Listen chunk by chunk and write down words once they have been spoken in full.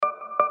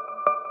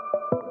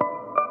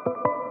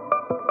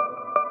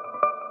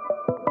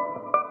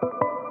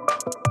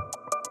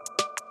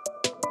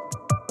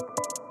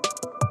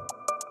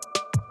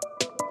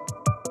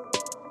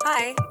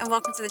Hi, and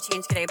welcome to the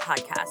Change Cadet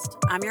podcast.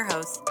 I'm your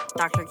host,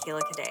 Dr.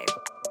 Keila Cadet.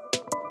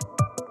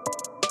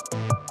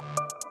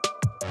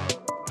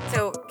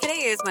 So, Cadet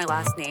is my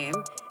last name,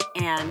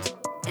 and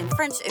in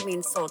French, it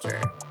means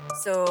soldier.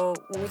 So,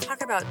 when we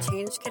talk about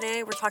Change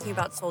Cadet, we're talking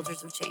about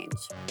soldiers of change.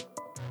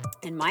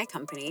 In my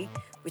company,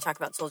 we talk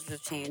about soldiers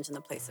of change in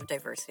the place of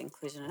diversity,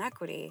 inclusion, and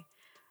equity.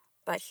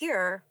 But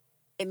here,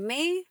 it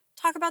may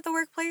talk about the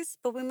workplace,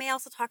 but we may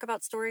also talk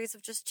about stories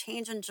of just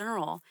change in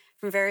general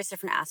from various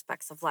different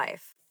aspects of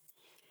life.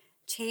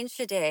 Change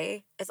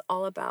Today is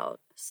all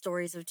about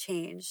stories of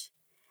change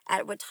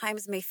at what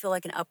times may feel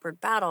like an upward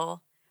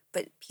battle,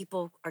 but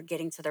people are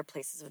getting to their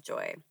places of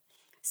joy.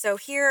 So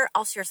here,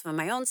 I'll share some of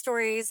my own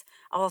stories.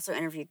 I'll also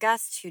interview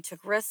guests who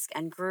took risks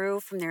and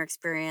grew from their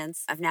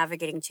experience of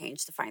navigating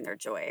change to find their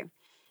joy.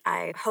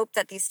 I hope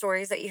that these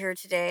stories that you hear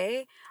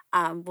today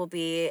will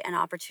be an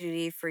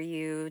opportunity for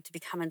you to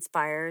become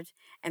inspired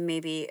and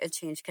maybe a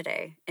change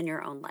cadet in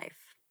your own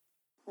life.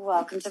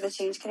 Welcome to the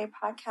Change Cadet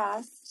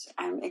podcast.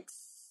 I'm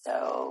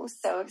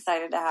so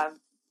excited to have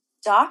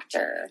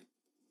Dr.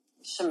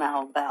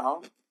 Shamel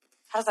Bell.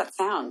 How does that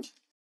sound?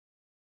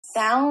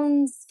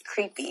 Sounds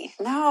creepy.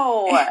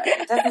 No,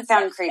 it doesn't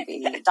sound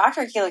creepy.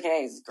 Dr. Keila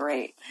Cadet is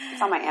great.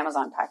 It's on my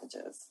Amazon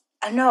packages.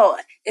 I know.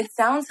 It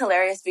sounds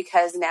hilarious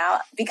because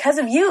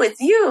of you, it's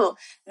you,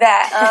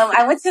 that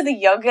I went to the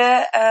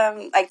yoga,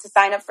 to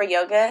sign up for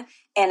yoga,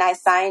 and I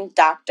signed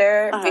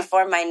doctor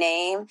before my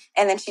name,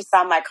 and then she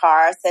saw my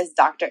car, says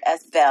Dr.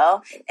 S.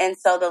 Bell, and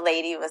so the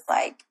lady was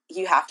like,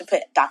 you have to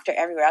put doctor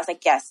everywhere. I was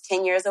like, yes,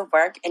 10 years of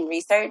work and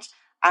research,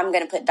 I'm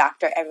going to put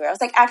doctor everywhere. I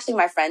was like, actually,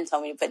 my friend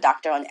told me to put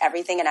doctor on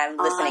everything, and I'm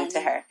listening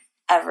to her.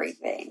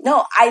 Everything.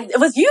 No, it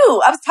was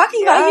you. I was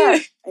talking about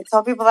you. I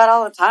tell people that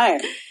all the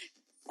time.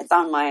 It's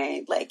on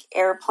my,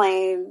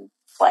 airplane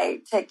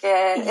flight ticket.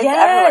 It's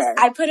everywhere.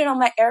 I put it on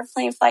my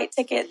airplane flight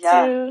ticket,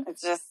 too.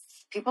 It's just,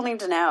 people need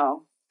to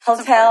know.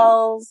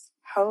 Hotels.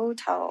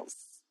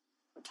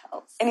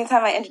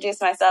 Anytime I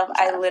introduce myself,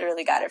 I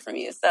literally got it from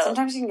you. So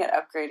sometimes you can get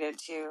upgraded,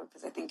 too,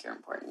 because I think you're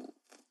important.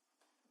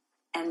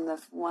 And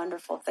the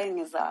wonderful thing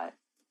is that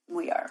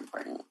we are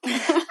important.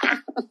 Just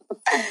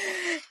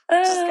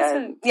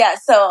good. Yeah,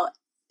 so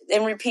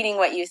in repeating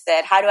what you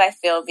said, how do I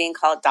feel being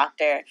called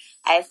doctor?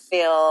 I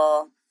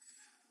feel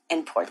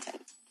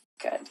important.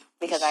 Good.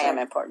 Because I am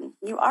important.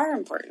 You are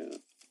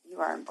important.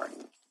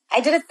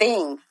 I did a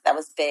thing that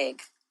was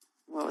big.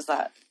 What was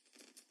that?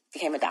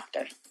 Became a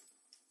doctor.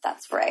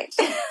 That's right.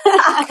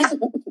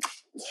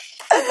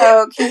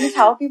 So can you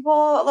tell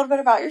people a little bit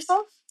about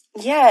yourself?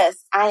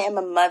 Yes, I am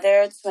a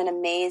mother to an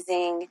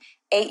amazing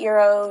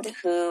 8-year-old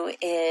who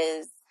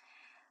is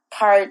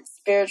part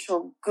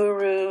spiritual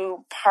guru,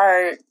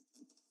 part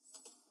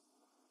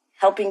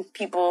helping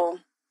people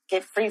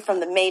get free from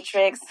the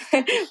Matrix.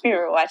 We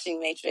were watching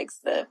Matrix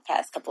the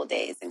past couple of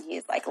days, and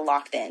he's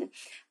locked in.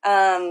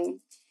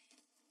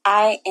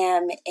 I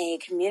am a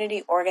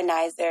community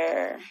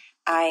organizer.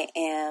 I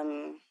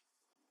am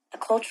a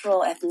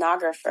cultural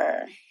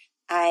ethnographer.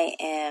 I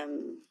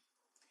am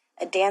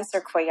a dancer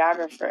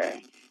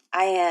choreographer.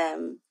 I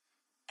am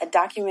a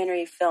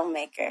documentary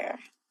filmmaker.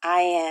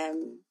 I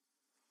am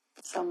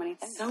so many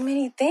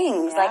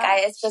things. Yeah.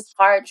 It's just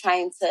hard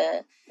trying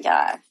to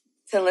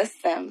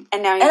list them.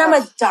 And now I'm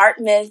a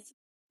Dartmouth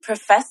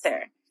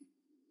professor.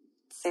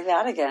 Say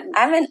that again.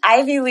 I'm an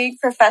Ivy League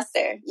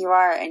professor. You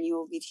are, and you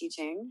will be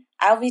teaching?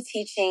 I'll be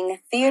teaching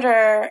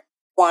Theater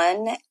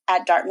 1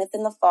 at Dartmouth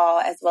in the fall,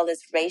 as well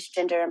as race,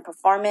 gender, and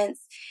performance.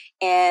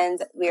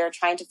 And we are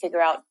trying to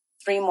figure out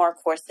 3 more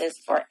courses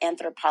for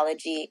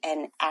anthropology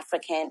and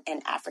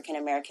African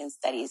American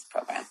studies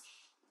program.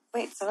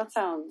 Wait, so that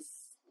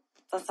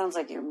sounds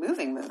like you're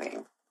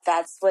moving.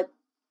 That's what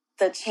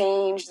the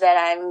change that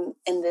I'm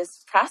in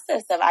this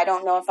process of. I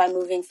don't know if I'm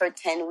moving for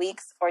 10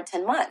 weeks or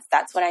 10 months.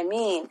 That's what I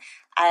mean.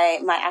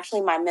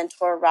 My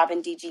mentor,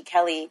 Robin D.G.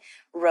 Kelly,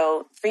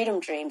 wrote Freedom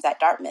Dreams at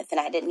Dartmouth, and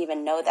I didn't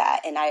even know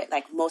that. And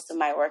most of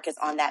my work is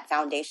on that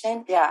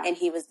foundation. Yeah. And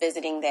he was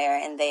visiting there,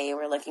 and they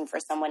were looking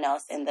for someone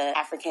else in the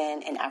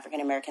African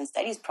American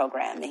studies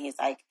program. And he's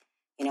like,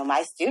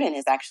 my student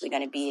is actually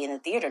going to be in the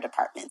theater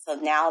department. So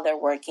now they're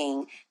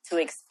working to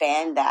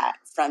expand that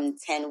from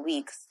 10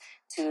 weeks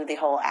to the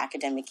whole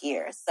academic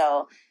year.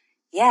 So,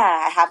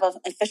 I have an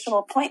official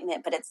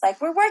appointment, but it's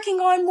we're working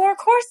on more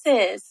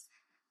courses.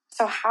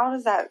 So how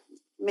does that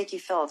make you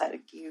feel that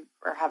you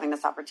are having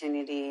this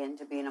opportunity and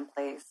to be in a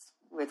place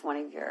with one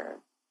of your,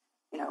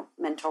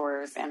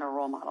 mentors and or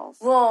role models?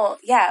 Well,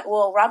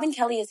 Robin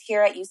Kelly is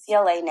here at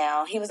UCLA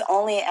now. He was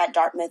only at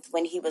Dartmouth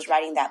when he was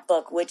writing that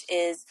book, which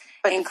is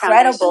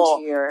incredible.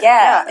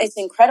 It's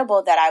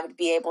incredible that I would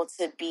be able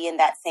to be in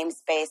that same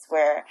space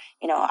where,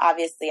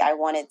 obviously I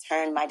want to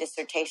turn my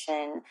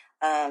dissertation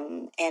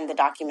and the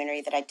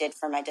documentary that I did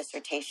for my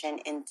dissertation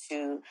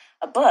into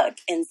a book.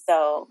 And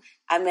so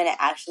I'm going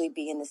to actually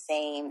be in the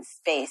same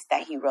space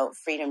that he wrote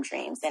Freedom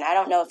Dreams. And I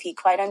don't know if he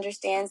quite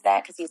understands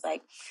that, because he's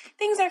like,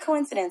 things are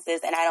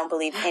coincidences, and I don't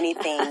believe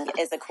anything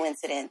is a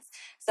coincidence.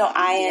 So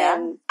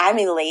I'm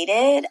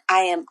elated. I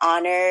am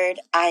honored.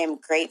 I am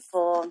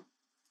grateful.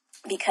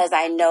 because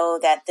I know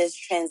that this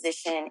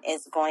transition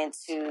is going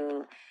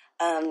to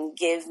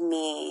give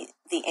me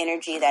the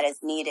energy that is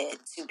needed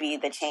to be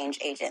the change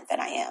agent that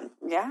I am.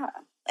 Yeah.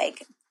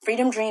 Like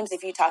Freedom Dreams,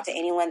 if you talk to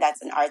anyone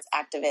that's an arts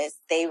activist,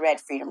 they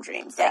read Freedom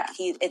Dreams. Yeah.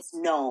 Like it's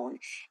known.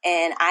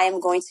 And I am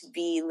going to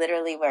be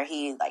literally where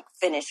he like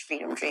finished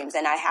Freedom Dreams.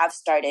 And I have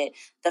started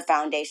the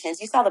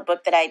foundations. You saw the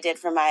book that I did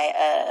for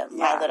my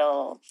my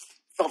little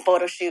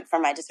photo shoot for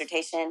my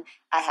dissertation.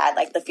 I had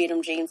like the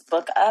Freedom Dreams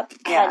book up.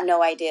 I had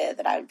no idea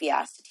that I would be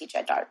asked to teach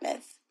at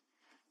Dartmouth.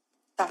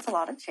 That's a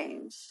lot of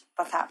change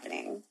that's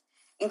happening,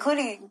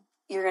 including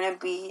you're going to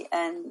be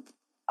in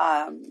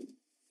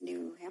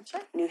New Hampshire?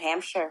 New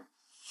Hampshire.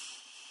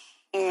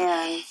 And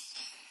I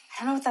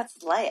don't know what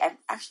that's like. I've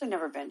actually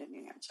never been to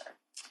New Hampshire.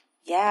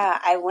 Yeah,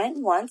 I went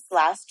once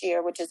last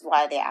year, which is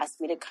why they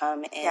asked me to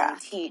come and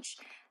teach.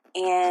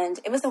 And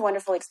it was a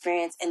wonderful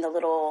experience in the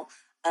little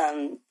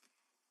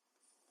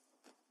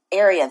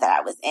area that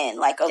I was in,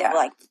 like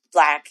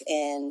Black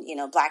and,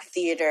 Black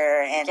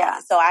theater. And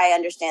so I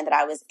understand that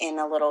I was in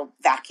a little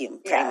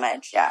vacuum pretty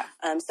much. Yeah.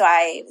 So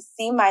I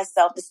see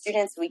myself, the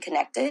students, we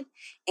connected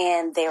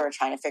and they were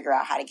trying to figure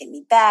out how to get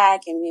me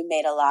back. And we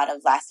made a lot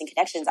of lasting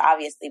connections,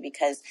 obviously,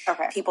 because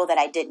people that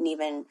I didn't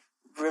even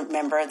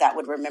remember that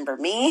would remember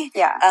me.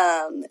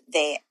 Yeah.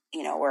 They,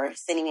 were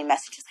sending me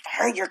messages like,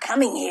 I heard you're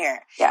coming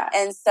here. Yeah.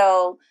 And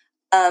so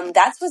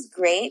that was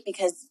great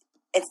because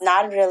it's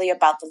not really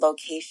about the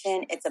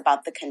location. It's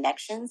about the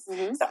connections.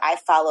 Mm-hmm. So I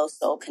follow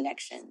soul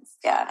connections.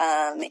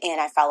 Yeah.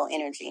 And I follow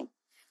energy.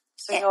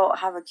 So you'll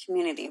have a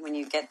community when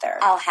you get there.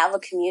 I'll have a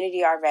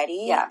community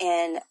already. Yeah.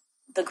 And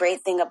the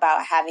great thing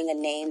about having a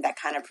name that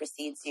kind of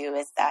precedes you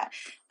is that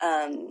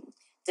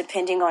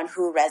depending on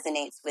who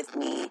resonates with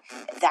me,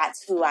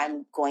 that's who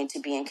I'm going to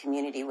be in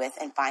community with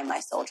and find my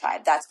soul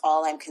tribe. That's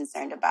all I'm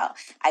concerned about.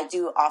 I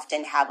do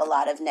often have a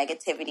lot of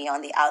negativity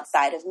on the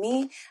outside of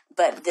me,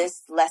 but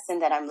this lesson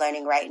that I'm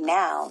learning right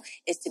now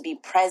is to be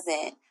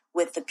present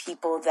with the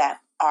people that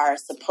are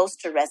supposed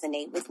to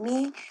resonate with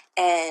me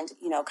and,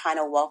 kind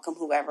of welcome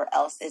whoever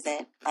else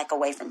isn't like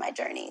away from my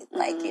journey. Mm-hmm.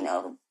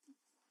 Like,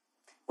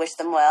 wish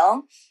them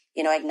well,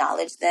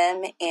 acknowledge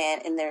them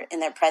and in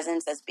their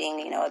presence as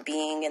being, a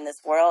being in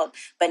this world,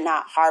 but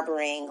not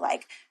harboring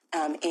like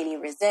any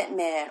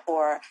resentment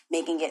or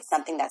making it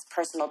something that's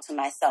personal to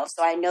myself.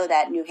 So I know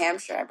that New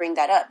Hampshire, I bring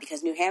that up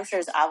because New Hampshire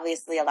is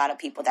obviously a lot of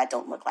people that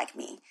don't look like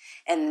me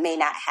and may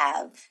not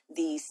have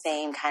the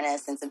same kind of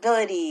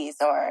sensibilities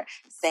or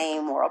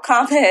same moral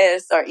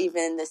compass or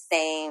even the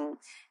same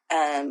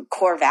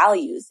core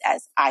values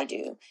as I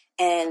do.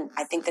 And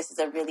I think this is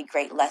a really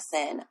great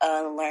lesson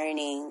on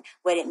learning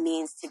what it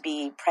means to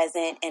be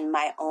present in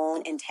my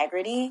own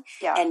integrity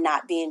and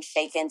not being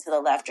shaken to the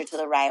left or to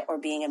the right or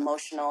being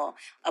emotional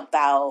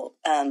about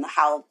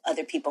how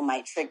other people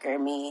might trigger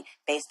me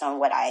based on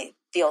what I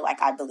feel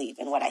like I believe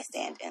and what I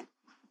stand in.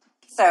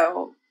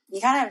 So you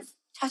kind of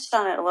touched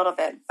on it a little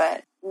bit,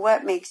 but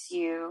what makes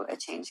you a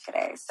Change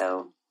Cadet?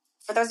 So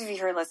for those of you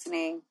who are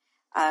listening,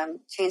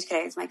 Change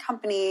Cadet is my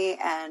company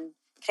and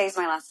Cadet is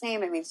my last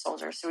name. It means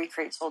soldier. So we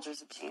create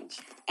soldiers of change.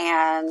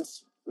 And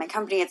my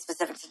company, it's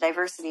specific to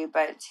diversity,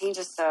 but change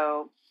is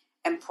so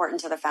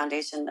important to the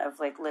foundation of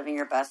like living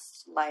your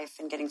best life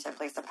and getting to a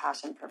place of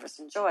passion, purpose,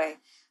 and joy.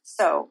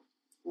 So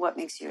what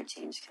makes you a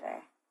Change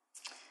Cadet?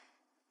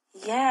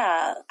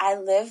 Yeah, I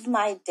live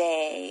my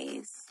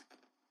days.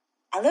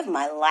 I live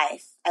my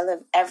life. I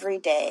live every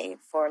day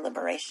for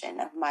liberation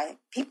of my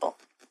people.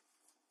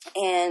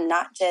 And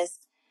not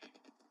just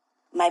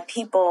my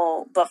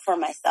people, but for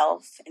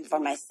myself and for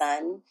my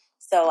son.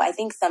 So I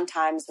think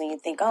sometimes when you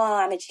think, oh,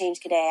 I'm a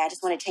Change Cadet, I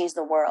just want to change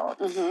the world.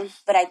 Mm-hmm.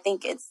 But I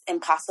think it's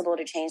impossible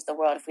to change the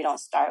world if we don't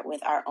start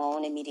with our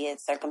own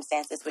immediate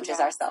circumstances, which is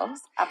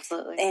ourselves.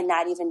 Absolutely. And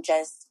not even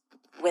just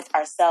with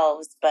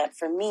ourselves, but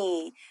for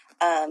me,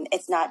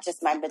 it's not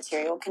just my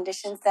material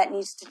conditions that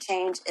needs to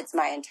change. It's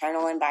my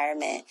internal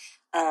environment,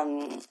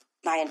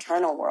 my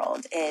internal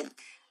world.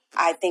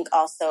 I think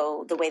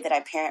also the way that I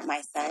parent my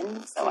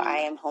son. So I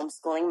am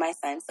homeschooling my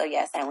son. So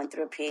yes, I went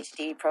through a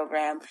PhD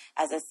program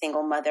as a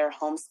single mother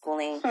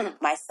homeschooling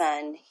my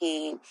son.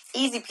 Easy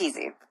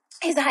peasy.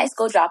 He's a high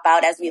school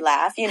dropout, as we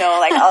laugh.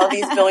 Like all of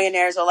these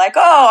billionaires are like,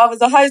 oh, I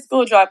was a high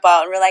school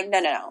dropout. And we're like,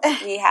 no.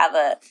 We have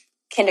a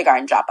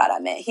kindergarten dropout, I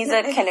meant. He's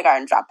a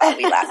kindergarten dropout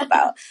we laugh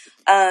about.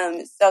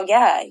 So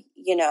yeah,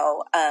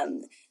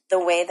 the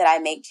way that I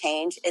make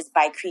change is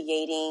by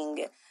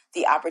creating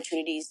the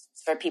opportunities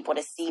for people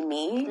to see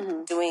me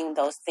doing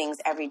those things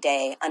every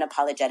day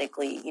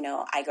unapologetically.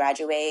 I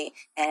graduate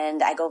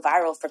and I go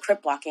viral for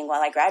crip walking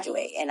while I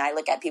graduate. And I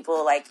look at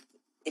people like,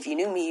 if you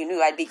knew me, you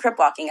knew I'd be crip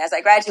walking as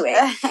I graduate,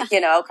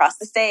 across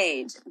the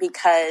stage,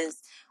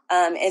 because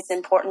it's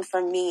important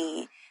for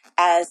me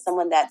as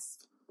someone that's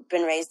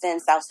been raised in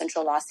South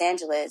Central Los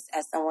Angeles,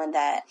 as someone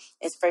that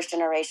is first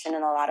generation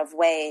in a lot of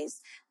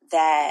ways,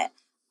 that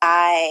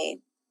I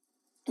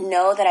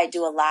know that I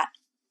do a lot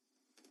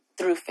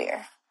through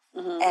fear.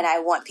 Mm-hmm. And I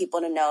want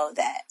people to know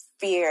that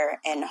fear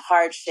and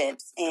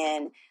hardships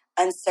and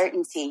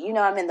uncertainty,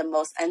 I'm in the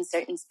most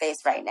uncertain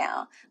space right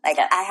now. Like,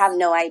 I have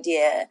no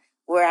idea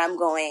where I'm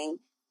going,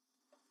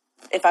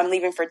 if I'm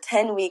leaving for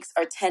 10 weeks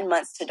or 10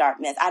 months to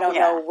Dartmouth. I don't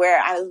know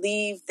where I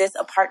leave this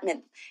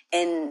apartment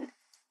in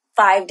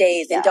 5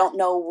 days and don't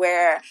know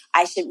where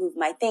I should move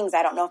my things.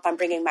 I don't know if I'm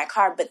bringing my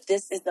car, but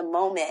this is the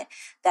moment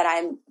that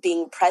I'm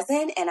being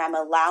present and I'm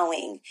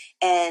allowing.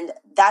 And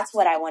that's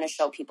what I want to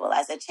show people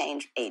as a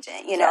change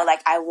agent. You know,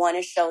 like I want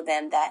to show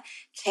them that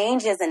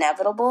change is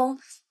inevitable,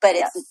 but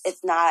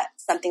it's not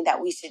something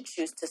that we should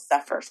choose to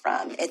suffer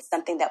from. It's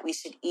something that we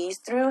should ease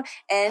through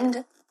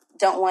and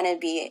don't want to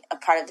be a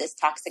part of this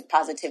toxic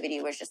positivity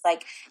where it's just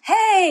like,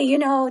 hey, you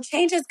know,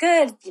 change is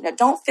good. You know,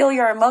 don't feel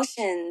your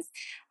emotions.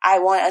 I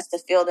want us to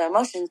feel the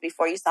emotions.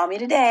 Before you saw me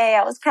today,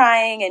 I was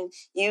crying and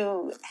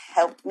you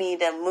helped me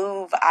to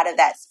move out of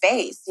that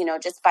space, you know,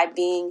 just by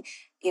being,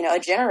 you know, a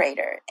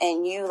generator,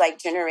 and you like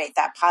generate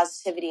that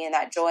positivity and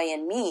that joy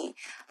in me.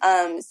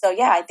 So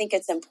yeah, I think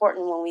it's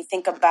important when we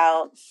think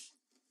about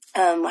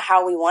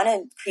how we want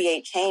to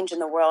create change in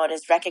the world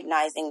is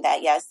recognizing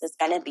that, yes, there's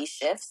going to be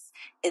shifts.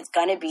 It's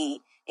going to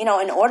be, you know,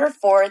 in order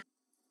for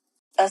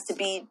us to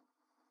be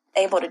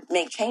able to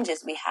make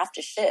changes, we have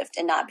to shift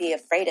and not be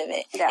afraid of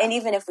it. Yeah. And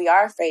even if we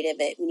are afraid of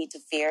it, we need to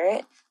fear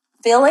it,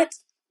 feel it.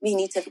 We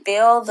need to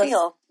feel,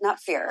 not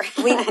fear.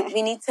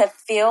 we need to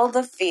feel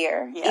the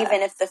fear,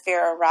 even if the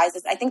fear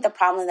arises. I think the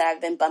problem that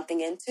I've been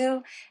bumping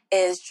into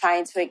is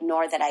trying to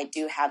ignore that I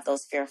do have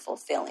those fearful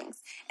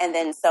feelings. And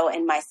then so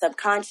in my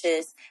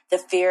subconscious, the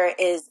fear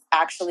is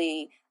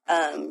actually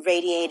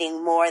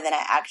radiating more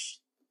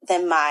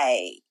than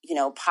my, you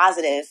know,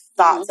 positive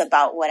thoughts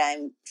about what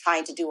I'm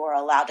trying to do or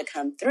allowed to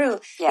come through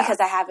because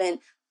I haven't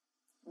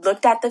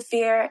looked at the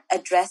fear,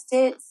 addressed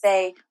it,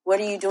 say,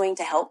 what are you doing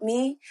to help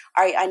me?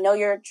 I know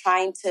you're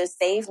trying to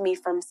save me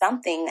from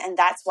something, and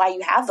that's why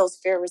you have those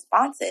fear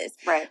responses.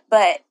 Right.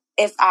 But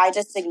if I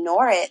just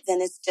ignore it,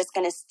 then it's just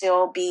going to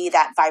still be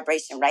that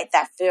vibration, right?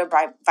 That fear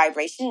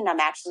vibration, and I'm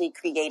actually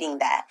creating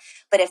that.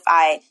 But if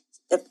I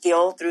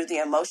feel through the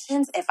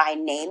emotions, if I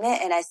name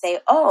it and I say,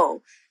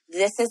 oh,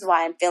 this is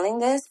why I'm feeling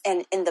this,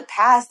 and in the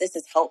past, this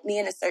has helped me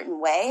in a certain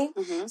way,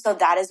 so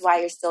that is why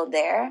you're still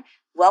there.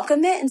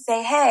 Welcome it and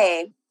say,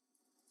 hey,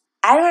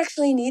 I don't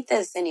actually need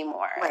this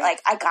anymore. Right.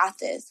 Like, I got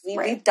this.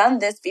 We've done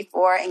this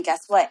before, and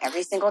guess what?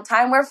 Every single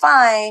time we're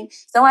fine.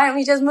 So why don't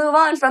we just move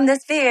on from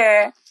this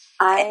fear?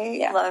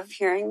 I love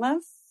hearing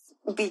this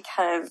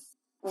because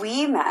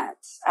we met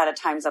at a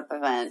Time's Up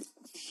event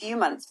a few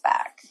months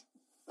back. It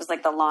was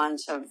like the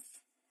launch of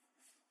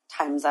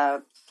Time's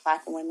Up.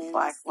 Black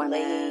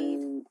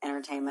women,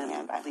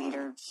 entertainment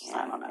leaders.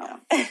 I don't know.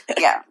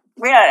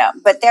 We don't know.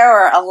 But there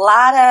were a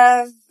lot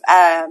of,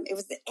 it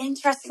was an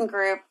interesting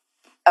group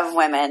of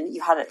women.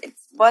 It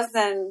was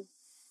in,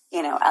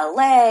 you know,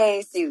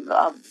 LA, so you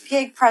have a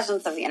big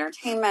presence of the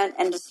entertainment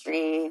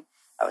industry.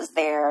 I was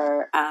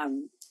there.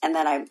 And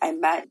then I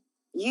met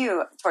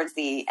you towards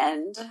the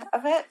end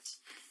of it.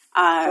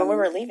 When we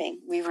were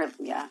leaving. We were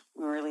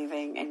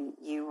leaving, and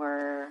you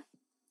were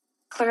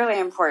clearly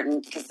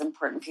important because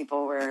important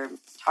people were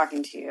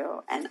talking to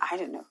you, and I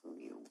didn't know who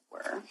you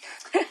were.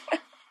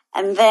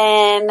 And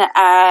then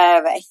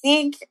I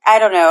think, I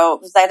don't know,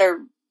 it was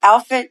either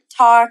outfit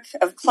talk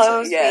of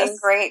clothes being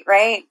great,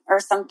 right? Or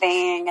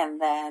something.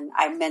 And then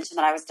I mentioned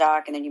that I was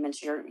doc, and then you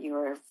mentioned you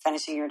were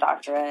finishing your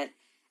doctorate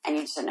and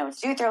you just didn't know what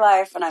to do with your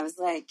life. And I was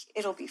like,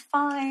 it'll be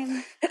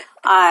fine.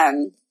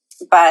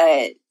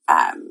 But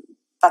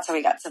that's how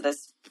we got to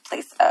this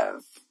place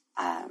of,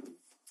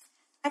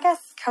 I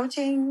guess,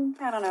 coaching,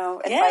 I don't know,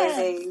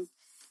 advising,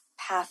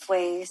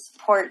 pathway,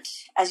 support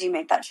as you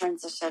make that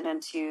transition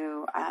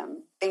into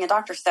being a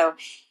doctor. So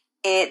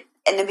in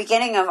the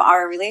beginning of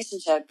our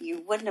relationship,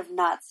 you wouldn't have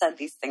not said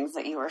these things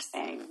that you were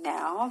saying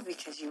now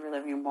because you were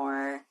living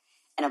more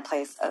in a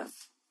place of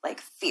like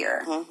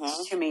fear,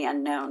 too many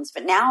unknowns.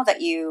 But now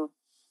that you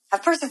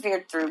have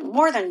persevered through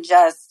more than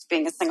just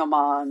being a single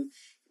mom,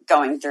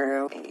 going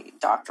through a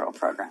doctoral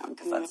program,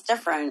 because that's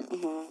different.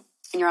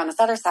 And you're on this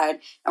other side,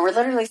 and we're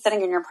literally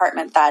sitting in your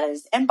apartment that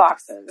is in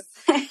boxes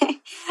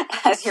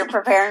as you're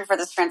preparing for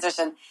this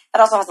transition. That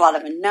also has a lot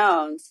of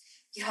unknowns.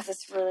 You have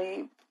this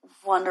really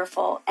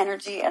wonderful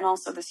energy and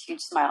also this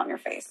huge smile on your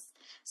face.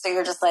 So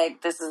you're just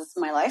like, this is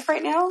my life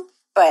right now,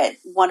 but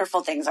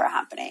wonderful things are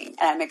happening,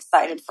 and I'm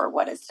excited for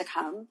what is to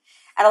come.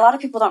 And a lot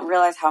of people don't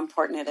realize how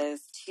important it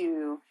is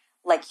to,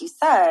 like you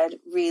said,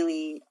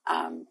 really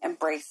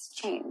embrace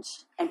change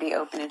and be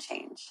open to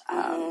change,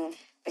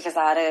 because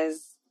that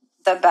is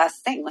the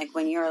best thing. Like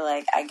when you're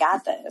like, I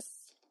got this,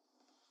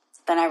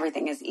 then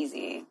everything is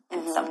easy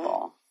and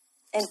simple.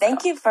 And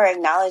thank you for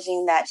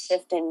acknowledging that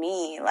shift in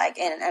me. Like,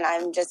 and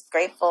I'm just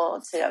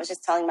grateful I was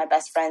just telling my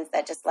best friends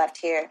that just left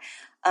here.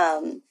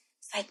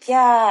 It's like,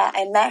 yeah,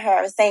 I met her.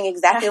 I was saying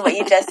exactly what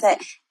you just said.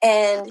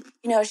 And,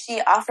 you know, she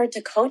offered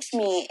to coach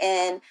me,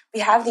 and we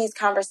have these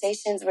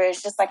conversations where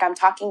it's just like, I'm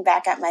talking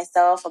back at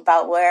myself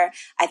about where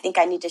I think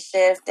I need to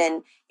shift.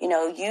 And, you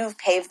know, you've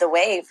paved the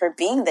way for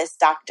being this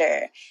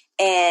doctor.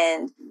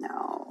 And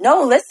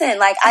no, listen,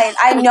 like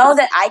I know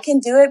that I can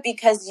do it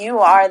because you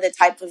are the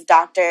type of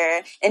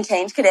doctor in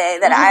Change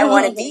Cadet that I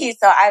want to be.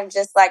 So I'm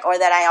just like, or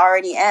that I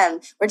already am.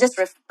 We're just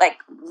like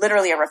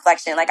literally a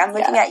reflection. Like I'm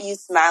looking at you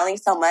smiling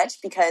so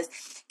much because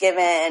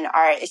given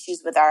our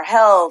issues with our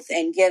health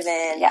and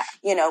given,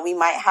 you know, we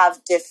might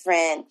have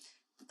different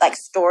like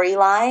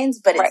storylines,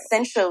 but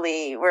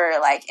essentially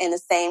we're like in the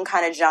same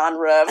kind of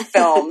genre of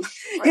film.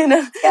 You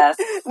know, yes,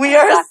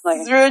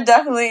 we're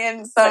definitely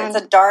in some. It's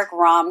a dark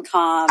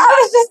rom-com. I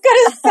was just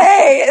gonna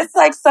say it's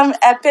like some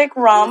epic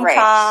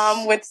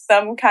rom-com with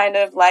some kind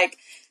of like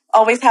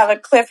always have a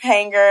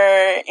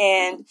cliffhanger,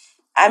 and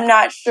I'm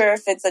not sure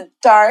if it's a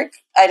dark.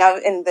 I know,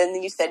 and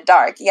then you said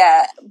dark,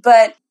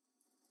 but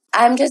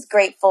I'm just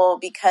grateful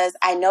because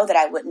I know that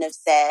I wouldn't have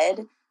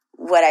said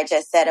what I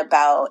just said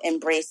about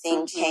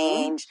embracing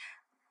change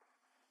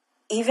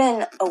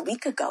even a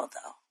week ago,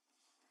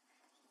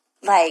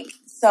 though. Like,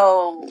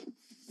 so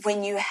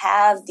when you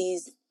have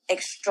these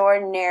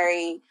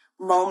extraordinary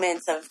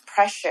moments of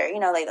pressure, you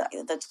know, like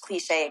the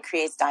cliche, it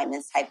creates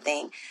diamonds type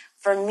thing.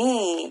 For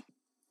me,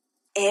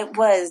 it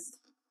was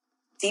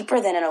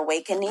deeper than an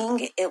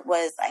awakening. It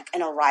was like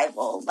an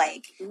arrival,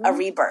 like a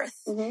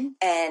rebirth.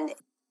 And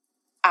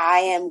I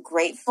am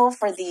grateful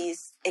for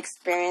these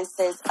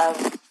experiences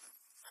of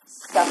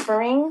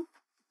suffering,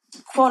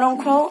 quote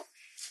unquote,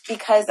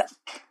 because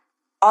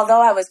although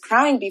I was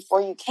crying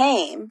before you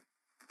came,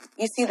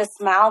 you see the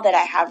smile that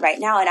I have right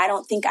now. And I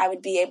don't think I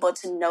would be able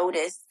to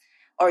notice,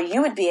 or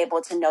you would be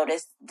able to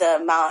notice the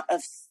amount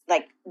of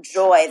like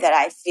joy that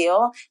I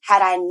feel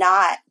had I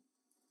not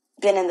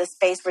been in the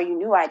space where you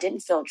knew I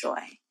didn't feel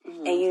joy.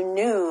 And you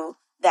knew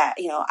that,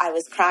 you know, I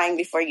was crying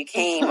before you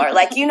came, or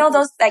like, you know,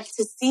 those, like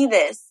to see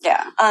this,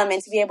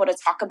 and to be able to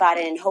talk about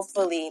it and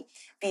hopefully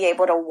be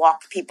able to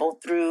walk people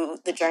through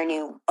the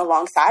journey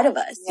alongside of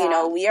us. You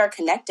know, we are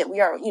connected.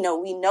 We are, you know,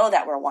 we know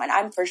that we're one.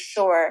 I'm for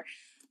sure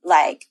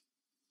like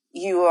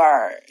you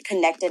are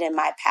connected in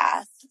my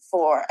path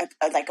for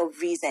like a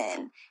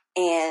reason.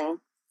 And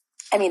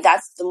I mean,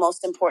 that's the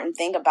most important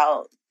thing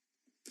about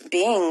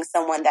being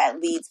someone that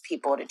leads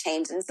people to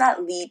change. And it's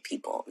not lead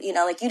people, you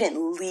know, like you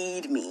didn't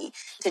lead me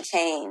to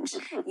change.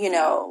 You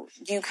know,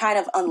 you kind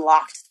of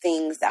unlocked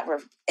things that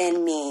were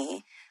in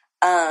me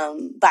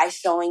by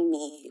showing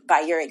me by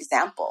your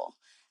example.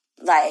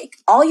 Like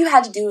all you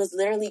had to do was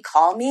literally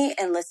call me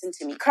and listen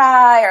to me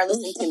cry, or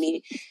listen to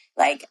me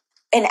like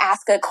and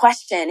ask a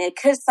question. It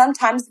could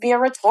sometimes be a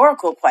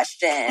rhetorical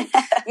question,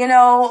 you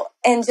know,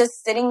 and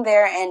just sitting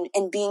there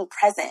and being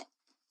present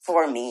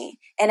for me.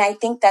 And I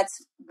think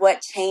that's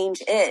what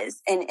change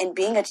is. And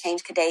being a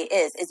Change Cadet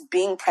is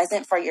being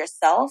present for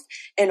yourself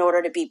in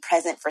order to be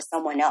present for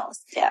someone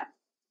else. Yeah.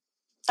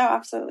 Oh,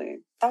 absolutely.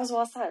 That was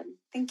well said.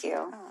 Thank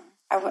you. Oh.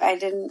 I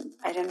didn't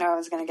know I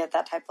was going to get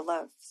that type of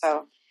love.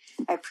 So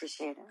I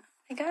appreciate it.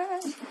 My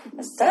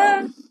God.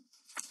 So,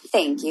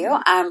 thank you.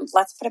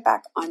 Let's put it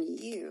back on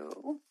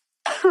you.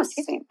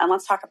 Excuse me. And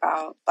let's talk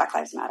about Black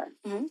Lives Matter.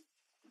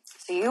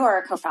 So you are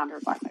a co-founder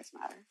of Black Lives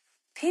Matter.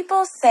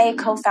 People say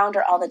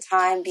co-founder all the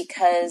time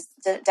because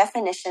the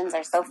definitions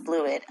are so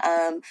fluid.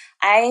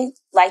 I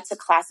like to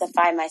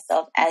classify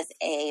myself as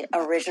a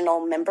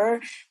original member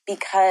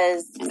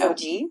because an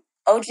OG.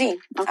 Okay.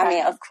 I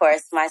mean, of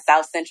course, my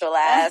South Central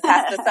ass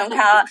has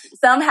to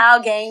somehow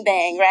gang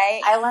bang,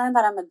 right? I learned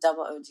that I'm a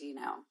double OG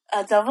now.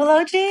 A double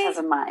OG? Because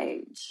of my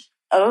age.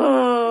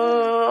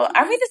 Oh,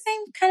 are we the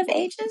same kind of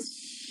ages?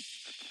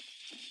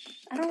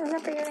 I don't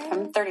remember your age.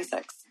 I'm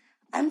 36.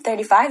 I'm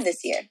 35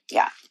 this year.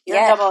 Yeah.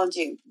 You're a double OG.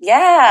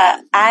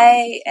 Yeah.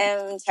 I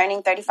am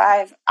turning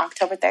 35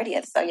 October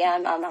 30th. So yeah,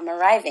 I'm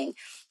arriving.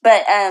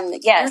 But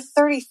yes.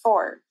 You're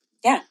 34.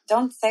 Yeah.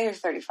 Don't say you're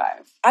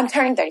 35. I'm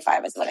turning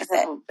 35 is what I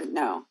said.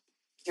 No.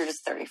 You're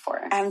just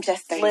 34. I'm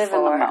just 34. Live in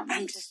the moment.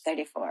 I'm just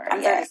 34.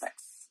 I'm 36.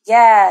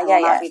 Yeah, I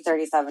will not be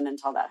 37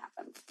 until that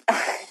happens.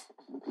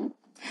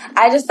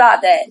 I just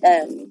thought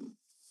that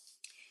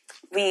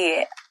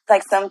we,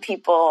 like some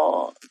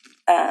people,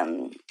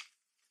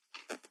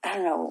 I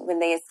don't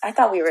know, I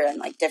thought we were in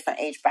like different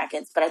age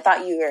brackets, but I thought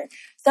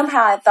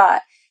I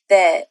thought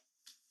that,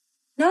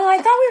 no, I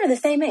thought we were the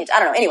same age. I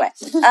don't know. Anyway,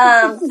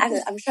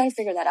 I'm trying to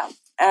figure that out.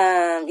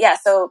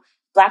 So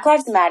Black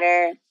Lives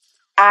Matter.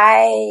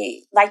 I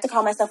like to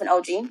call myself an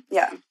OG.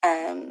 Yeah.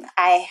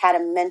 I had a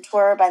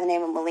mentor by the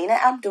name of Melina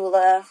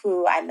Abdullah,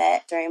 who I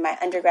met during my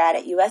undergrad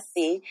at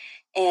USC,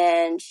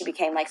 and she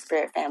became like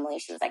spirit family.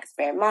 She was like a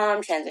spirit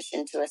mom,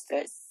 transitioned to a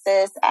spirit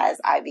sis as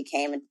I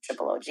became a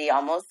triple OG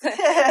almost.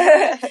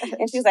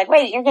 And she was like,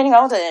 wait, you're getting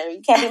older.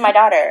 You can't be my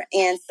daughter.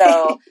 And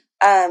so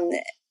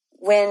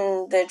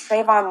when the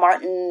Trayvon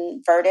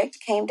Martin verdict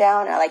came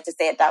down, I like to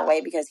say it that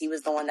way because he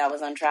was the one that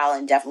was on trial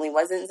and definitely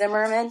wasn't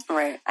Zimmerman.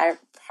 Right. I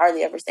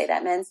hardly ever say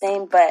that man's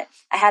name, but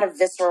I had a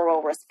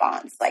visceral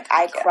response. Like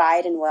I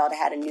cried and wailed. I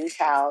had a new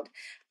child.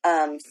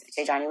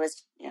 Johnny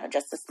was,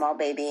 just a small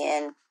baby,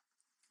 and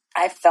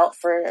I felt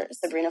for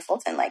Sabrina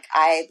Fulton. Like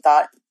I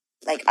thought,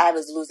 like I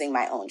was losing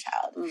my own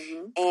child,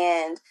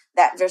 and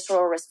that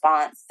visceral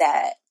response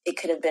that it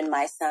could have been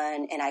my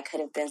son and I could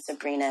have been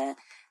Sabrina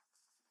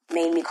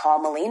made me call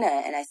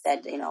Melina, and I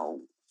said,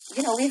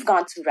 we've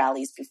gone to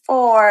rallies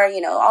before,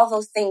 all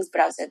those things,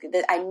 but I was like,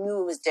 I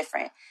knew it was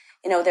different.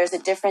 There's a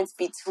difference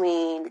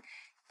between,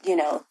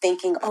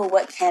 thinking, oh,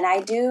 what can I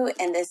do?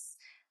 And this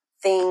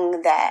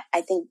thing that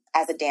I think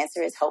as a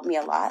dancer has helped me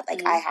a lot.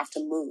 Like, I have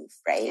to move,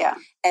 right? Yeah.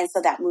 And so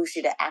that moves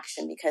you to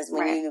action, because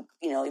when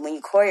when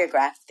you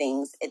choreograph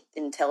things, it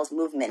entails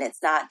movement.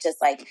 It's not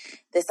just like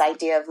this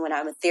idea of when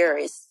I'm a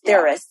theorist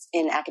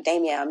in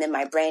academia, I'm in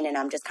my brain and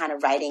I'm just kind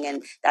of writing,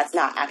 and that's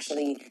not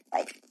actually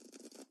like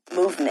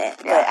movement.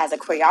 But as a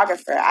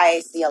choreographer, I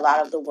see a lot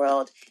of the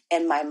world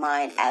in my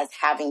mind as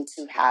having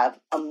to have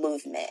a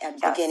movement, a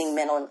beginning,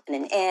 middle, and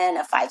an end,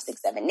 a 5,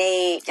 6, 7,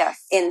 8.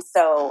 Yes. And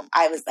so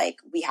I was like,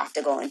 we have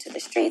to go into the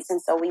streets. And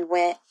so we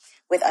went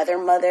with other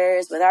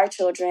mothers, with our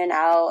children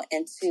out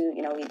into,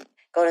 we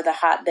go to the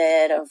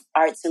hotbed of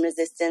arts and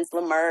resistance,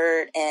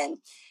 Lamert, and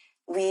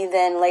we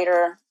then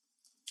later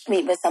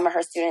meet with some of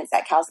her students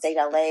at Cal State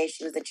LA.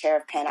 She was the chair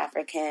of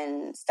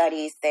Pan-African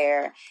Studies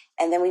there.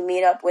 And then we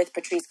meet up with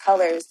Patrisse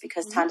Cullors,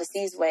 because Tonda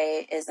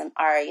Sizwe is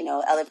our,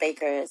 Ella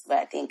Baker is what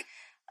I think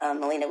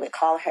Melina would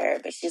call her.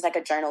 But she's like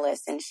a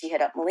journalist, and she hit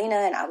up Melina,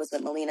 and I was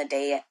with Melina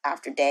day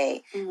after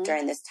day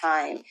during this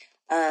time.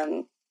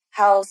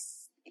 How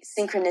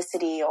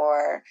synchronicity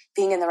or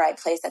being in the right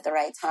place at the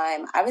right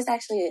time. I was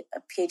actually a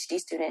PhD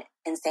student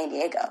in San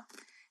Diego,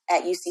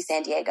 at UC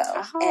San Diego.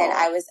 Oh. And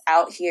I was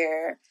out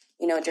here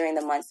during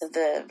the months of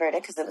the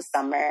verdict, because it was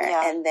summer.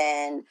 Yeah. And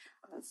then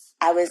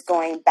I was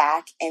going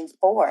back and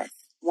forth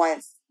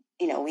once,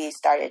 we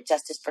started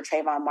Justice for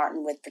Trayvon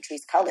Martin with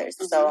Patrisse Cullors.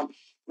 So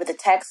with the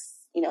text,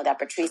 that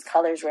Patrisse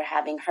Cullors were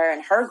having her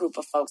and her group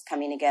of folks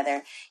coming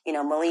together,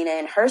 Melina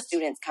and her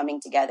students coming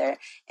together,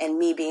 and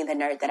me being the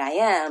nerd that I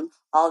am,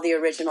 all the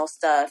original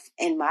stuff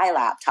in my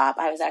laptop.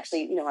 I was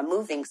actually, I'm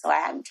moving, so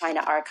I'm trying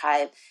to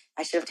archive.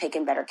 I should have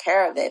taken better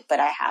care of it, but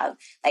I have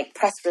like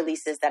press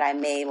releases that I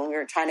made when we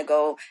were trying to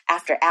go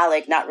after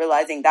Alec, not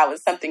realizing that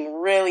was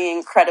something really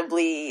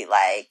incredibly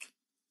like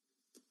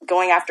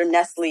going after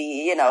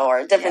Nestle,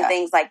 or different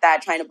things like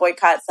that, trying to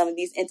boycott some of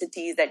these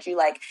entities that you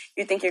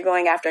think you're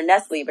going after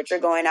Nestle, but you're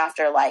going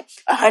after like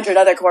 100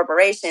 other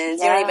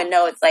corporations. Yeah. You don't even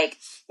know it's like,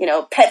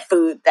 pet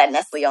food that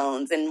Nestle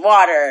owns, and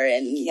water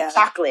and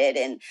chocolate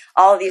and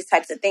all of these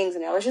types of things.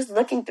 And I was just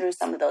looking through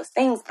some of those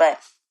things, but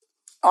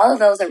all of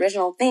those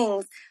original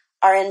things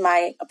are in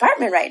my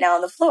apartment right now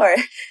on the floor,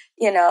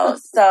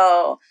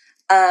 So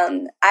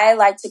I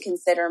like to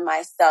consider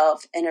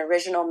myself an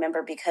original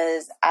member,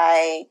 because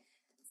I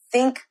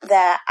think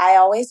that I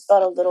always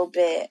felt a little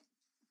bit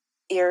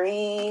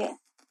eerie,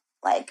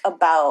 like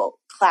about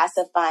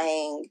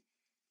classifying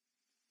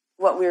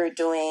what we were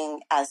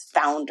doing as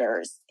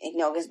founders. It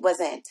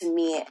wasn't, to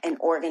me, an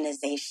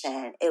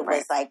organization. It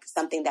was like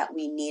something that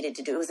we needed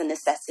to do. It was a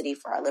necessity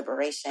for our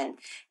liberation.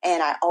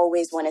 And I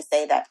always want to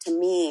say that, to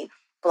me,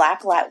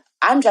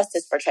 I'm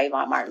Justice for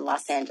Trayvon Martin,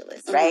 Los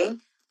Angeles, right?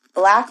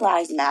 Black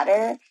Lives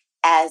Matter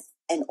as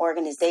an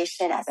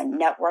organization, as a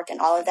network,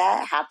 and all of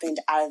that happened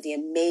out of the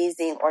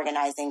amazing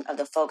organizing of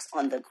the folks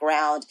on the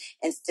ground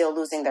and still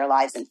losing their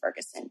lives in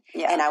Ferguson.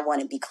 Yeah. And I want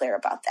to be clear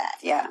about that.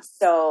 Yeah.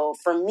 So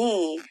for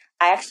me,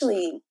 I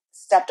actually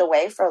stepped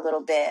away for a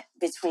little bit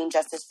between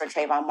Justice for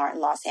Trayvon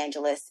Martin, Los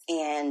Angeles,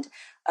 and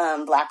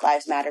Black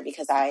Lives Matter,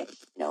 because I,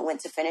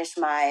 went to finish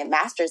my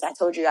master's. I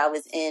told you I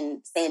was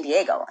in San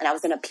Diego, and I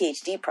was in a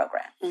PhD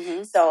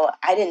program. So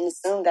I didn't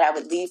assume that I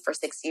would leave for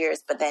 6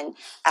 years, but then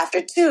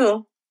after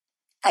 2,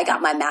 I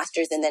got my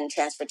master's and then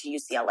transferred to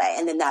UCLA.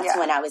 And then that's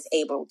when I was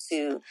able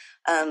to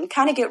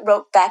kind of get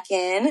roped back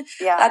in.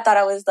 Yeah. I thought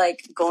I was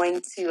like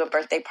going to a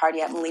birthday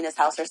party at Melina's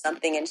house or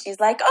something. And she's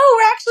like, oh,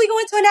 we're actually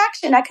going to an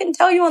action. I couldn't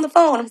tell you on the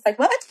phone. I was like,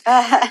 what?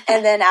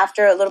 And then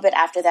a little bit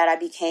after that, I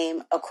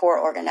became a core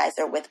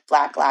organizer with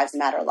Black Lives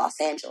Matter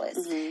Los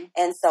Angeles.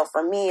 And so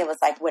for me, it was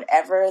like,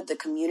 whatever the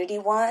community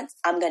wants,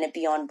 I'm going to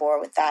be on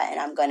board with that.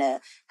 And I'm going to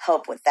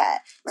help with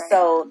that. Right.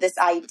 So this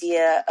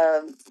idea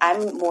of,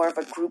 I'm more of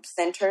a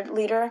group-centered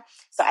leader.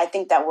 So I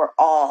think that we're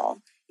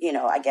all,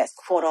 I guess,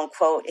 quote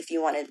unquote, if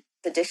you wanted,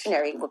 the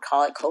dictionary would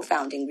call it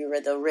co-founding. We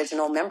were the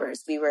original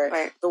members. We were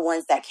the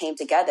ones that came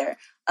together.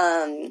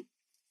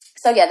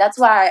 So yeah, that's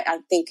why I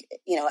think,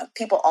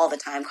 people all the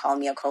time call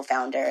me a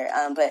co-founder.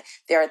 But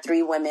there are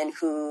 3 women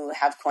who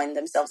have coined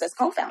themselves as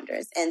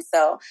co-founders. And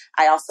so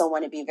I also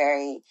want to be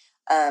very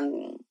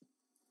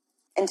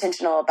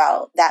intentional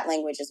about that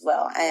language as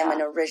well. I am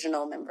an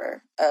original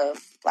member of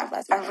Black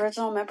Lives Matter.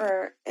 Original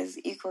member is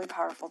equally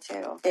powerful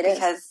too.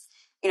 Because,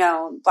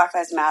 Black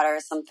Lives Matter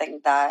is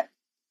something that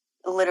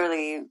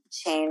literally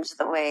changed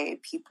the way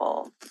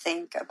people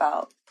think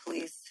about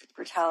police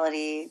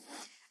brutality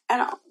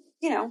and,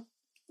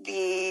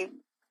 the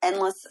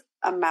endless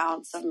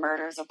amounts of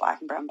murders of Black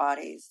and brown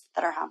bodies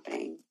that are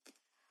happening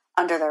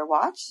under their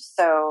watch.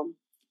 So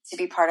to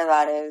be part of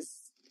that is,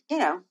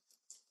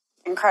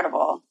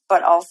 incredible,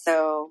 but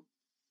also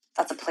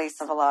that's a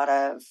place of a lot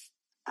of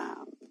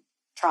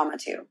trauma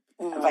too,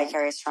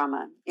 vicarious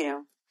trauma,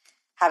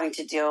 having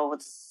to deal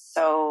with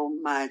so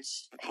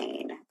much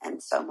pain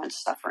and so much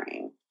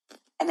suffering.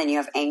 And then you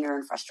have anger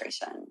and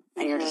frustration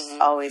and you're just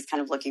always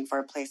kind of looking for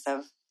a place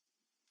of,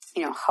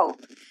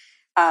 hope,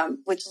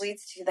 which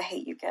leads to The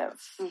Hate U Give,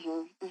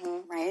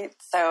 right?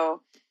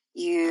 So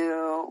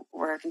you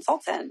were a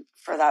consultant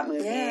for that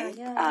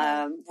movie,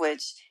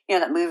 which,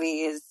 that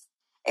movie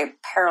it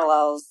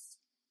parallels,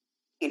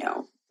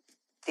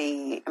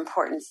 the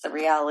importance, the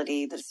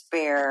reality, the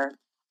despair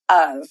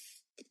of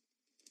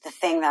the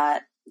thing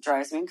that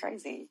drives me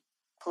crazy: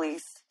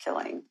 police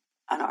killing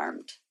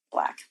unarmed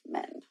Black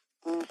men.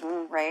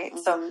 Right?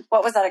 So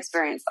what was that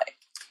experience like?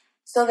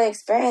 So the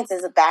experience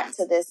is back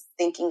to this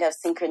thinking of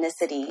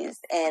synchronicities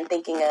and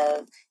thinking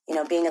of,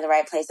 being in the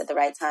right place at the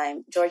right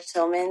time. George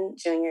Tillman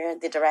Jr.,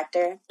 the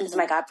director, is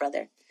my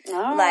godbrother.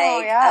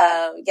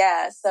 Oh,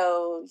 yeah.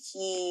 So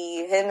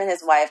him and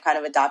his wife kind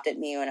of adopted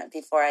me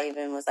before I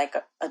even was like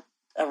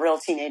a real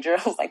teenager.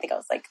 I think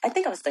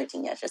I was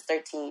 13. Yeah, just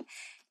 13.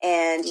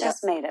 And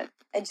just made it.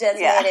 I just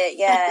made it.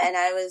 Yeah. And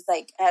I was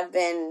I've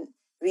been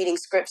reading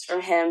scripts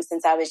from him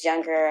since I was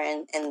younger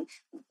and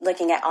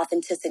looking at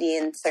authenticity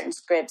in certain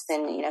scripts.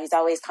 And, he's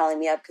always calling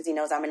me up because he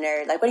knows I'm a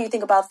nerd. Like, what do you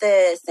think about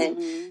this?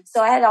 And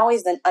so I had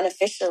always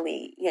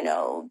unofficially,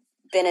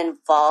 been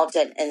involved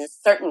in a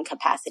certain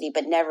capacity,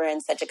 but never in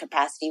such a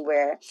capacity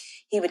where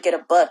he would get a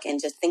book and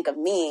just think of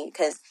me.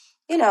 Because,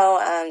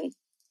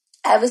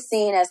 I was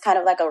seen as kind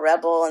of like a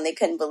rebel, and they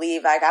couldn't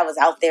believe I was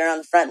out there on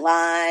the front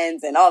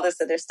lines and all this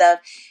other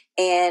stuff.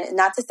 And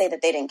not to say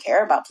that they didn't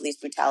care about police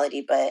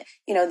brutality, but,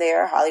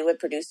 they're Hollywood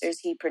producers.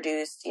 He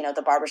produced,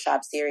 the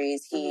Barbershop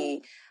series.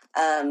 He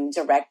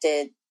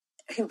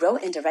he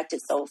wrote and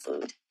directed Soul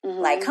Food.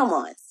 Like, come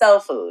on, Soul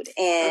Food.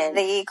 And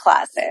the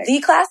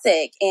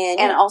classic.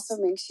 And also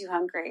makes you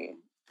hungry.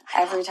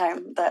 Every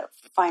time, the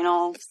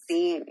final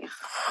scene,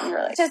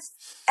 you're like, just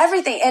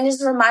everything. And it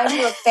just reminds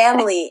you of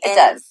family. It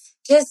does.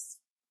 Just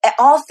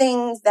all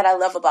things that I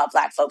love about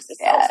Black folks is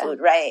Soul Food,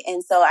 right?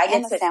 And so I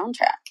get the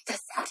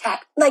soundtrack,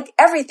 like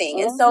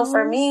everything. And so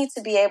for me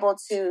to be able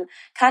to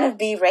kind of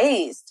be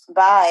raised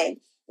by,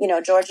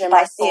 George and by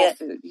Marcia, Soul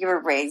Food. You were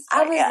raised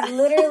by, I was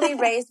literally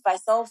raised by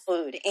Soul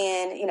Food.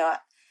 And,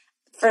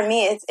 for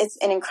me, it's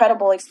an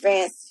incredible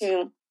experience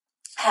to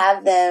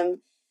have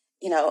them.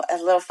 A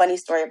little funny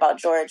story about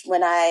George.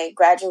 When I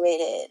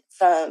graduated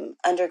from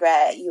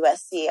undergrad at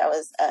USC, I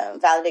was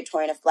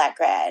valedictorian of Black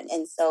grad.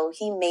 And so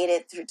he made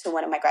it through to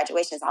one of my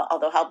graduations,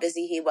 although how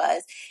busy he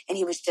was. And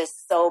he was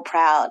just so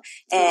proud.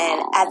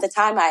 And at the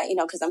time,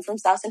 because I'm from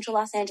South Central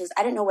Los Angeles,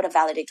 I didn't know what a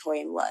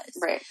valedictorian was.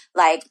 Right.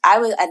 Like,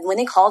 when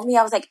they called me,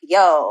 I was like,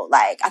 yo,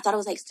 I thought it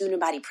was like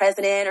student body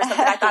president or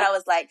something. I thought I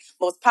was like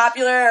most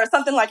popular or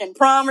something, like in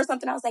prom or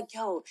something. I was like,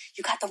 yo,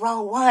 you got the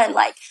wrong one.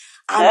 Like,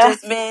 I've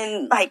just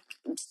been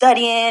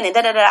studying and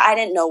I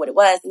didn't know what it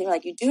was. And they were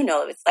like, you do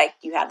know it's like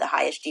you have the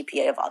highest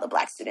GPA of all the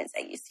Black students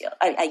at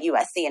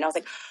USC. And I was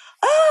like,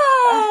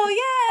 oh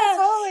yeah,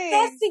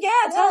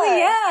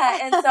 totally.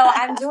 And so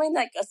I'm doing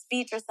like a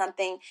speech or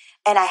something,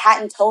 and I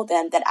hadn't told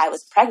them that I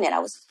was pregnant. I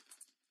was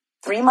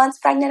 3 months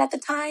pregnant at the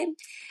time.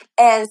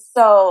 And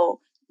so,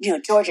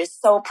 George is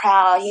so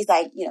proud. He's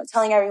like,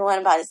 telling everyone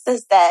about his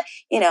sis that,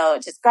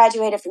 just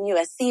graduated from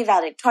USC,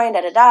 valedictorian,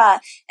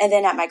 And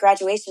then at my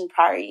graduation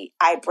party,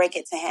 I break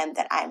it to him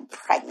that I'm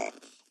pregnant.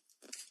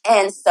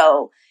 And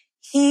so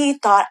he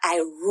thought I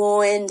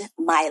ruined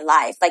my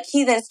life. Like,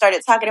 he then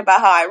started talking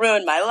about how I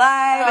ruined my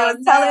life. And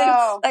was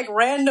telling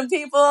random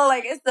people,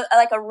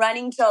 it's a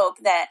running joke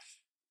that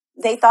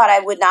they thought I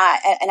would not.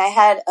 And I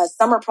had a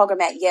summer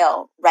program at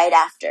Yale right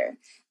after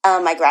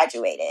I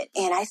graduated.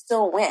 And I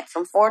still went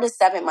from 4 to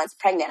 7 months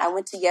pregnant. I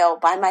went to Yale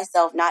by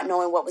myself, not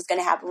knowing what was going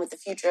to happen with the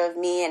future of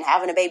me and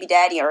having a baby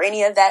daddy or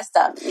any of that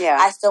stuff. Yeah.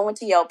 I still went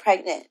to Yale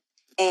pregnant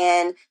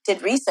and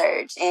did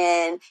research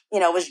and,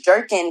 was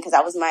jerking because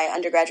that was my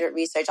undergraduate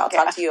research. I'll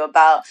talk to you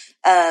about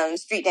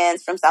street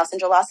dance from South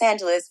Central Los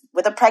Angeles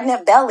with a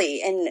pregnant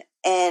belly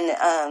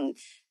and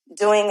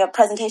doing a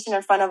presentation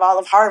in front of all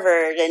of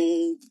Harvard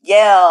and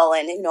Yale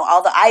and,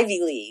 all the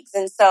Ivy Leagues.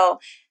 And so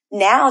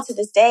now to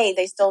this day,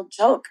 they still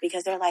joke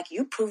because they're like,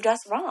 you proved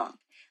us wrong.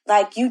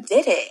 Like, you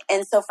did it.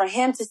 And so for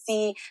him to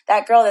see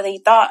that girl that he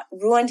thought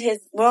ruined his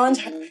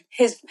life, ruined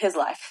his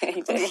life,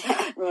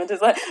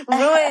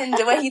 ruined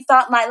what he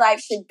thought my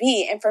life should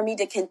be. And for me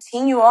to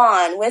continue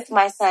on with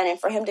my son and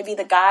for him to be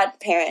the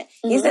godparent,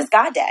 he's his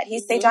goddad.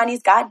 He's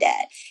Sejani's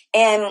goddad.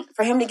 And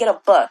for him to get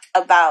a book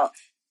about,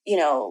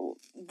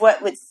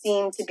 what would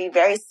seem to be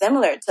very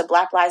similar to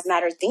Black Lives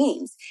Matter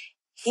themes.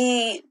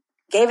 He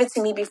gave it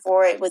to me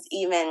before it was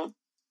even,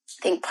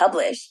 I think,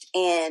 published.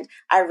 And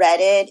I read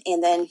it.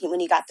 And then when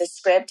he got the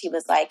script, he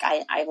was like,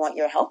 I want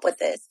your help with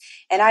this.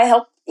 And I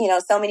helped,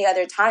 so many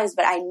other times,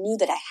 but I knew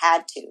that I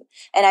had to.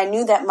 And I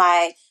knew that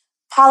my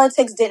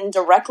politics didn't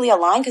directly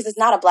align because it's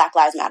not a Black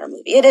Lives Matter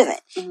movie. It isn't.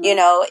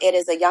 It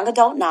is a young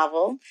adult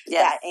novel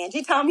that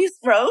Angie Thomas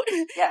wrote.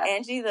 Yeah.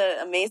 The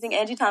amazing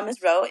Angie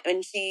Thomas wrote,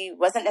 and she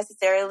wasn't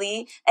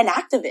necessarily an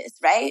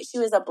activist, right? She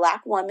was a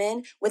Black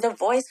woman with a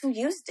voice who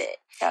used it.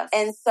 Yes.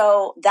 And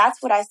so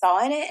that's what I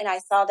saw in it. And I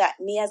saw that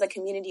me as a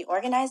community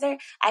organizer,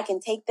 I can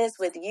take this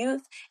with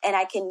youth and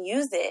I can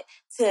use it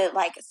to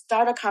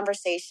start a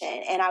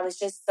conversation. And I was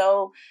just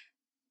so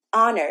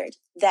honored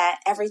that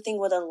everything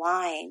would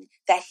align,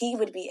 that he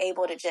would be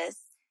able to just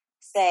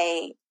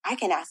say, I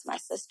can ask my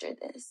sister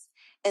this.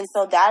 And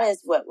so that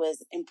is what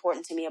was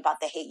important to me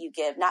about The Hate U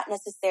Give. Not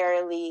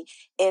necessarily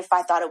if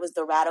I thought it was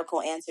the radical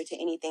answer to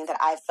anything that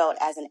I felt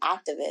as an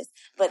activist,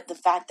 but the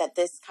fact that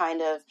this kind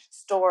of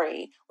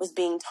story was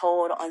being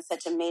told on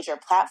such a major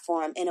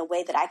platform in a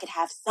way that I could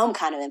have some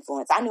kind of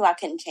influence. I knew I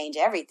couldn't change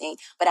everything,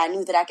 but I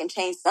knew that I can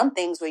change some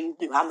things where you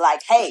do. I'm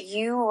like, hey.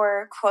 You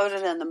were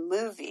quoted in the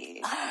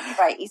movie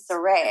by Issa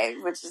Rae,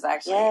 which is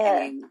actually,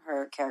 I mean,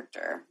 her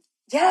character.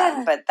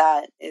 Yeah. But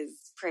that is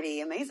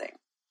pretty amazing.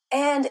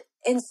 And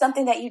in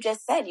something that you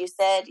just said,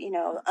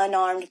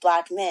 unarmed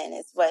Black men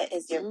is what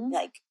is your,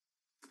 like,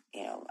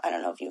 I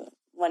don't know if you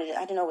wanted to,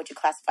 I don't know what you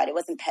classified. It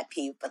wasn't pet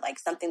peeve, but like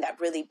something that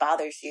really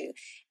bothers you.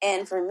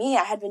 And for me,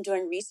 I had been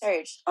doing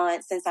research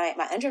on, since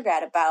my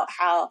undergrad, about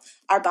how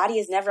our body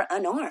is never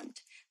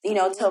unarmed,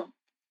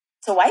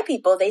 to white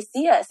people. They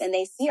see us and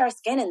they see our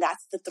skin, and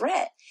that's the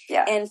threat.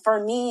 Yeah. And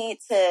for me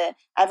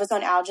I was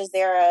on Al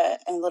Jazeera,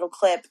 a little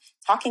clip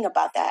talking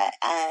about that,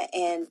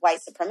 and white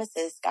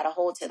supremacists got a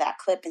hold to that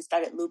clip and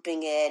started looping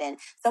it. And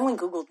someone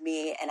Googled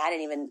me, and I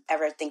didn't even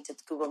ever think to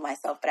Google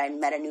myself, but I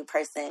met a new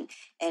person,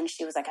 and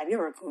she was like, have you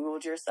ever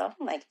Googled yourself?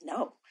 I'm like,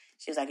 no.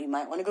 She was like, you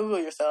might want to Google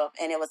yourself.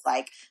 And it was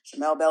like,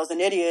 Shamel Bell's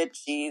an idiot.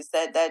 She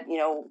said that,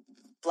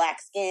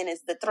 black skin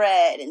is the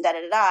threat, and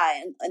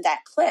da-da-da-da, and that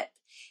clip.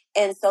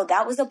 And so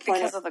that was a point.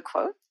 Because of the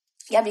quote?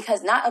 Yeah,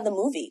 because not of the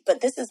movie,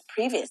 but this is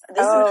previous.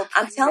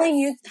 I'm telling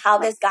you how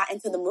this got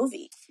into the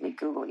movie. Let me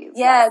Google you.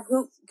 Yeah,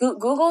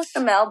 Google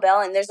Shamel Bell,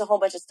 and there's a whole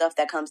bunch of stuff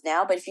that comes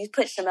now. But if you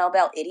put Shamel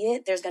Bell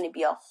idiot, there's going to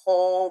be a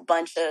whole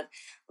bunch of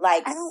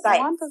I don't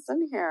want this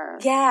in here.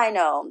 Yeah, I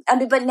know. I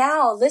mean, but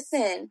now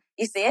listen,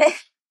 you see it?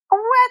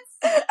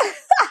 What?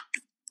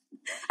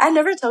 I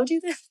never told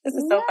you this. This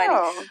is so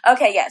funny.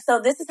 Okay, yeah.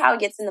 So this is how it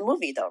gets in the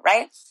movie, though,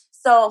 right?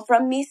 So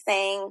from me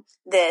saying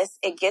this,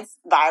 it gets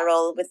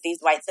viral with these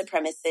white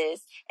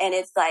supremacists, and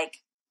it's like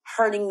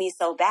hurting me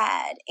so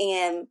bad.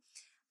 And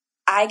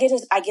I get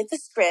the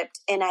script,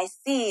 and I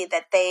see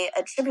that they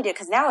attribute it,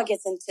 because now it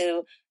gets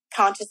into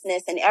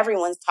consciousness, and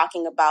everyone's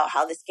talking about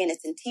how the skin is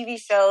in TV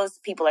shows.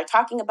 People are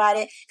talking about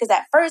it, because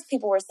at first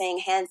people were saying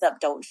hands up,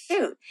 don't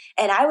shoot.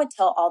 And I would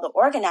tell all the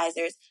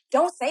organizers,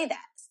 don't say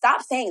that.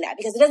 Stop saying that,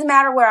 because it doesn't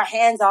matter where our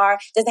hands are.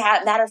 It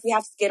doesn't matter if you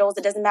have Skittles.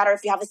 It doesn't matter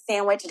if you have a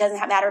sandwich. It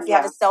doesn't matter if you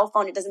have a cell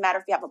phone. It doesn't matter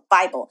if you have a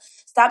Bible.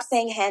 Stop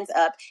saying hands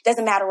up. It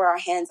doesn't matter where our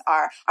hands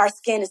are. Our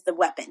skin is the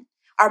weapon.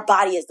 Our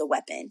body is the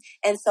weapon.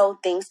 And so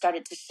things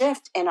started to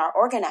shift in our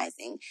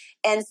organizing.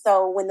 And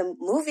so when the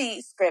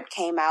movie script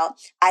came out,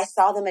 I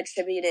saw them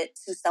attribute it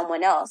to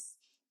someone else.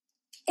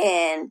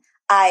 And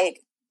I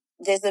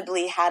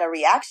visibly had a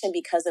reaction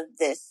because of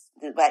this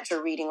that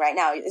you're reading right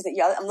now.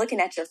 I'm looking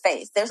at your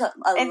face. There's a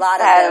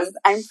lot of them.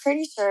 I'm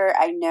pretty sure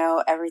I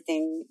know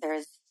everything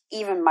there's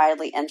even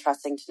mildly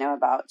interesting to know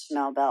about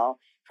Shamel Bell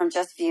from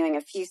just viewing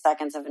a few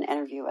seconds of an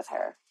interview with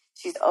her.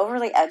 She's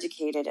overly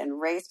educated in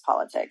race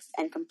politics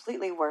and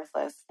completely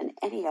worthless in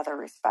any other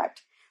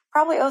respect.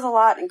 Probably owes a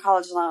lot in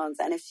college loans,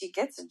 and if she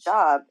gets a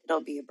job,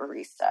 it'll be a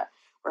barista,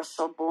 where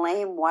she'll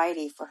blame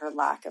Whitey for her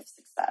lack of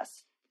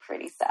success.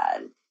 Pretty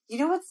sad. You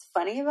know what's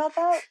funny about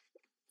that?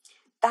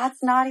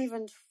 That's not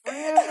even true.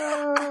 Whoever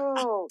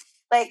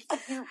this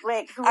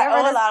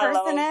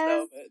person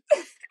is.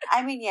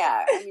 I mean,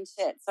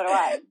 shit, so do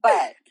I.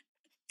 But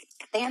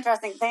the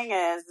interesting thing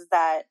is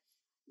that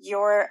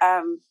your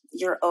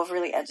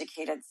overly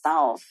educated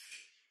self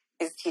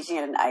is teaching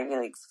at an Ivy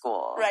League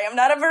school. Right, I'm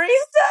not a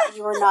barista.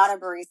 You are not a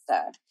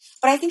barista.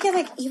 But I think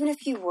even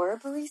if you were a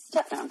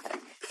barista, no, I'm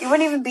kidding. You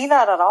wouldn't even be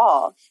that at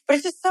all. But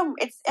it's just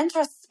it's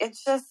interest.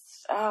 It's just,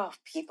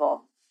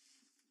 people.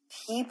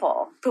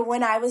 But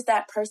when I was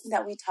that person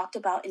that we talked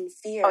about in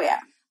Fear,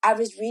 I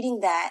was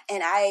reading that,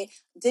 and I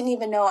didn't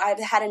even know I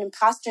had an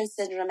imposter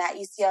syndrome at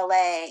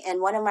UCLA.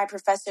 And one of my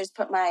professors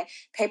put my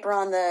paper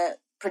on the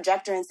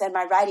projector and said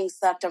my writing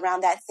sucked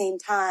around that same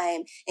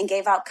time, and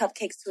gave out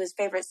cupcakes to his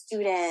favorite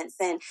students.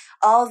 And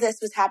all of this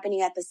was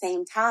happening at the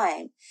same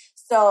time.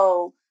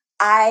 So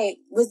I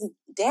was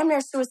damn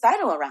near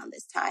suicidal around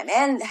this time,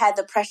 and had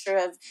the pressure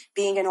of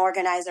being an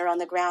organizer on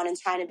the ground and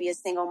trying to be a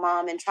single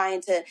mom and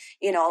trying to,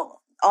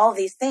 all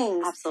these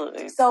things.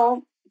 Absolutely.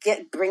 So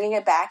bringing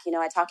it back,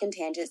 I talk in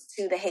tangents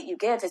to The Hate U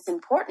Give. It's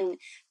important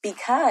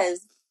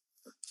because,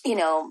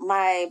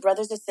 my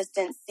brother's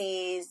assistant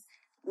sees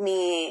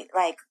me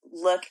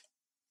look,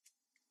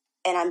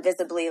 and I'm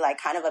visibly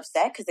kind of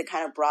upset because it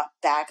kind of brought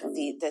back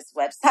this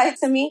website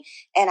to me.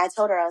 And I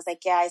told her, I was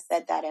like, yeah, I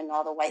said that, and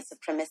all the white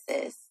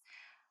supremacists,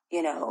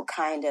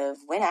 kind of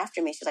went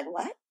after me. She's like,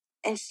 what?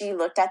 And she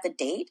looked at the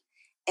date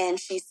and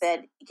she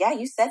said, yeah,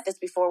 you said this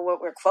before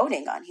what we're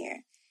quoting on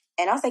here.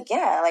 And I was like,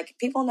 yeah,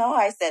 people know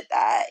I said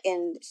that.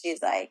 And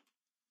she's like,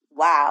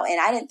 wow. And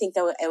I didn't think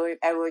that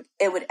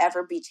it would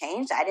ever be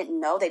changed. I didn't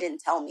know. They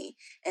didn't tell me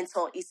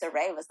until Issa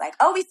Rae was like,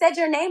 oh, we said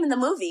your name in the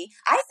movie.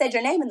 I said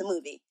your name in the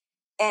movie.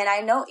 And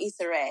I know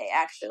Issa Rae,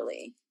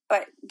 actually.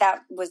 But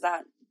was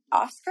that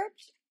off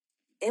script?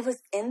 It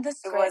was in the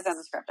script. It was in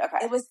the script,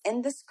 okay. It was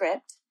in the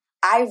script.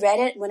 I read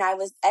it when I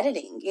was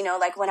editing,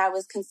 like when I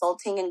was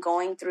consulting and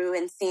going through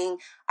and seeing.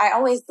 I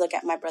always look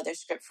at my brother's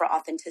script for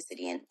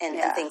authenticity and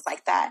things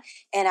like that.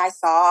 And I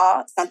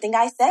saw something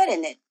I said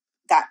in it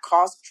that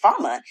caused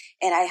trauma,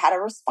 and I had a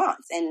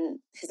response, and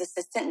his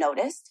assistant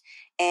noticed,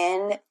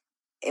 and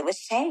it was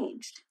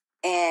changed.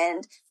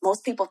 And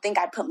most people think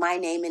I put my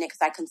name in it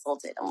because I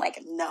consulted. I'm like,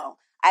 no,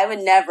 I would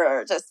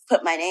never just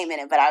put my name in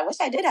it, but I wish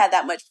I did have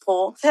that much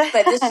pull.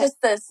 But it's just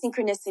the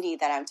synchronicity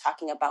that I'm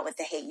talking about with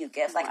the Hate U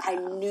Give. Like, I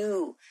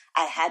knew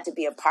I had to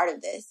be a part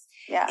of this.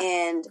 Yeah.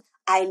 And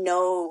I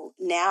know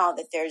now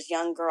that there's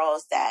young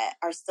girls that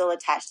are still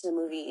attached to the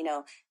movie, and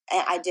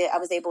I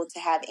was able to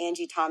have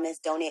Angie Thomas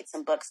donate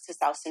some books to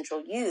South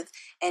Central Youth,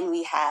 and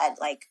we had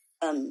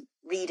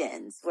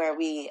read-ins where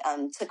we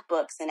took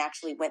books and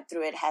actually went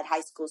through it, had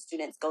high school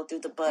students go through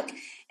the book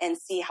and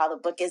see how the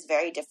book is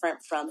very different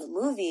from the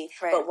movie,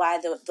 but why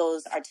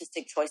those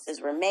artistic choices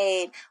were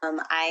made.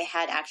 I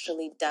had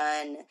actually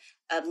done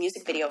a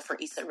music video for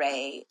Issa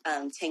Rae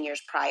 10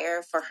 years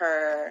prior for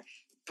her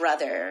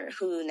brother,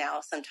 who now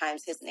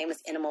sometimes his name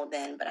is Animal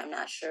then, but I'm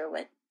not sure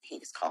what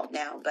he's called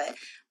now, but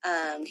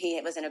he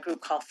was in a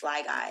group called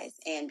Fly Guys,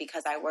 and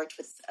because I worked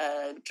with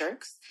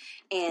Jerks,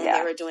 and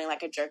they were doing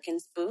like a Jerkin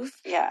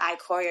spoof, I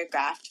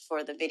choreographed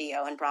for the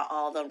video and brought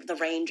all the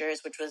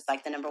Rangers, which was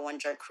like the number one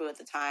Jerk crew at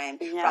the time,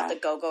 brought the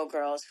Go-Go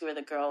Girls, who were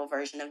the girl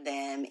version of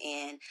them,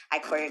 and I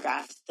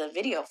choreographed the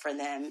video for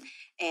them.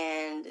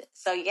 And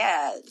so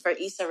for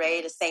Issa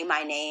Rae to say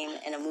my name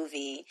in a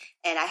movie,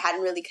 and I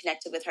hadn't really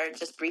connected with her,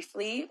 just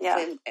briefly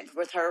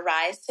with her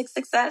rise to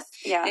success,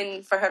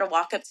 and for her to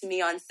walk up to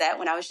me on set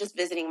when I was just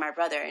visiting my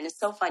brother. And it's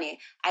so funny,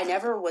 I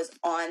never was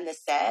on the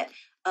set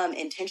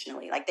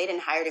intentionally. Like, they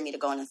didn't hire me to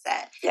go on the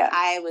set.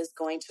 I was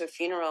going to a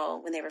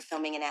funeral when they were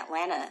filming in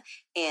Atlanta,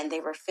 and they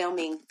were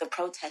filming the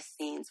protest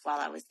scenes while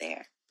I was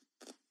there.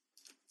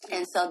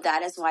 And so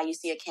that is why you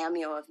see a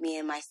cameo of me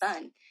and my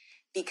son,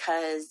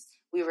 because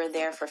we were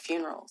there for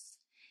funerals.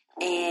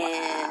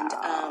 And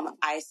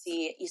I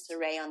see Issa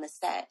Rae on the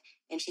set,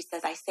 and she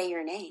says, "I say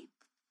your name."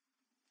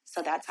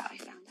 So that's how I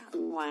found out.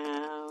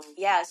 Wow.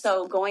 Yeah,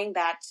 so going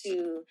back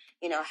to,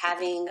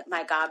 having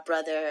my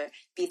godbrother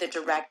be the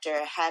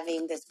director,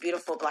 having this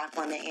beautiful Black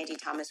woman, Angie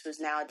Thomas, who's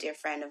now a dear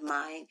friend of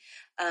mine,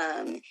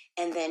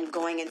 and then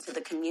going into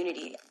the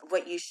community,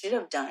 what you should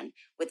have done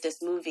with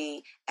this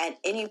movie at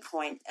any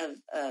point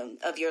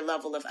of your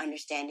level of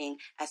understanding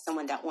as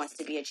someone that wants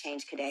to be a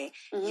Change Cadet,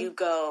 you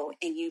go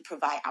and you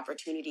provide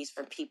opportunities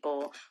for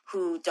people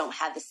who don't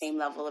have the same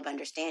level of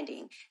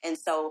understanding. And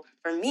so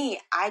for me,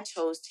 I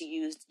chose to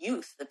use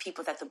youth, the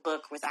people that the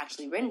book was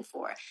actually written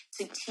for,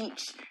 to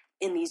teach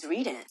in these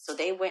read-ins. So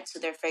they went to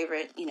their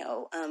favorite,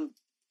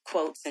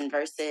 quotes and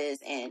verses,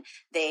 and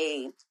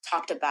they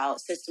talked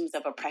about systems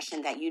of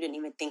oppression that you didn't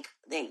even think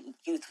the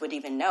youth would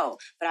even know.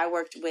 But I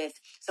worked with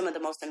some of the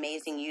most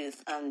amazing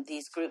youth,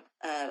 these group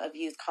of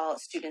youth called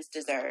Students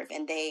Deserve,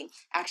 and they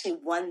actually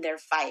won their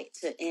fight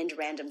to end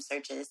random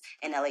searches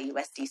in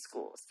LAUSD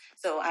schools.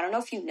 So I don't know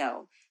if you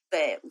know,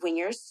 but when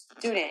your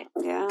student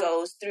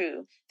goes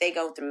through, they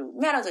go through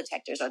metal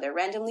detectors, or they're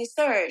randomly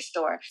searched,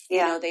 or,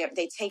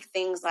 they take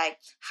things like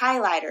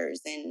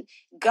highlighters and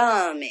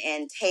gum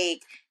and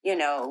take,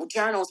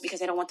 journals because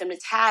they don't want them to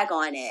tag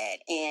on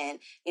it, and,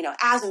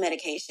 asthma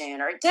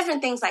medication or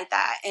different things like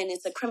that. And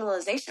it's a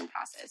criminalization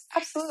process.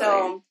 Absolutely.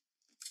 So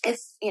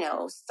it's,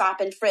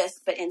 stop and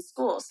frisk, but in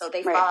school. So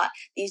they fought,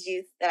 these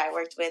youth that I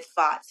worked with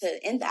fought to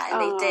end that.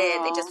 And they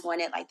did. They just won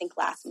it, I think,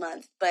 last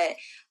month. But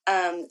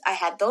I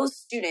had those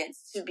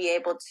students to be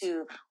able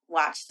to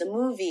watch the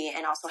movie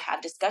and also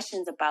have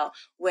discussions about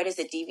where does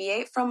it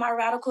deviate from our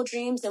radical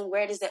dreams, and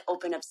where does it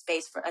open up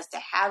space for us to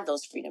have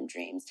those freedom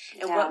dreams,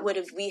 and what would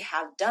we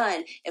have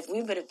done if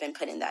we would have been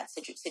put in that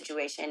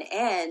situation.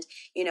 And,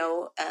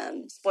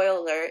 spoiler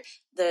alert,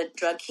 the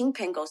drug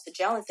kingpin goes to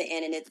jail at the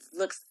end, and it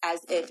looks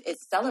as if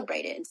it's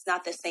celebrated. It's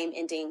not the same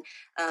ending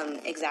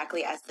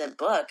exactly as the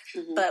book,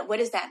 but what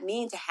does that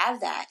mean to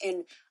have that?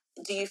 And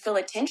do you feel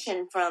a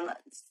tension from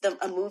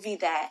a movie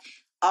that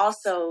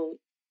also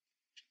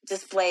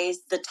displays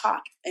the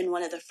talk in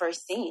one of the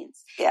first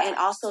scenes, and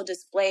also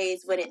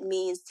displays what it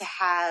means to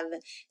have,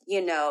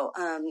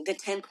 the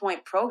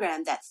 10-point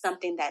program, that's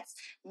something that's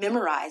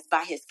memorized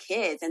by his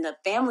kids, and the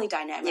family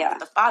dynamic with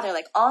the father,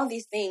 like all of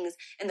these things,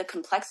 and the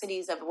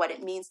complexities of what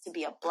it means to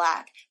be a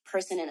Black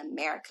person in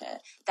America.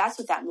 That's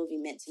what that movie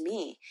meant to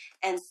me.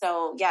 And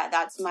so,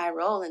 that's my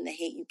role in The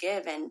Hate U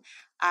Give. And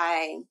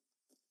I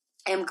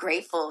am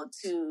grateful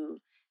to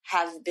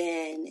have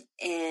been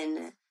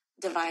in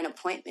divine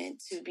appointment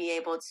to be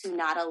able to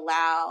not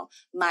allow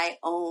my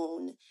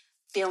own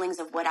feelings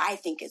of what I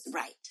think is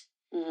right,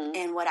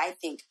 and what I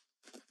think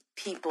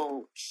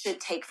people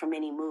should take from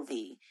any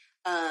movie,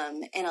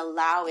 and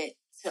allow it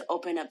to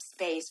open up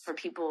space for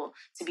people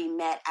to be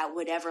met at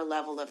whatever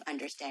level of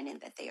understanding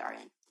that they are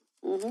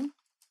in.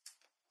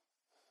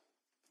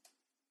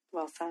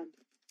 Well said.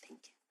 Thank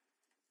you.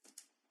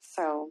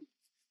 So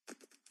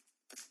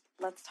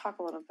let's talk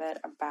a little bit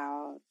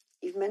about,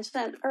 you've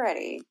mentioned it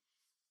already,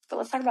 but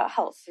let's talk about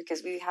health,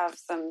 because we have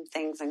some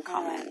things in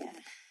common.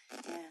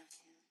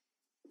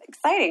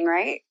 exciting,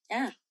 right?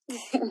 Yeah.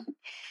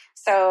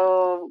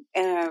 So,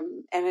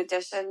 in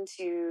addition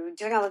to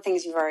doing all the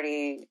things you've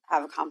already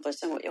have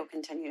accomplished and what you'll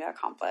continue to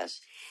accomplish,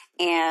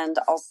 and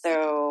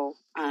also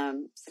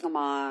single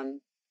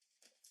mom,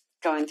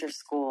 going through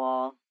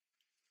school,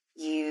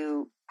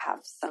 you have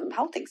some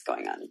health things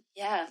going on.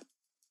 Yeah.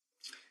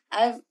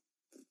 I've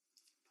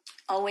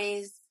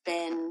always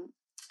been,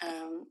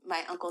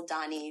 my Uncle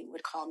Donnie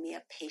would call me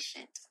a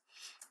patient,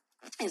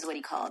 is what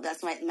he called.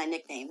 That's my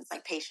nickname. It's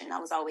like patient. I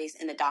was always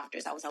in the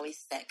doctors. I was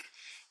always sick.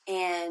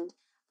 And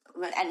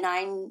at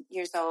 9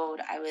 years old,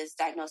 I was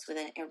diagnosed with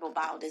an irritable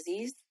bowel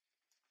disease.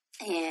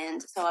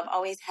 And so I've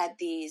always had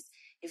these,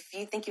 if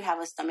you think you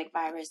have a stomach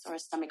virus or a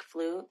stomach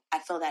flu, I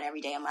feel that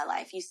every day of my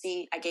life. You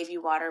see, I gave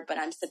you water, but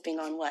I'm sipping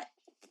on what?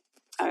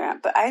 Oh, yeah.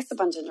 But I sip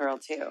on ginger ale,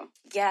 too.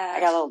 Yeah. I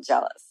got a little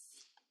jealous.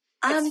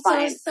 I'm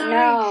so sorry.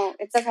 No,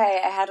 it's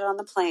okay. I had it on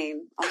the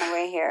plane on the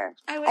way here.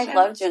 I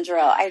love ginger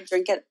ale. I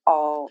drink it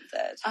all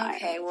the time.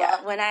 Okay,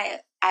 well, when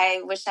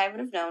I wish I would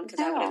have known,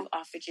 because I would have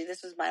offered you.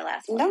 This was my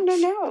last one.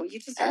 No. You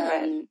deserve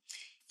it.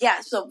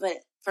 Yeah, so, but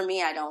for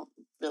me, I don't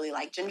really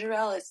like ginger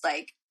ale. It's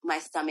like my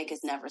stomach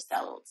is never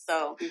settled.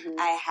 So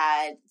I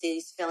had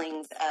these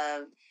feelings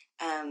of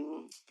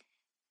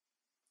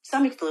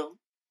stomach flu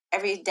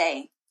every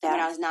day. When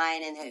I was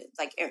 9, and it's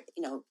like,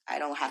 I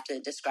don't have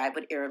to describe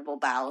what irritable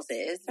bowels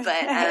is, but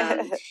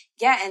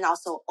and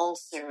also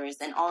ulcers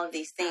and all of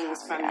these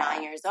things from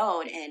 9 years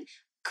old, and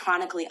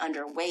chronically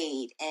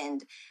underweight,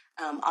 and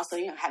also,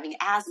 having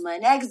asthma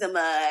and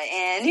eczema,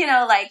 and,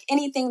 like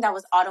anything that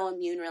was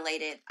autoimmune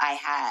related, I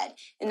had.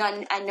 And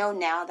I know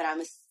now that I'm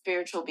a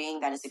spiritual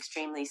being that is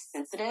extremely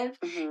sensitive.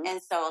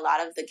 And so a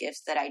lot of the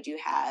gifts that I do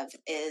have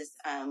is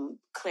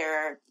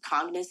clear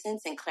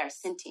cognizance and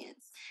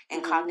clairsentience.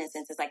 And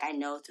cognizance is like I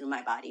know through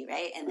my body,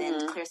 right? And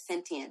then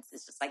clairsentience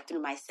is just like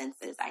through my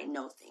senses, I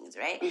know things,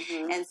 right?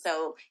 And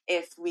so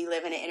if we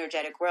live in an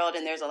energetic world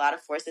and there's a lot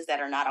of forces that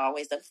are not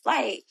always of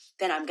light,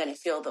 then I'm going to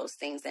feel those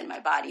things in my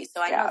body.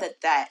 So I know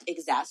that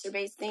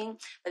exacerbates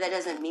things, but that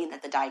doesn't mean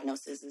that the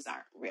diagnoses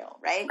aren't real,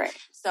 right?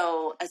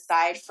 So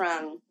aside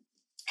from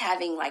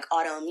having like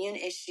autoimmune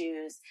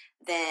issues,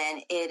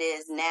 then it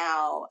is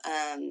now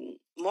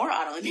more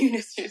autoimmune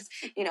issues,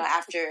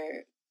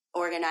 after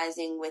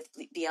organizing with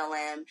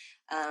BLM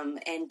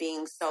and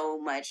being so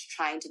much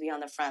trying to be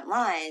on the front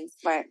lines,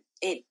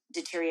 it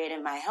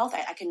deteriorated my health.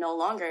 I can no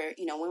longer,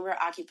 when we were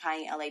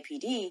occupying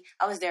LAPD,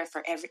 I was there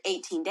for every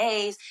 18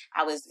 days.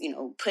 I was,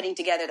 putting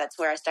together, that's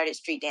where I started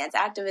street dance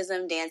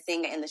activism,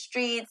 dancing in the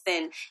streets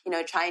and,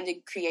 trying to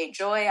create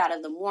joy out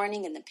of the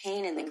mourning and the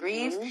pain and the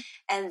grief.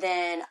 And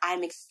then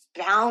I'm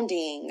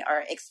expounding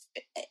I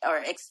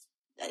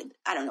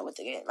don't know what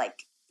to get, like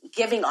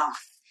giving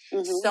off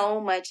so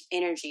much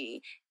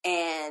energy,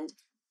 and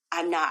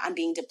I'm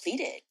being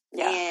depleted,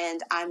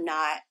 and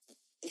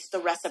the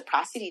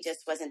reciprocity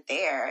just wasn't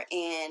there,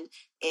 and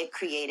it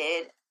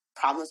created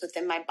problems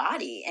within my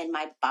body, and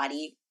my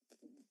body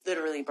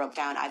literally broke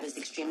down. I was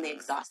extremely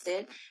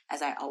exhausted,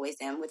 as I always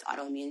am with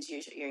autoimmunes.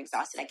 You're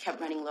exhausted. I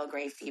kept running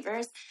low-grade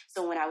fevers.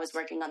 So when I was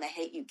working on The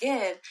Hate U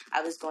Give,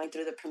 I was going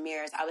through the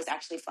premieres. I was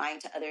actually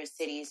flying to other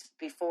cities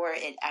before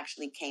it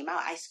actually came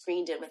out. I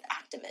screened it with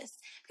activists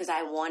because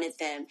I wanted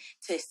them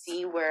to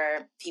see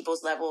where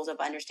people's levels of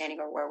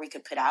understanding or where we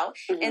could put out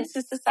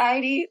into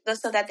society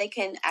so that they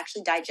can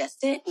actually digest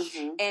it,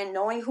 and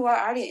knowing who our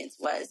audience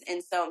was.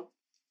 And so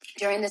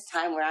during this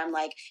time where I'm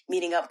like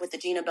meeting up with the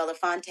Gina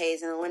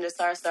Belafontes and the Linda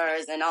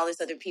Sarstars and all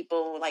these other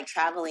people like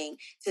traveling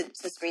to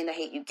screen The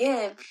Hate U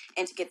Give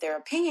and to get their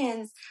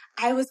opinions,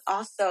 I was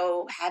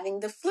also having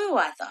the flu,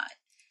 I thought.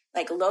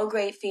 Like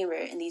low-grade fever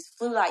and these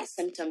flu-like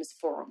symptoms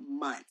for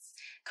months.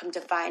 Come to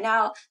find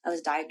out, I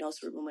was diagnosed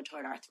with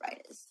rheumatoid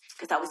arthritis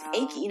because I was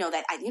achy.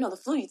 The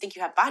flu, you think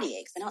you have body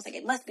aches. And I was like,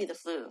 it must be the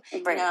flu.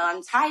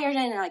 I'm tired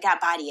and I got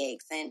body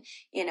aches. And,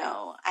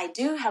 I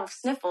do have a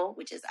sniffle,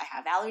 which is I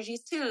have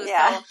allergies too.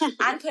 So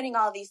I'm putting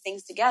all these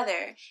things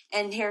together.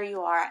 And here you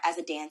are as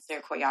a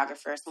dancer,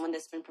 choreographer, someone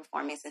that's been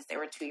performing since they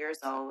were 2 years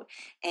old.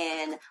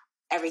 And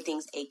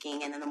everything's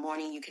aching. And in the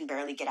morning, you can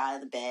barely get out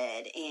of the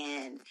bed.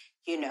 And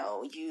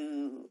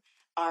you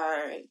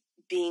are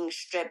being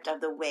stripped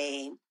of the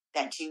way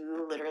that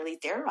you literally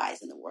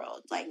theorize in the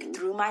world, like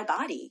through my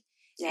body.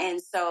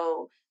 And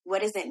so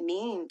what does it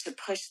mean to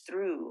push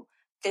through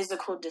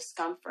physical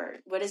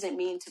discomfort? What does it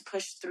mean to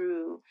push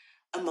through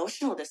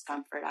emotional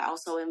discomfort? I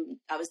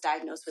was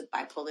diagnosed with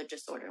bipolar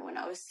disorder when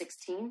I was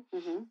 16.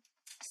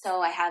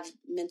 So I have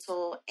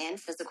mental and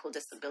physical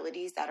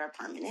disabilities that are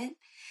permanent.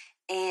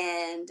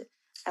 And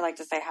I like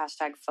to say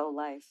hashtag faux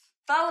life.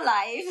 Faux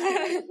life,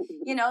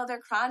 they're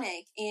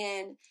chronic,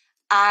 and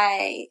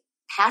I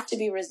have to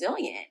be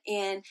resilient.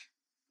 And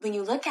when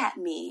you look at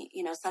me,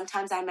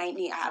 sometimes I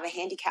have a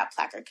handicap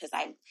placard because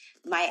I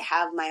might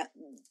have my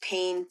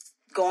pain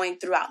going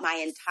throughout my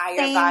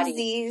entire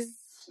body.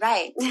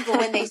 Right. But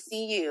when they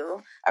see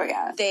you,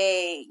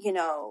 they,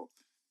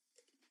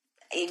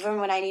 even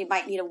when I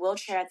might need a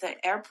wheelchair at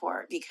the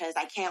airport because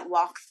I can't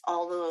walk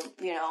all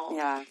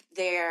the,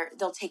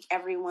 they'll take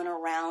everyone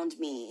around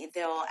me.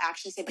 They'll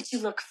actually say, but you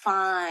look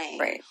fine.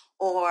 Right.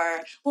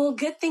 Or, well,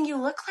 good thing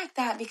you look like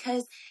that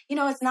because,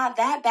 it's not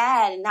that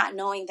bad, and not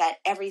knowing that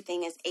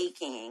everything is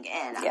aching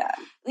and,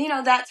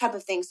 that type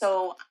of thing.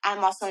 So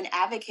I'm also an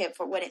advocate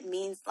for what it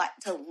means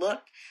to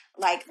look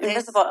like this.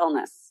 Invisible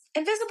illness.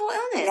 Invisible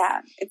illness.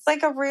 Yeah. It's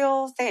like a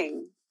real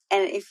thing.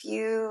 And if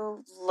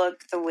you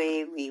look the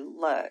way we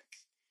look,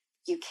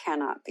 you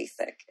cannot be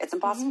sick. It's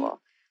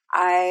impossible.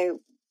 I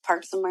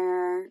parked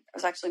somewhere. I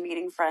was actually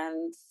meeting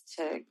friends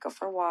to go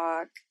for a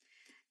walk.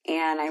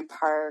 And I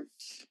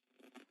parked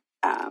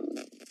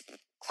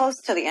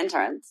close to the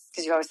entrance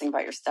because you always think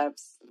about your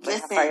steps.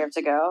 Listen, how far you have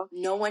to go.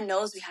 No one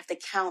knows we have to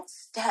count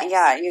steps.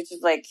 Yeah, you're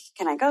just like,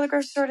 can I go to the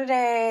grocery store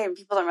today? And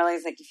people don't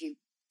realize, like, if you,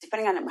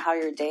 depending on how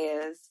your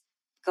day is,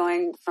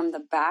 going from the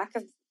back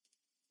of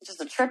just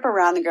a trip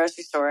around the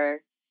grocery store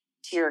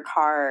to your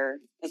car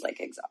is like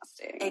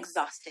exhausting.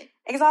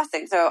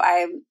 Exhausting. So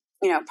I,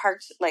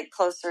 parked like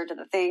closer to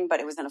the thing,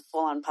 but it was in a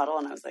full-on puddle,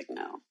 and I was like,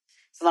 no.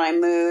 So then I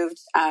moved,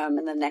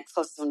 and the next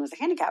closest one was a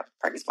handicap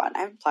parking spot. And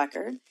I have a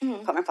placard,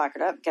 put my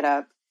placard up, get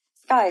up.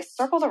 This guy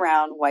circled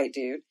around, white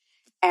dude,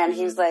 and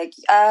he was like,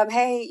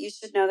 hey, you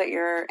should know that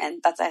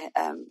and that's a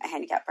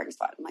handicap parking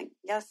spot. I'm like,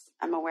 yes,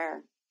 I'm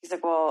aware. He's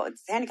like, well,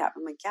 it's a handicap.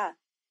 I'm like, yeah,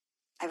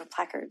 I have a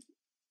placard.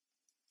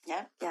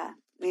 Yeah. Yeah.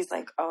 And he's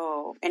like,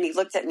 oh, and he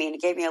looked at me and he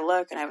gave me a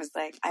look, and I was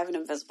like, I have an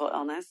invisible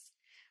illness.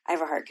 I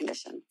have a heart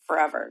condition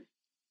forever,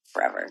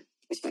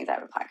 which means I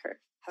have a placard.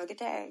 Have a good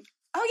day.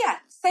 Oh, yeah.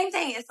 Same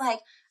thing. It's like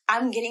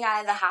I'm getting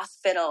out of the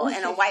hospital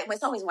and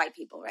it's always white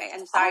people, right?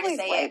 I'm sorry to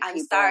say it. I'm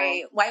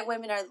sorry. White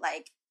women are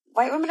like.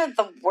 White women are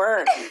the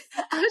worst.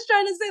 I was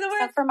trying to say the word.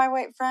 Except for my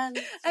white friends.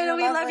 I know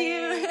we love you.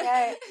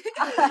 Yay.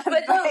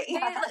 But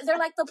they're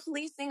like the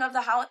policing of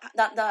the house,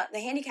 the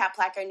handicap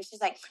placard. And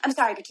she's like, I'm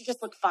sorry, but you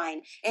just look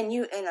fine. And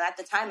at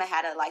the time I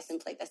had a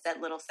license plate that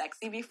said "Little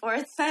Sexy" before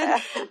it said.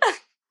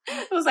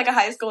 It was like a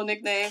high school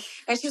nickname.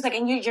 And she was like,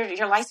 and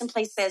your license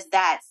plate says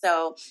that.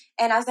 So,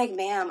 and I was like,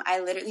 ma'am,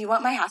 you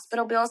want my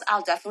hospital bills?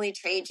 I'll definitely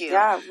trade you.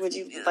 Yeah. Would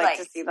you like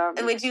to see them?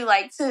 Would you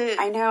like to?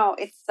 I know.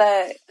 It's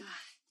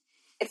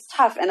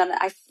tough. And then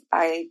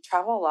I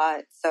travel a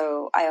lot.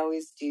 So I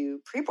always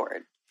do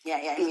pre-board.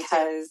 Yeah.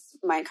 Because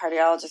my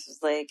cardiologist was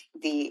like,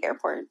 the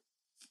airport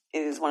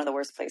is one of the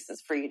worst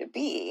places for you to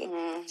be.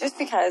 Mm-hmm. Just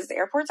because the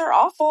airports are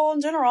awful in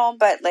general.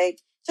 But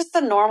like, just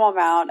the normal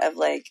amount of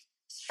like,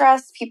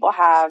 stress people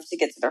have to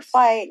get to their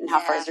flight and how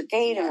far is your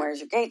gate and where's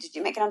your gate? Did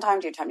you make it on time?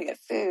 Do you have time to get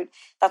food?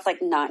 That's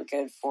like not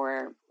good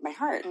for my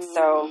heart.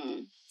 So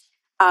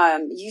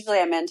usually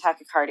I'm in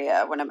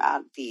tachycardia when I'm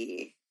at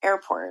the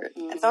airport.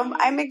 And so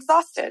I'm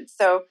exhausted.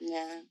 So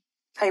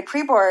I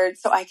pre-board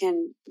so I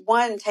can,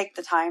 one, take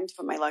the time to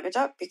put my luggage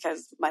up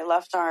because my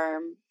left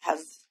arm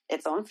has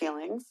its own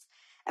feelings.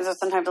 And so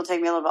sometimes it'll take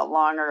me a little bit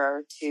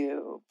longer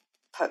to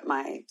put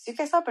my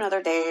suitcase up, and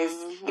other days,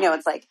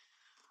 it's like,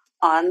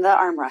 on the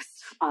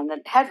armrest, on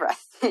the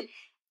headrest,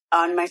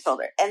 on my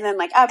shoulder, and then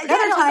like up. And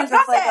other times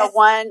it's like a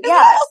one,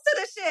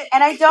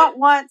 and I don't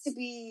want to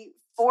be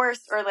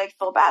forced or like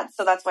feel bad,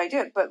 so that's why I do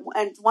it. But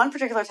one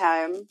particular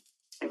time,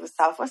 it was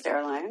Southwest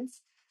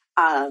Airlines,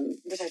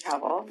 which I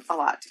travel a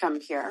lot to come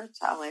here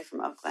to LA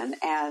from Oakland,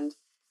 and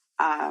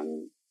or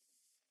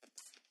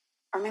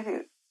maybe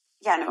it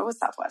was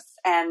Southwest,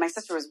 and my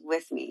sister was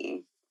with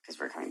me because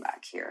we were coming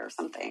back here or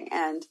something,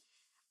 and.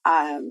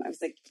 I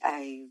was like,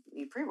 I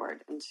need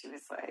pre-board. And she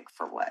was like,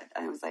 for what?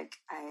 And I was like,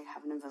 I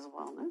have an invisible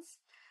illness.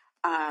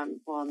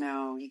 Well,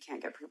 no, you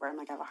can't get pre-board. I'm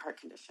like, I have a heart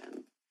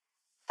condition.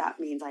 That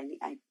means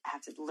I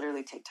have to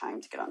literally take time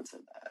to get onto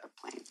the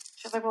plane.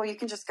 She was like, well, you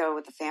can just go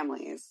with the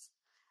families.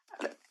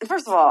 And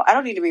first of all, I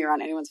don't need to be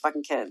around anyone's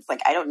fucking kids.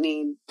 Like, I don't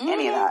need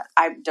any of that.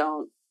 I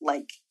don't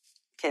like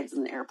kids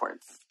in the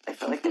airports. I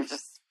feel like they're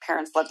just,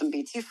 parents let them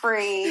be too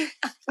free.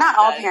 Not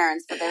all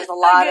parents, but there's a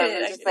lot of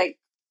just like,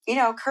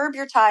 curb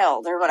your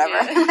child or whatever.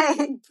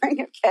 Bring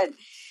your kid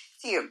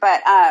to you.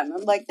 But I'm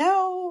like,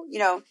 no,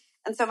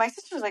 And so my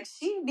sister was like,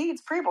 she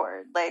needs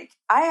pre-board. Like,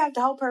 I have to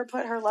help her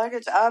put her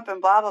luggage up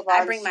and blah, blah, blah.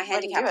 I bring my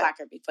handicap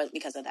placard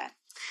because of that.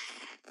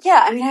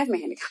 Yeah, I mean, I have my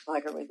handicap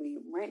placard with me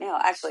right now,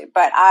 actually.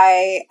 But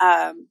I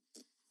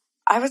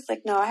was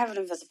like, no, I have an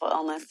invisible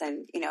illness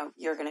and,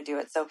 you're going to do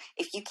it. So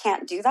if you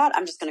can't do that,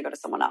 I'm just going to go to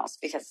someone else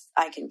because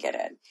I can get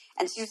it.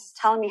 And she was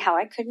telling me how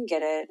I couldn't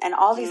get it and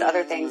all these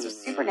other things were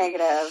super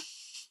negative.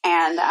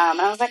 And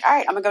I was like, all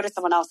right, I'm going to go to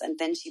someone else. And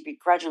then she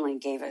begrudgingly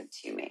gave it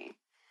to me.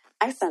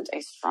 I sent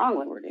a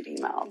strongly worded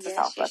email to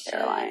Southwest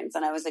Airlines.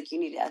 And I was like, you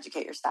need to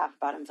educate your staff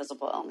about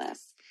invisible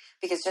illness.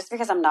 Because just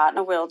because I'm not in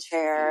a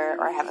wheelchair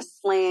or I have a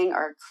sling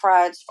or a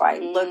crutch or I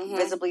look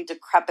visibly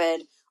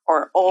decrepit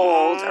or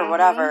old or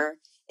whatever,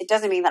 it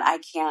doesn't mean that I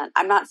can't.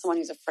 I'm not someone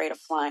who's afraid of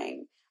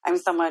flying. I'm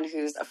someone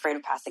who's afraid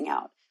of passing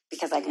out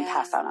because I can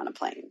pass out on a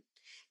plane,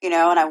 and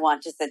I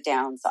want to sit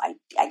down. So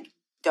I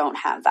don't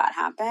have that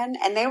happen.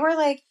 And they were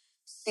like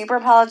super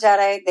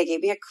apologetic. They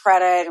gave me a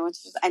credit,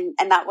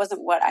 and that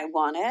wasn't what I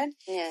wanted.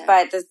 Yeah.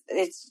 But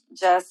it's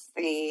just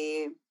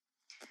the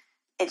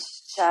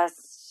it's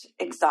just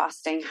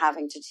exhausting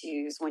having to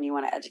choose when you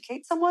want to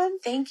educate someone.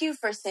 Thank you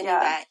for sending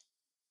that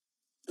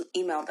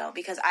email though,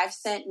 because I've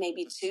sent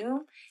maybe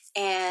 2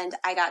 and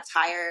I got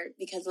tired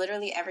because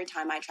literally every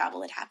time I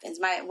travel it happens.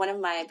 One of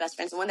my best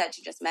friends, the one that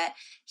you just met,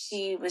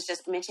 she was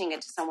just mentioning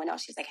it to someone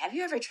else. She's like, have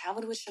you ever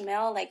traveled with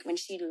Shamel? Like when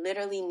she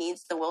literally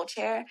needs the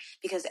wheelchair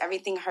because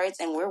everything hurts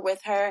and we're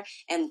with her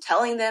and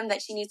telling them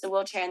that she needs the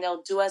wheelchair and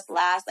they'll do us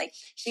last. Like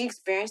she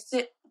experienced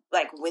it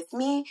like with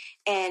me,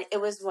 and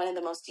it was one of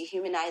the most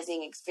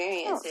dehumanizing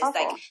experiences.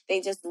 Like they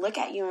just look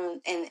at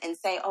you and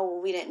say, oh, well,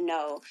 we didn't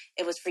know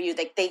it was for you.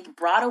 Like they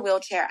brought a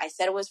wheelchair. I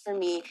said it was for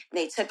me.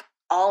 They took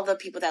all the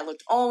people that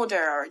looked older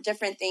or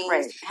different things.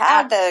 Right.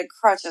 Had the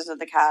crutches of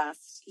the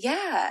cast.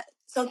 Yeah.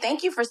 So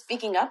thank you for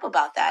speaking up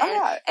about that. Oh,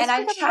 yeah. And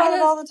I try about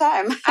it all the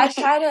time. I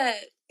try to,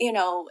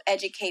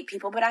 educate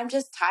people, but I'm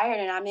just tired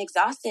and I'm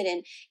exhausted.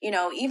 And,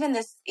 even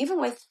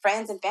with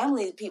friends and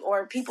family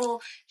or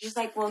people just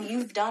like, well,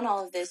 you've done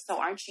all of this, so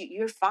aren't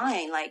you're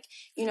fine. Like,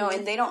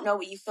 and they don't know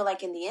what you feel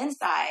like in the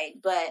inside.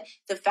 But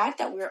the fact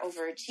that we're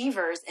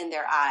overachievers in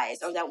their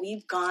eyes, or that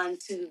we've gone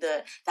to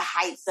the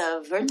heights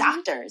of, we're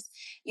doctors,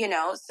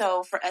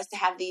 so for us to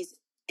have these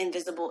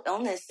invisible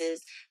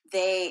illnesses,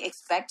 they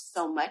expect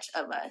so much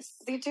of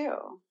us. They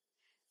do.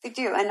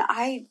 And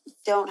I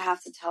don't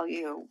have to tell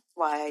you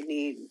why I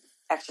need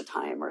extra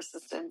time or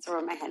assistance or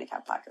when my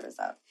handicap placard is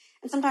up.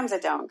 And sometimes I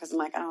don't, because I'm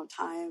like, I don't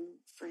have time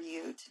for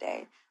you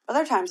today.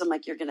 Other times I'm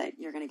like, you're gonna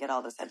get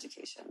all this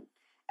education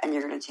and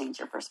you're gonna change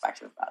your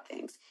perspective about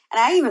things. And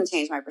I even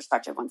change my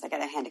perspective once I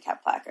get a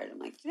handicap placard. I'm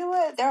like, you know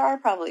what? There are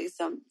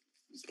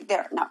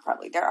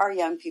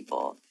young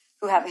people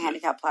who have a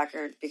handicap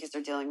placard because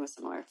they're dealing with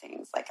similar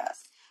things like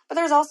us. But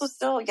there's also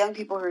still young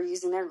people who are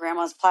using their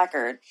grandma's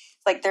placard.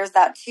 It's like, there's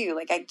that too.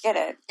 Like, I get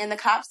it. And the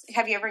cops,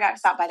 have you ever got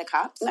stopped by the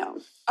cops?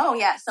 No. Oh,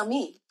 yeah. So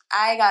me.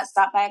 I got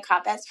stopped by a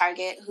cop at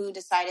Target who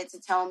decided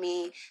to tell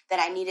me that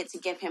I needed to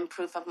give him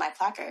proof of my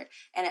placard.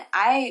 And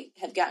I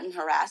have gotten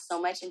harassed so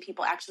much, and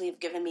people actually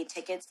have given me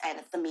tickets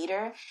at the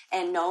meter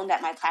and known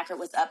that my placard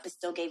was up, but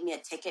still gave me a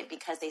ticket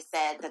because they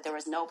said that there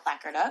was no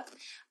placard up.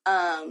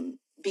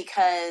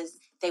 Because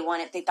they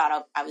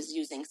thought I was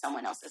using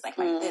someone else's. Like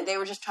they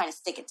were just trying to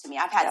stick it to me.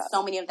 I've had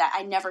so many of that.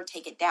 I never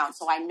take it down,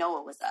 so I know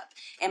it was up.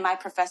 And my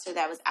professor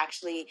that was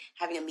actually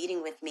having a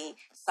meeting with me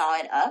saw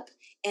it up,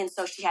 and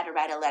so she had to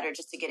write a letter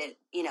just to get it,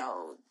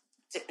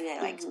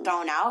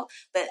 thrown out.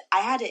 But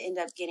I had to end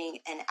up getting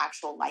an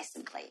actual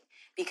license plate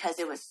because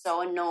it was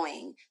so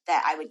annoying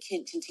that I would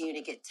continue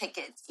to get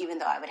tickets even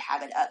though I would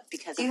have it up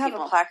because Do you have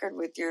a placard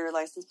with your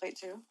license plate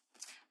too?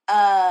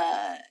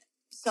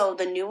 So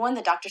the new one,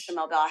 the Dr.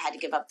 Shamel Bell, I had to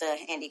give up the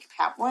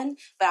handicap one,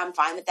 but I'm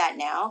fine with that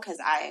now because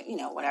I,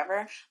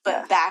 whatever.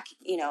 But back,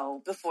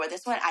 before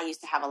this one, I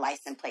used to have a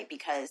license plate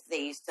because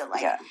they used to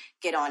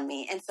get on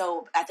me. And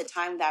so at the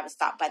time that I was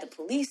stopped by the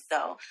police,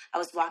 though, I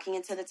was walking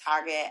into the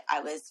Target.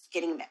 I was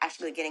getting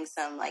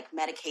some like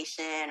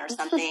medication or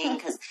something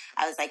because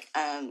I was like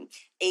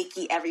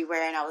achy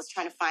everywhere, and I was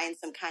trying to find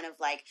some kind of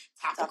like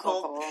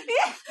topical.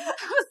 Yeah,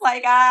 I was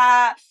like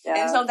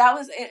and so that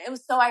was it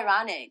was so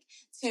ironic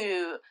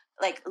to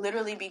like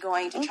literally be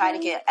going to try to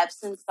get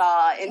Epsom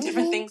salt and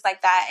different things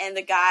like that. And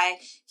the guy,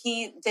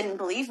 he didn't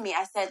believe me.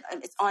 I said,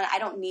 I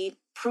don't need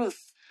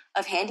proof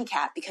of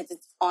handicap because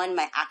it's on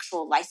my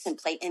actual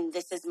license plate, and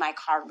this is my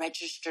car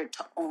registered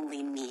to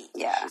only me.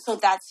 Yeah. So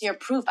that's your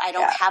proof. I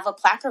don't have a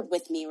placard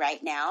with me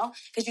right now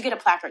because you get a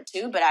placard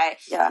too, but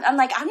I'm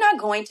like, I'm not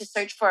going to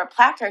search for a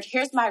placard.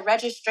 Here's my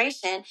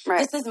registration.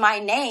 Right. This is my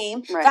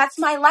name. Right. That's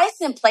my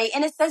license plate,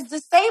 and it says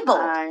disabled.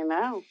 I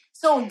know.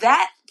 So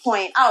that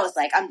point, I was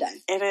like, I'm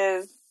done. It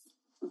is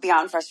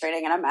beyond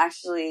frustrating, and I'm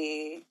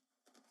actually,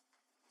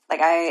 like,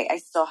 I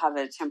still have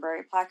a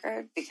temporary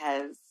placard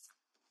because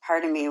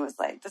part of me was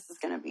like, this is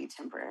going to be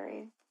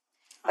temporary.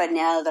 But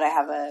now that I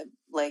have a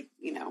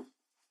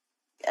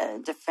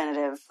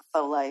definitive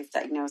faux life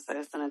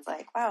diagnosis, and it's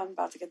like, wow, I'm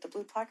about to get the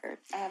blue placard.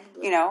 I have a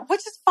blue.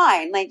 Which is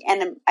fine. Like, I'm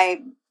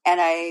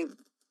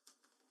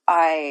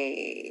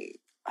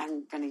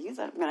going to use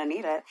it. I'm going to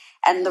need it.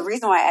 And the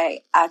reason why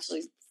I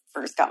actually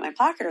first got my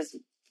placard is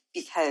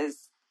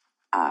because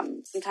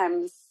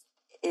sometimes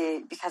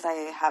because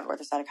I have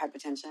orthostatic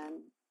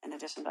hypotension in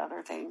addition to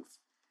other things,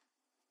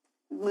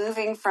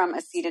 moving from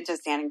a seated to a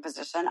standing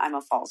position, I'm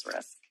a falls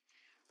risk,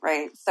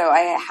 right? So I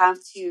have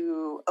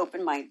to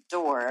open my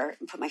door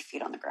and put my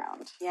feet on the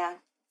ground. Yeah.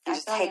 And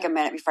just take a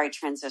minute before I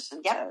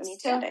transition to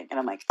standing. And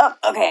I'm like, oh,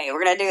 okay,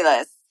 we're going to do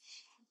this.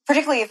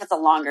 Particularly if it's a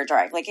longer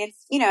drive. Like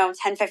it's,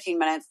 10, 15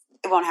 minutes,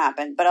 it won't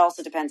happen. But it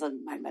also depends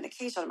on my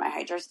medication, my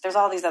hydration. There's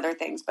all these other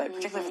things. But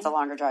particularly if it's a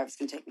longer drive, it's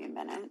going to take me a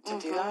minute to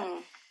do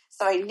that.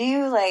 So I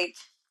knew, like,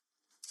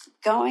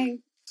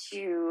 going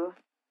to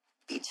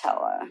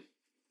Beachella,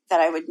 that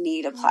I would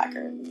need a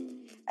placard.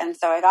 And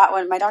so I got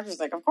one. My doctor's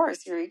like, of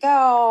course, here you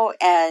go.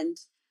 And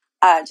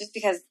just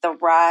because the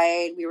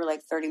ride, we were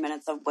like 30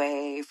 minutes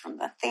away from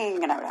the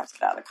thing, and I would have to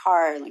get out of the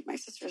car, and like my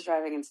sister's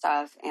driving and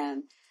stuff.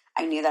 And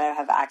I knew that I would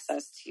have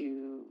access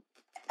to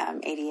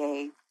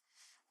ADA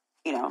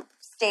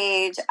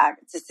stage,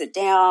 to sit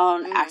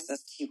down,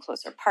 access to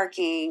closer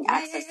parking,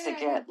 access to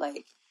get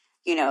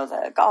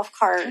the golf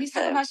cart. Can you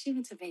talk about you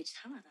went to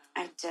Beychella?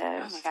 I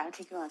did. Oh my God,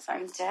 keep going.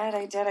 Sorry.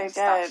 I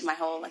did. My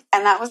whole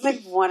and that was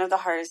one of the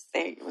hardest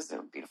things. It was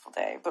a beautiful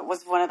day, but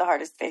was one of the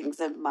hardest things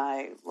in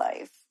my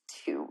life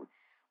to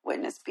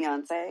witness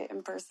Beyonce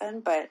in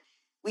person. But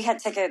we had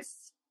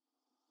tickets,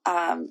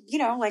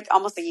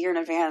 almost a year in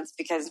advance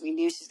because we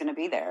knew she's going to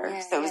be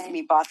there.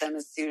 We bought them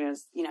as soon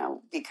as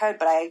we could.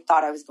 But I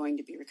thought I was going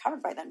to be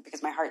recovered by then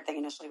because my heart thing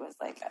initially was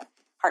like a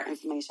heart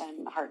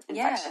inflammation, heart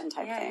infection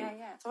type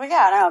thing. So I know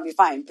I'll be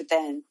fine. But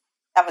then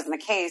that wasn't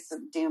the case.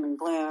 Doom and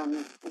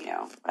gloom,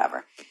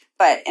 whatever.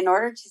 But in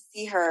order to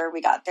see her,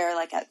 we got there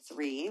at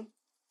 3.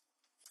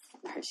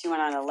 She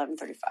went on at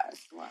 11:35.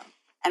 Wow.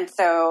 And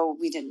so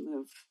we didn't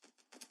move.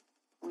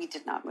 We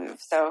did not move.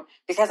 So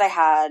because I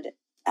had,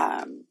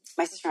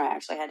 my sister and I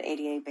actually had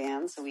ADA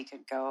bands, so we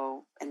could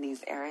go in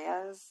these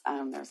areas.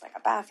 There was a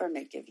bathroom.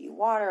 They'd give you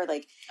water.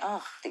 They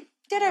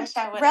did a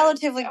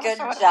relatively good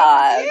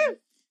job.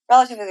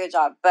 Relatively good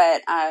job.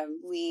 But I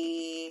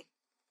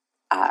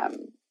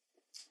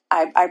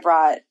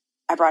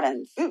brought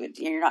in food.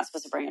 You're not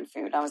supposed to bring in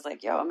food. I was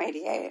like, yo, I'm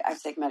 88. I have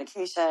to take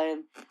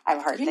medication. I have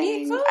a heart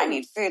thing. I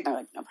need food. And they're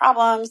like, no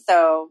problem.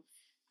 So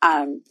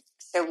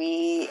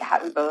we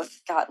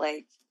both got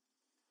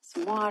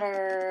some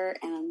water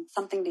and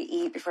something to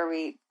eat before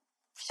we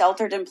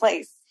sheltered in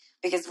place.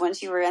 Because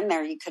once you were in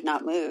there, you could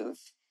not move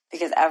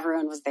because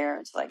everyone was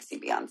there to see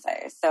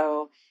Beyonce.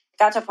 So it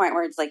got to a point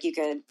where it's you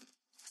could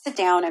sit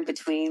down in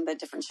between the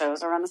different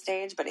shows around the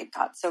stage, but it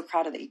got so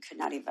crowded that you could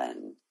not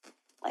even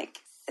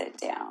sit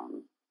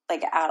down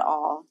at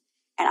all.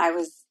 And I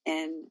was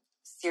in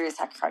serious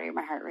tachycardia.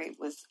 My heart rate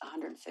was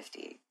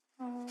 150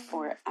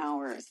 for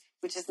hours,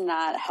 which is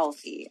not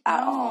healthy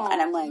at all.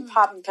 And I'm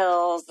popping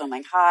pills, and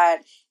I'm hot,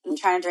 and I'm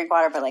trying to drink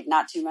water, but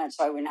not too much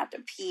so I wouldn't have to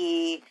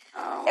pee. It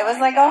was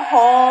a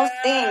whole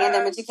thing. And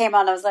then when she came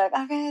on, I was like,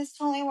 okay, it's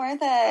totally worth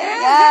it.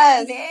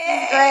 Yes,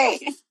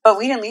 great. But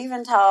we didn't leave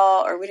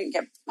we didn't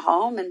get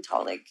home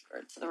until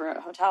or to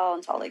the hotel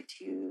until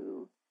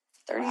 2:30.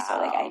 Wow. So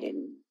I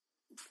didn't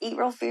eat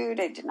real food.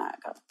 I did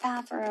not go to the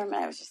bathroom. And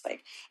I was just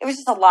it was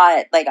just a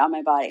lot on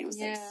my body. I was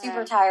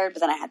super tired, but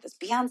then I had this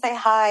Beyonce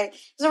high. It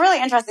was a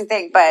really interesting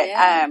thing. But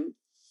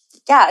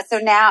so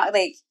now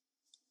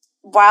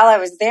while I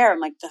was there,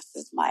 I'm this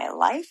is my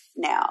life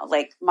now.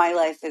 My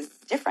life is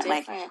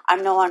different.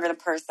 I'm no longer the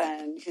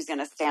person who's going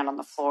to stand on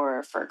the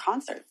floor for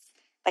concerts.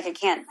 I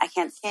can't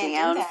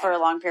stand for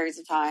long periods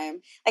of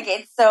time.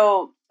 It's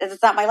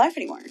not my life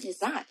anymore.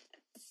 It's not.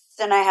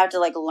 And I have to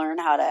learn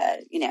how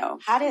to,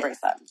 embrace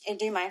that. And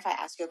do you mind if I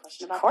ask you a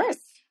question about that? Of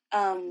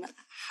course.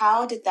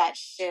 How did that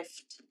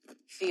shift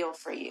feel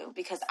for you?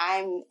 Because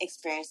I'm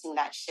experiencing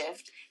that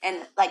shift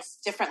and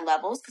different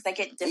levels because I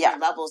get different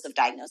levels of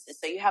diagnosis.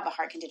 So you have a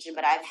heart condition,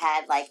 but I've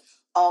had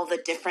all the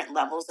different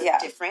levels of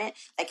different.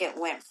 It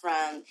went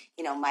from,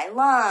 my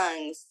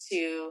lungs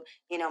to,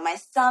 my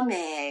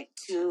stomach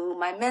to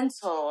my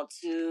mental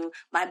to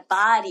my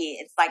body.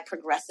 It's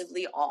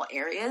progressively all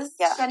areas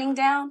shutting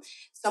down.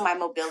 So my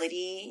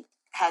mobility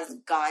has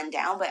gone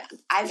down, but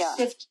I've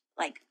shifted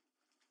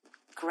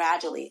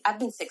gradually. I've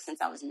been sick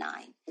since I was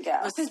 9. Yeah.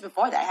 But since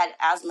before that, I had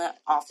asthma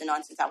off and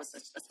on since I was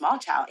a small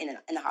child in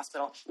the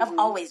hospital. Mm-hmm. I've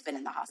always been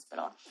in the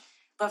hospital.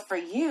 But for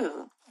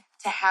you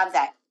to have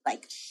that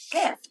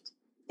shift,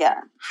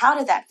 how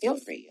did that feel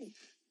for you?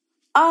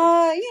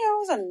 It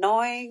was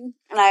annoying,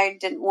 and I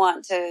didn't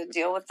want to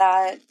deal with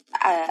that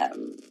at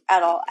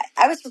all.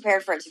 I was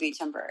prepared for it to be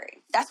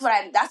temporary. That's what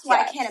I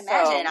can't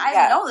imagine.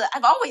 I know that.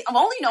 I've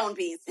only known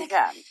being sick.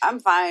 Yeah, I'm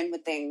fine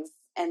with things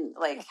and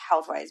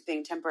health wise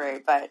being temporary,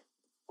 but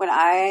when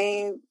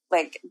I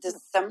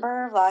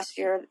December of last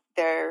year,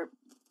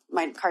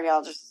 my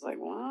cardiologist was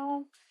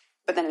well,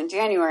 but then in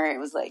January it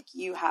was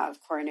you have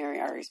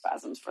coronary artery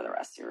spasms for the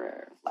rest of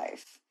your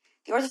life.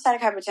 The orthostatic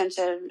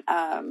hypotension,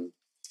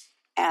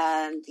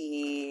 and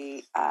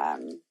the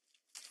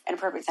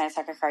inappropriate sinus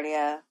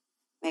tachycardia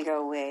may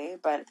go away,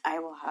 but I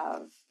will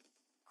have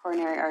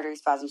coronary artery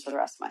spasms for the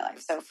rest of my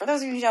life. So for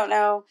those of you who don't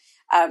know,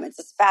 it's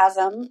a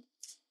spasm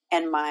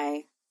in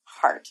my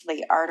heart,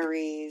 the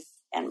arteries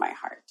in my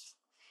heart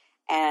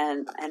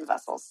and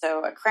vessels.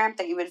 So a cramp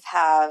that you would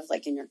have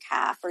in your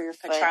calf or your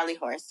foot. A Charlie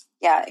horse.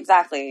 Yeah,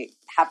 exactly.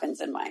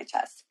 Happens in my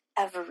chest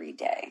every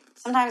day.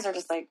 Sometimes they're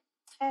just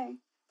hey.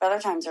 But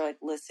other times they're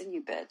listen,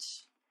 you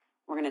bitch.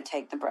 We're going to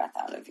take the breath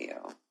out of you.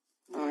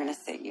 We're going to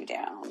sit you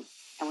down.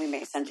 And we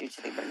may send you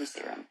to the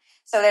emergency room.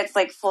 So that's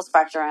full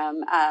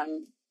spectrum.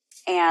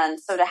 And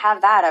so to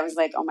have that, I was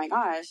oh my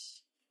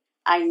gosh.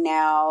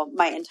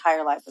 My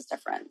entire life was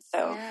different.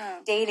 So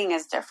dating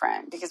is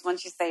different. Because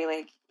once you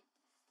say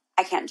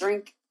I can't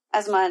drink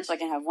as much. I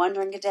can have one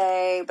drink a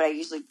day. But I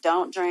usually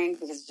don't drink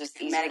because it's just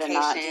easier to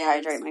not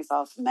dehydrate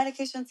myself.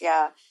 Medications,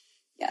 yeah.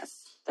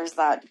 Yes. there's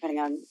that depending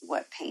on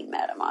what pain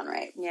med I'm on,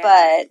 right?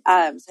 Yeah.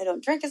 But so I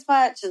don't drink as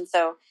much, and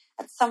so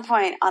at some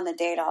point on the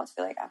date, I'll have to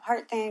be like, I have a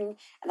heart thing,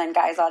 and then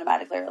guys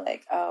automatically are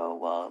like, oh,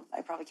 well,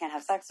 I probably can't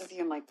have sex with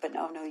you. I'm like, but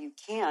no, you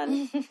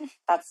can.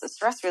 That's a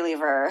stress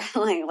reliever.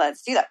 Like,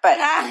 let's do that. But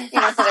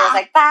so there's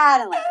like that,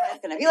 and like what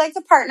it's going to be like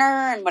to partner,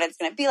 and what it's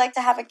going to be like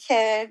to have a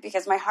kid,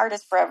 because my heart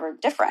is forever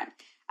different.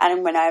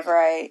 And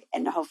whenever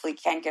and hopefully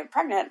can get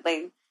pregnant,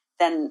 like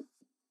then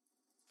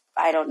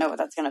I don't know what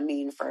that's going to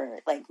mean for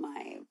like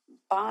my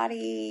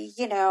body,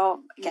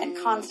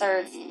 again,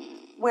 concerts,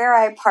 where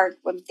I park.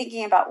 I'm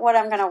thinking about what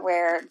I'm going to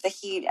wear, the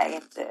heat. I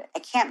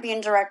can't be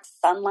in direct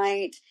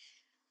sunlight.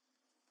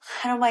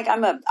 And I'm like,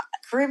 I'm a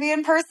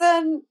Caribbean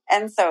person.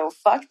 And so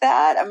fuck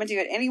that. I'm going to do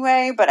it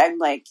anyway. But I'm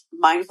like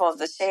mindful of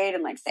the shade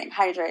and like staying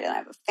hydrated. And I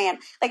have a fan.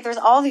 Like there's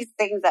all these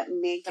things that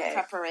make the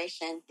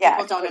preparation. Yeah,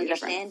 people don't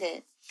understand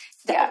it.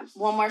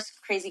 One more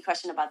crazy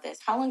question about this.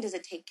 How long does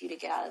it take you to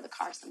get out of the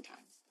car sometimes?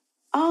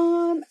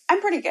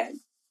 I'm pretty good.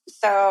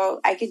 So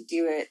I could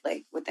do it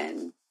like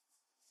within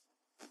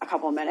a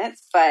couple of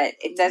minutes, but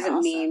it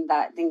doesn't mean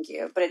that, thank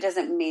you, but it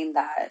doesn't mean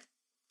that,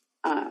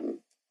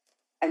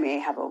 I may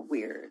have a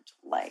weird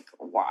like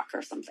walk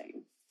or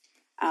something.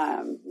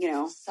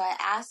 So I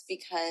asked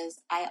because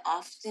I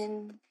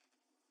often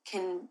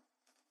can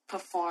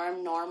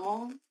perform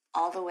normal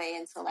all the way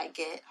until I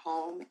get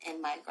home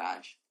in my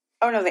garage.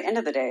 Oh, no, the end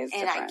of the day is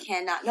different. And I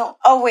cannot, no.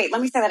 Oh, wait, let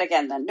me say that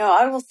again then. No,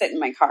 I will sit in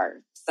my car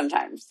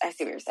sometimes. I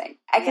see what you're saying.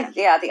 At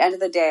the end of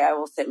the day, I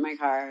will sit in my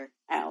car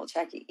and I will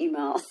check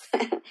emails.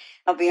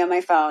 I'll be on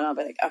my phone. I'll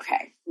be like,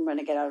 okay, I'm going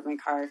to get out of my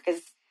car.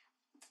 Because,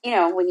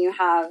 when you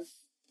have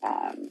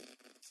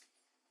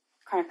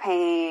chronic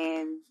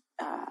pain,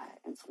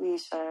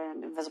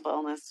 inflammation, invisible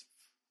illness,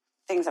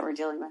 things that we're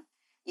dealing with,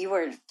 you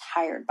are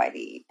tired by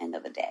the end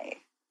of the day.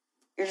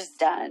 You're just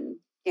done.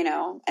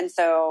 And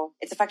so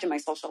it's affected my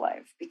social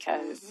life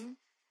because,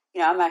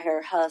 I'm out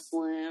here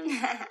hustling,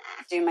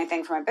 doing my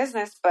thing for my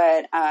business.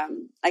 But,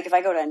 like if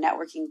I go to a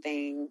networking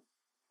thing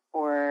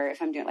or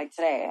if I'm doing like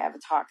today, I have a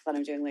talk that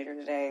I'm doing later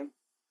today.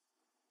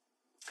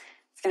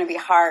 It's going to be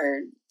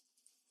hard.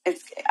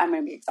 I'm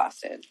going to be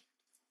exhausted,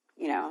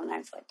 and I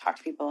have to like talk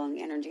to people and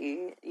the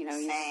energy, used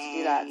to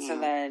do that. So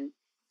then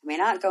I may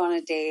not go on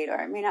a date or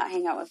I may not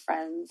hang out with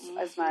friends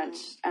as much.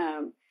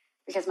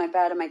 Because my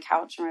bed and my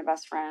couch are my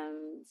best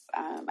friends.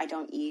 I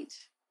don't eat.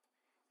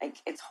 Like,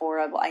 it's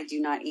horrible. I do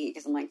not eat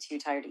because I'm, like, too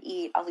tired to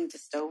eat. I'll leave the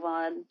stove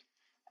on,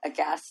 a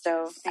gas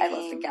stove. Same. I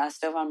left the gas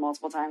stove on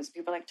multiple times.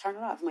 People are like, turn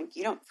it off. I'm like,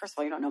 first of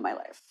all, you don't know my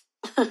life.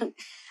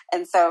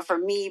 And so for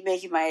me,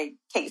 making my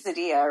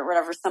quesadilla or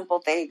whatever simple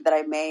thing that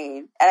I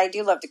made, and I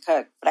do love to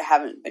cook, but I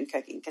haven't been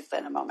cooking because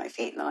then I'm on my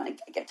feet and then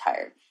I get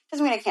tired.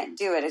 Doesn't mean I can't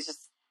do it. It's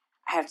just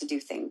I have to do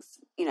things,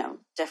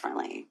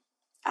 differently.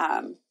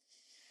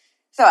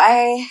 So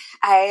I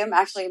am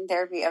actually in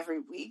therapy every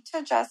week to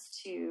adjust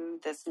to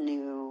this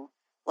new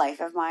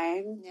life of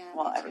mine. Yeah,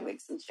 well, every week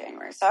since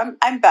January. So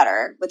I'm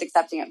better with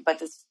accepting it. But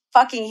this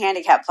fucking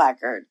handicap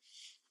placard,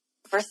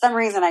 for some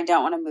reason, I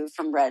don't want to move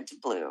from red to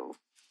blue.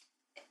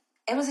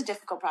 It was a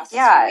difficult process.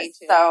 Yeah. For me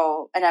too.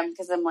 So,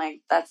 because I'm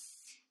like,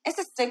 it's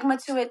a stigma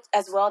to it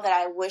as well that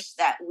I wish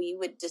that we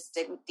would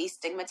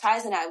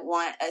destigmatize, and I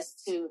want us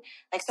to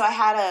like. So I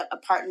had a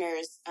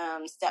partner's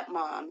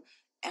stepmom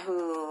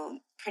who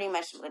pretty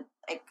much would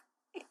like.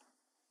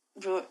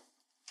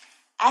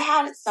 I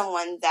had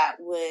someone that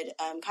would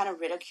kind of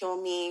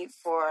ridicule me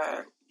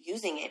for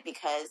using it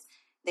because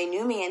they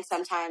knew me, and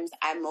sometimes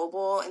I'm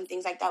mobile and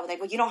things like that. Like,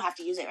 well, you don't have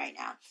to use it right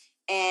now,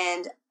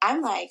 and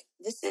I'm like,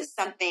 this is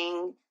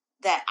something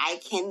that I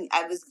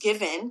was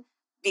given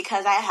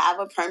because I have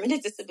a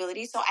permanent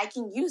disability, so I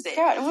can use it.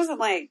 Yeah, it wasn't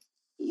like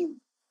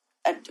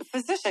a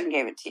physician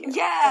gave it to you.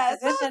 Yeah,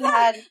 the physician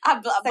had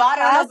bought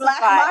it on the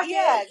black market.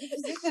 Yeah, the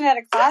physician had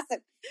a class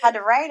that had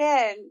to write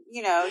in,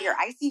 your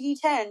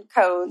ICD-10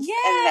 codes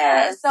in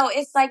there. So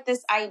it's like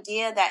this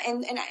idea that,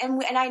 and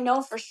I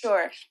know for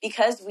sure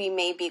because we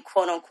may be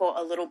quote unquote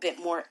a little bit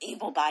more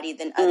able-bodied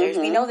than others.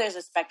 We know there's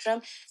a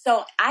spectrum.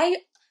 So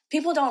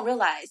people don't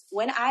realize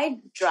when I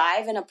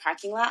drive in a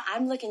parking lot,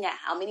 I'm looking at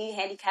how many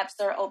handicaps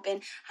are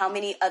open, how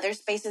many other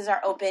spaces are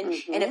open.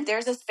 And if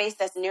there's a space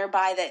that's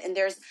nearby and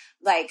there's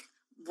like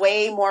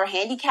way more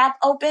handicap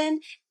open,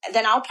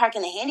 then I'll park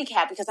in the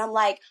handicap because I'm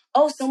like,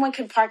 oh, someone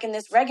could park in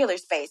this regular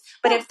space.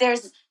 But if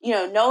there's,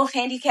 no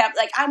handicap,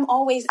 like I'm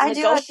always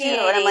negotiating. I do that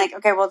too. And I'm like,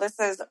 okay, well, this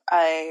is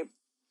a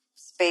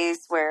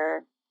space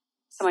where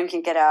someone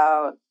can get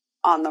out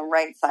on the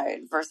right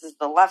side versus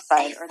the left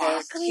side, or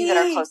there's two that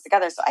are close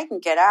together, so I can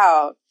get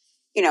out.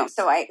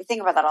 So I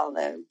think about that all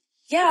the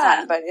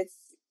time. But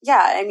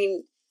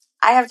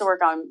I have to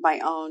work on my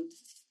own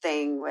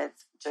thing with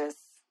just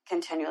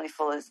continually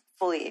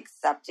fully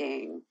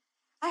accepting.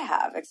 I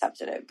have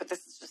accepted it, but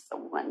this is just the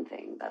one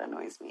thing that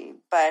annoys me.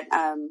 But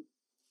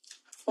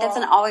that's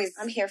an always.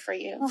 I'm here for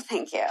you. Well,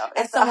 thank you.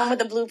 As someone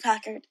with a blue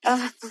placard.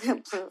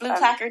 Blue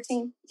placard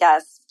team.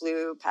 Yes,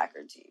 blue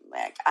placard team.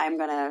 Like I'm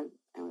gonna.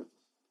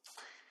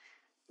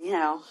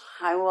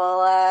 I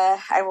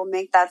will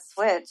make that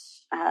switch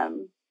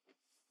in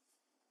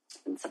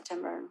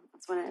September.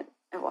 that's when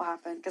it will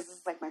happen, because this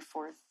is like my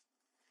fourth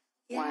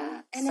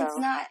one. And it's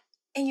not,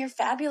 and you're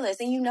fabulous,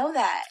 and you know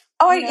that.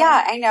 Oh,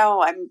 I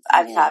know.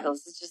 I'm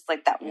fabulous. It's just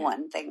like that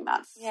one thing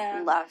that's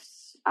left.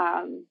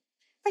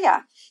 But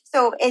yeah,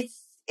 so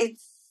it's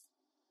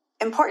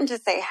important to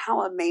say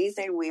how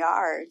amazing we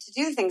are to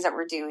do the things that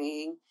we're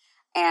doing.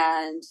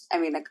 And I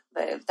mean,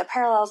 the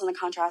parallels and the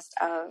contrast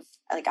of,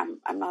 like,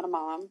 I'm not a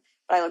mom,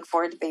 but I look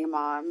forward to being a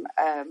mom.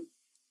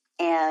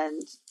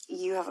 And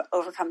you have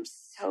overcome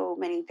so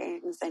many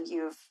things, and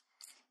you've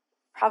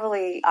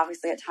probably,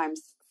 obviously at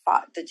times,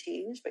 fought the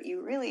change, but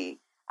you really,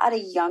 at a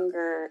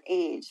younger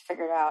age,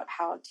 figured out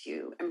how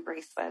to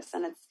embrace this.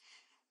 And it's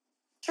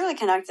truly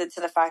connected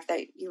to the fact that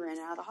you were in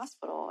and out of the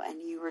hospital,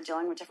 and you were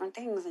dealing with different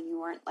things, and you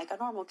weren't like a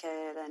normal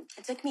kid. And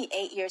it took me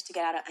 8 years to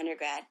get out of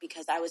undergrad,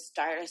 because I would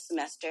start a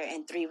semester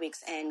and 3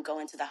 weeks in, go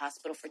into the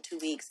hospital for 2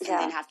 weeks, and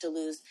then have to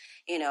lose,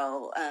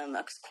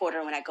 a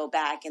quarter when I go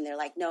back. And they're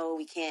like, no,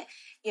 we can't.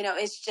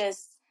 It's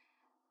just,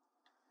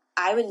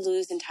 I would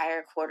lose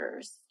entire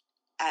quarters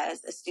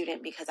as a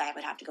student because I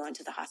would have to go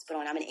into the hospital,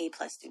 and I'm an A+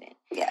 student.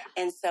 Yeah.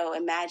 And so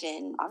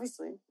imagine,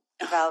 obviously,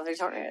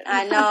 valedictorian.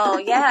 I know,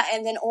 yeah.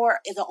 And then, or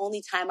the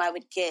only time I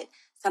would get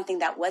something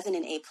that wasn't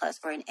an A+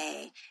 or an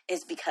A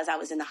is because I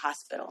was in the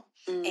hospital.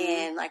 Mm-hmm.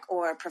 And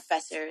or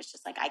professors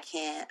just like, I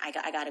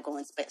got to go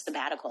on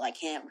sabbatical. I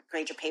can't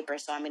grade your paper,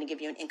 so I'm going to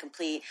give you an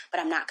incomplete, but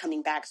I'm not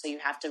coming back, so you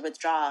have to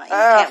withdraw. And you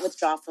can't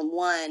withdraw from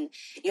one.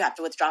 You have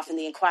to withdraw from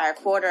the entire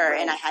quarter.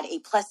 Right. And I had A+.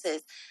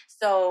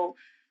 So,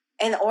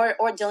 and or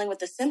dealing with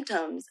the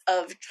symptoms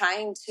of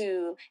trying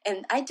to,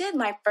 and I did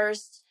my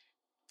first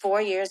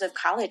 4 years of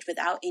college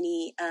without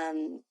any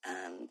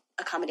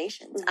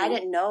accommodations. Mm-hmm. I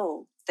didn't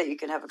know that you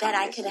could have that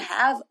I could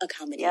have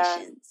accommodations.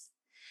 Yeah.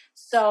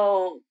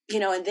 So,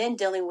 and then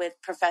dealing with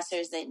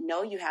professors that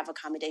know you have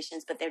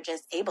accommodations, but they're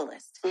just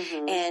ableist,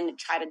 mm-hmm. and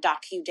try to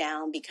dock you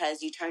down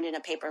because you turned in a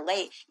paper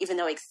late, even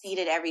though it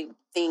exceeded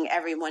everything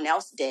everyone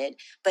else did,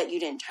 but you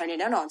didn't turn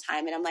it in on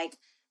time. And I'm like,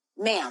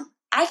 ma'am,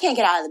 I can't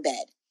get out of the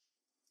bed,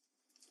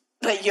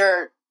 but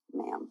you're,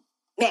 ma'am.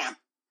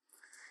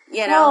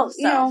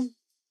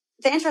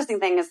 The interesting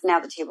thing is now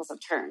the tables have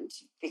turned,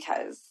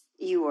 because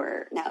you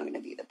are now going to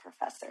be the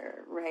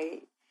professor,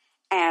 right?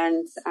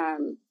 And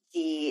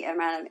the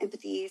amount of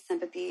empathy,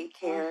 sympathy,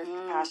 care, mm-hmm.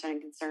 compassion,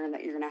 and concern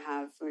that you're going to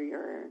have for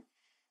your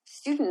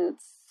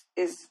students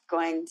is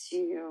going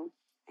to,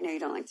 I know you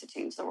don't like to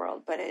change the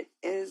world, but it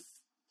is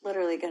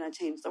literally going to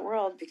change the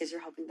world, because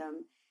you're helping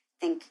them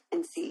think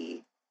and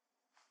see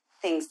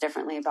things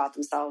differently about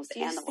themselves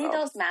and the world. Do you see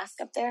those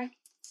masks up there?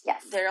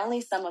 Yes. There are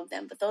only some of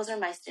them, but those are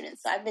my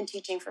students. So I've been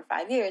teaching for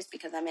 5 years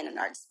because I'm in an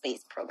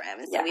arts-based program,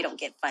 and so we don't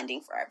get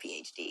funding for our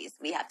PhDs.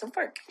 We have to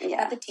work. We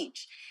have to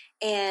teach.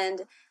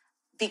 And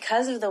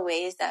because of the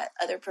ways that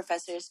other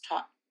professors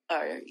taught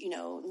or,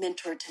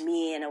 mentored to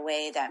me in a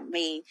way that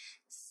may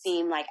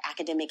seem like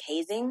academic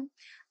hazing,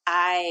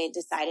 I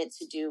decided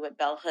to do what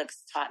Bell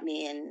Hooks taught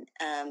me in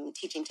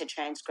teaching to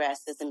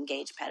transgress as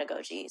engaged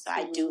pedagogy. So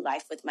I do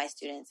life with my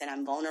students, and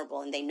I'm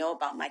vulnerable, and they know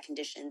about my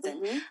conditions.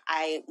 Mm-hmm.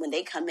 And when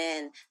they come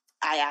in,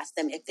 I ask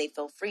them if they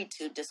feel free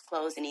to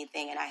disclose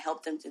anything, and I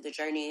help them through the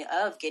journey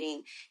of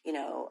getting,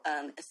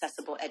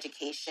 accessible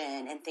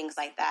education and things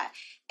like that.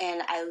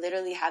 And I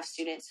literally have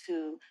students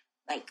who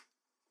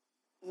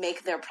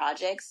make their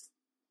projects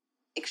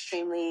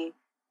extremely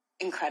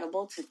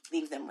incredible to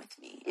leave them with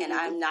me. Mm-hmm. And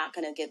I'm not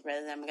going to get rid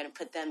of them. I'm going to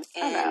put them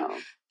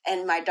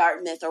in my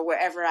Dartmouth or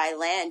wherever I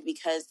land,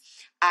 because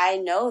I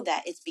know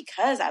that it's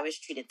because I was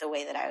treated the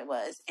way that I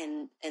was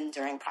in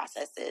during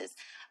processes.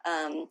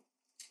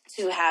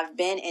 To have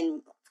been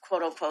in,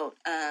 quote unquote,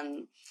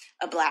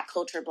 a Black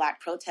culture, Black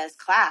protest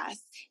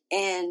class,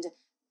 and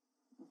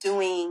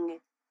doing,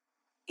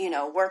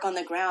 work on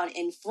the ground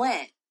in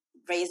Flint,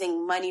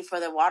 raising money for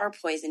the water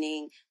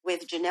poisoning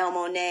with Janelle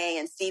Monáe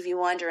and Stevie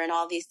Wonder and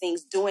all these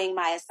things, doing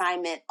my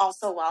assignment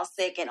also while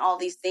sick and all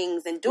these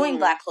things, and doing mm-hmm.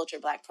 Black culture,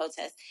 Black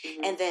protest.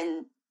 Mm-hmm. And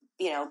then,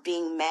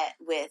 being met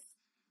with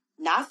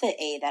not the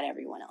A that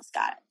everyone else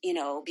got,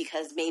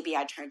 because maybe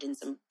I turned in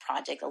some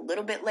project a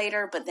little bit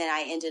later, but then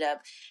I ended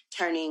up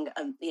turning,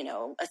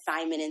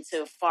 assignment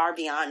into far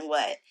beyond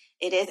what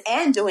it is,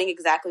 and doing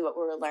exactly what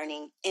we were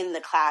learning in the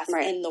class,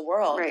 in the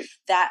world. Right.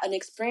 That an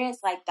experience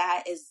like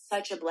that is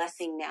such a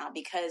blessing now,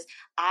 because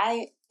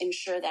I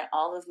ensure that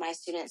all of my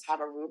students have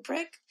a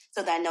rubric,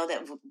 so that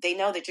they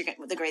know that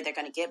you're the grade they're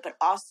going to get, but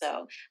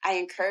also I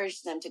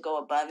encourage them to go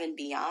above and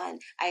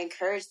beyond. I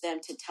encourage them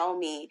to tell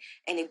me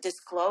and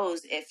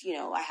disclose if,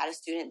 I had a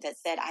student that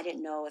said, I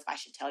didn't know if I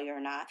should tell you or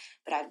not,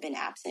 but I've been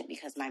absent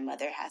because my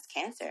mother has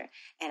cancer,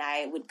 and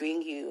I would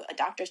bring you a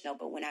doctor's note,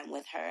 but when I'm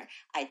with her,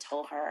 I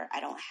told her I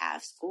don't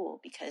have school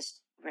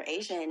because we're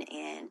Asian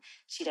and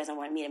she doesn't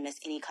want me to miss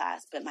any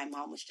class, but my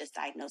mom was just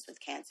diagnosed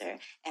with cancer,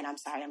 and I'm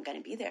sorry, I'm going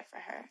to be there for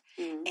her.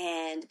 Mm-hmm.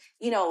 And,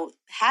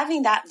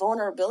 having that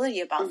vulnerability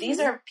about mm-hmm. these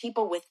are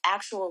people with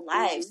actual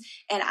lives.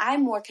 Mm-hmm. And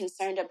I'm more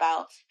concerned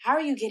about, how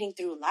are you getting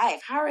through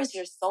life? How is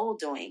your soul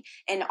doing?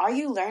 And are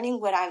you learning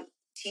what I'm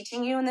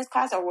teaching you in this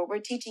class, or what we're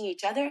teaching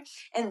each other?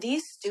 And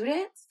these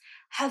students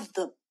have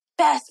the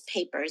best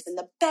papers and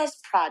the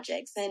best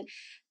projects. And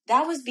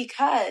that was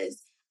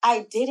because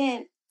I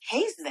didn't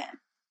haze them.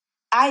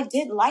 I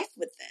did life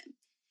with them.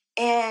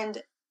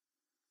 And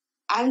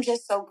I'm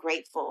just so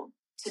grateful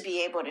to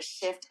be able to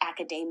shift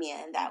academia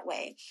in that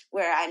way,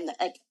 where I'm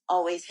like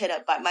always hit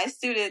up by my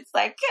students,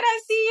 like, can I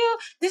see you?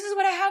 This is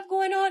what I have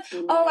going on.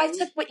 Mm-hmm. Oh, I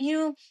took what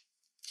you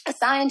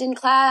assigned in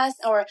class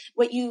or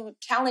what you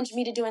challenged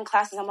me to do in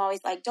classes. I'm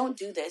always like, don't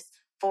do this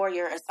for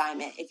your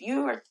assignment. If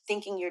you are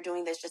thinking you're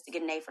doing this just to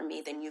get an A from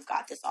me, then you've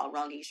got this all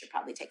wrong and you should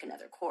probably take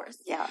another course.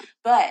 Yeah.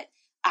 But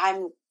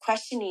I'm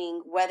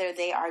questioning whether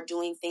they are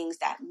doing things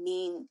that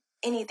mean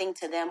anything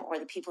to them or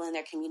the people in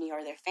their community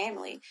or their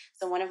family.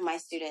 So one of my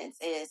students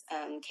is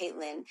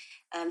Caitlin.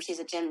 She's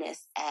a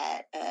gymnast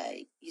at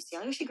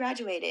UCLA. She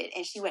graduated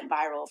and she went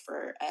viral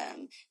for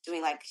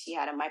doing like, she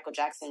had a Michael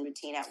Jackson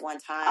routine at one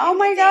time. Oh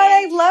my God,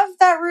 I love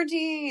that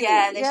routine.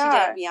 Yeah, and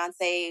then she did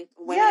Beyonce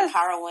Women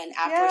Empower one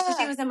afterwards. So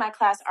she was in my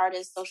class,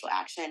 Artist, Social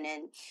Action,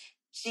 and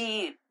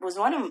she was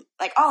one of,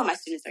 like, all of my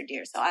students are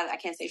dear, so I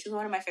can't say she was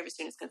one of my favorite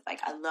students because, like,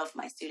 I love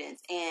my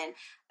students. And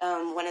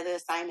one of the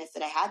assignments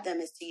that I had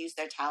them is to use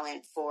their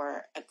talent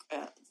for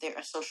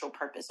a social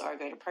purpose or a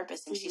greater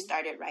purpose. And she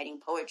started writing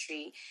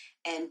poetry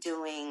and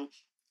doing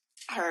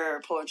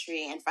her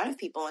poetry in front of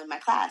people in my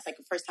class. Like,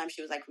 the first time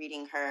she was, like,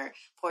 reading her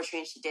poetry,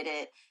 and she did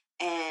it.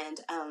 And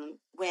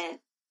when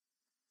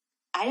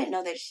I didn't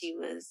know that she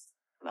was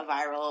a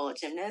viral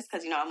gymnast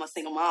because, I'm a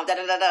single mom,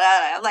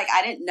 like,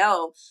 I didn't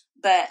know.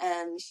 But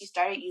she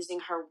started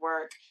using her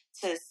work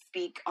to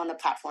speak on the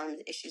platform,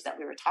 the issues that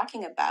we were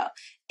talking about.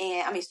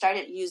 And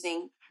started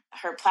using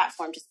her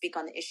platform to speak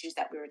on the issues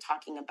that we were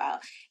talking about.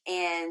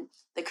 And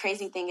the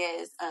crazy thing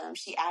is,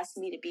 she asked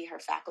me to be her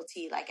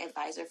faculty, like,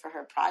 advisor for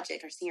her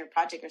project or senior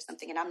project or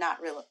something. And I'm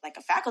not real, like,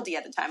 a faculty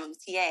at the time. I'm a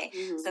TA.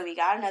 Mm-hmm. So we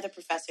got another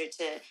professor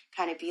to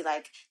kind of be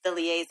like the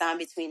liaison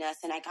between us.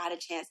 And I got a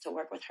chance to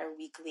work with her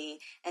weekly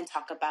and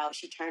talk about,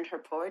 she turned her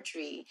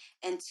poetry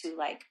into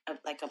like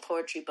a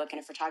poetry book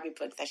and a photography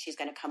book that she's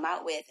going to come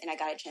out with. And I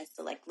got a chance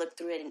to, like, look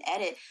through it and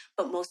edit.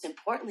 But most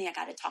importantly, I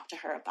got to talk to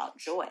her about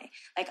joy.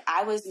 Like,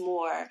 I was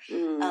more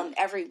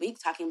every week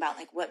talking about,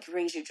 like, what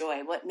brings you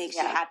joy, what makes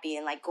you happy,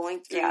 and, like,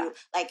 going through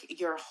like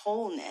your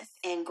wholeness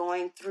and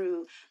going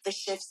through the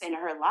shifts in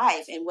her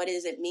life and what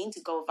does it mean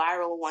to go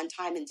viral one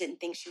time and didn't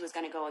think she was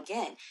going to go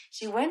again.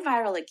 She went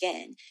viral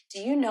again. Do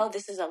you know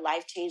this is a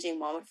life-changing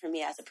moment for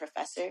me as a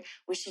professor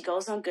when she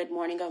goes on Good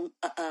Morning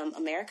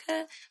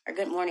America or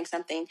Good Morning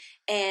something,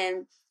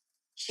 and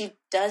she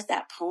does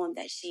that poem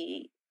that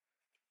she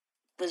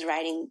was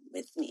writing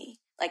with me,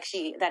 like,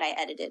 that I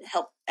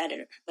helped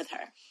edit with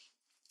her,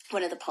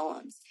 one of the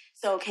poems.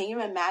 So can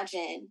you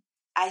imagine,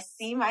 I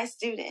see my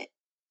student,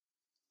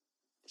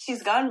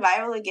 she's gone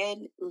viral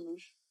again,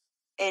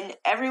 and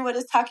everyone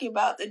is talking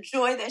about the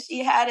joy that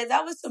she had, and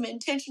that was some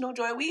intentional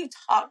joy. We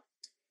talked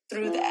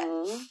through that,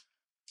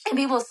 and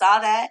people saw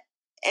that,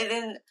 and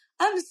then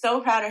I'm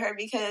so proud of her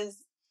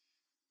because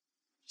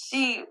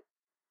she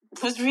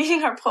was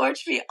reading her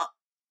poetry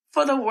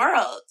for the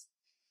world.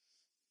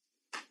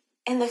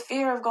 And the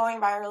fear of going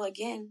viral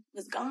again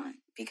was gone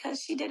because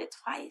she did it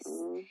twice.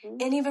 Mm-hmm.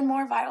 And even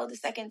more viral the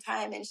second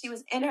time. And she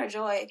was in her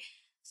joy.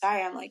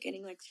 Sorry, I'm, like,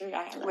 getting, like,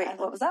 teary-eyed. Wait,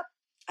 what was that?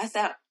 I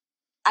said,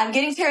 I'm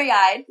getting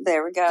teary-eyed.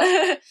 There we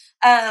go.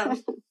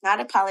 Not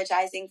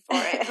apologizing for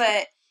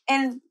it.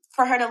 And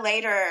for her to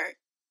later,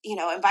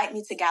 invite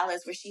me to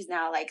galas where she's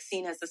now, like,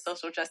 seen as a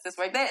social justice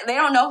work. They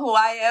don't know who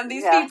I am,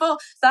 these people.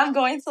 So I'm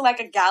going to, like,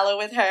 a gala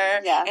with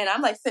her. Yeah. And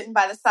I'm, like, sitting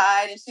by the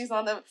side and she's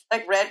on the,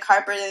 like, red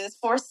carpet and it's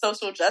for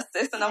social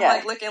justice. And I'm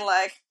like looking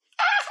like.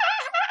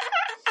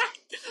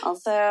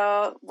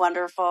 Also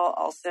wonderful.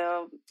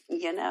 Also,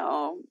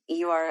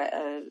 you are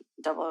a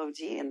double OG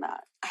in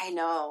that. I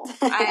know.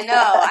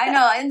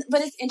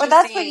 But it's interesting. But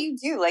that's what you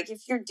do. Like,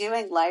 if you're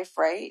doing life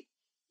right,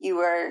 you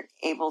are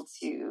able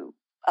to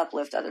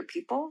uplift other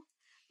people.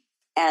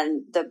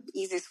 And the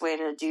easiest way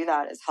to do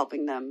that is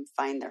helping them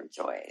find their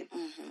joy.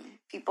 Mm-hmm.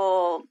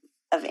 People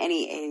of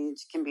any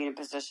age can be in a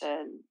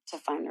position to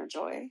find their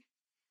joy,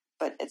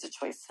 but it's a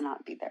choice to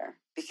not be there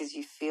because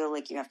you feel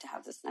like you have to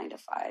have this 9 to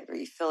 5, or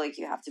you feel like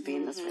you have to be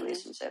in this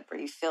relationship, or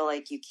you feel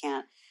like you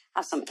can't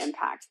have some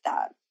impact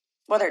that,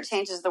 whether it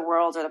changes the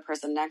world or the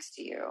person next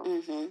to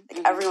you.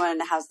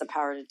 Everyone has the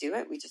power to do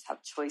it. We just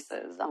have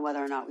choices on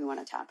whether or not we want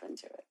to tap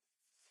into it.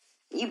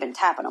 You've been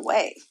tapping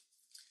away.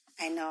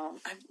 I know.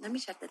 Let me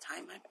check the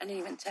time. I didn't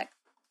even check.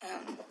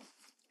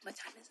 What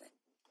time is it?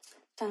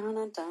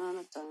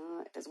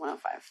 It is 1:05.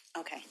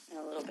 Okay. In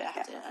a little bit, I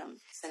have to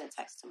send a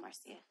text to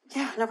Marcia.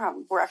 Yeah, no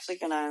problem. We're actually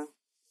gonna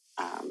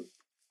wrap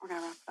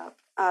it up.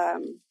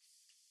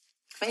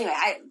 But anyway,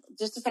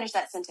 just to finish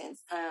that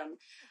sentence,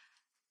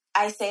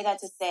 I say that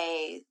to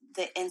say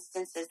the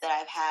instances that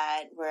I've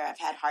had where I've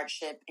had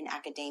hardship in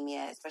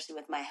academia, especially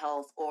with my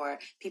health, or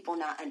people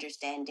not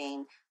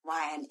understanding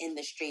why I'm in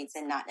the streets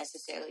and not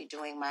necessarily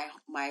doing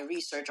my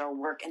research or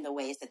work in the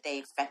ways that they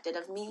expected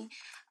of me.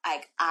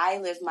 Like, I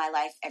live my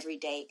life every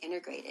day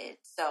integrated.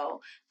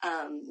 So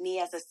me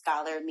as a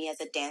scholar, me as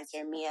a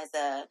dancer, me as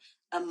a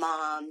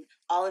mom,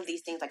 all of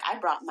these things. Like, I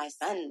brought my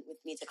son with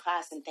me to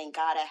class, and thank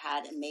God I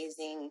had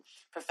amazing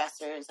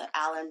professors.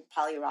 Alan,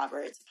 Polly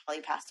Roberts.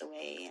 Polly passed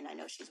away, and I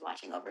know she's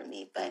watching over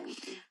me. But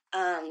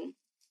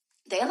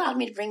they allowed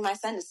me to bring my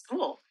son to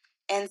school.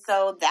 And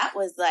so that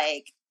was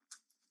like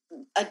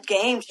a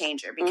game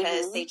changer,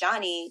 because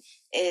Sejani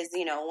is,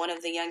 one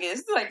of the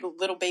youngest, like,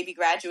 little baby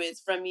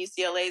graduates from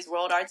UCLA's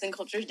World Arts and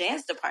Cultures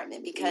Dance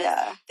Department, because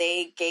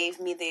they gave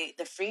me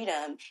the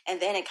freedom.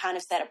 And then it kind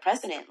of set a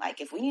precedent. Like,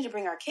 if we need to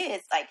bring our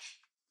kids, like,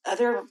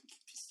 other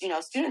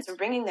students are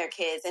bringing their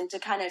kids, and to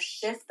kind of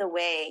shift the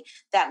way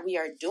that we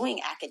are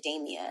doing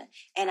academia.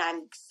 And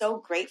I'm so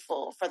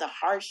grateful for the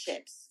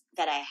hardships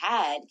that I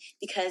had,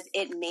 because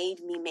it made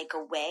me make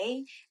a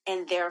way,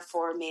 and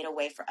therefore made a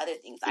way for other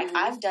things. Like,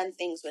 I've done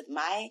things with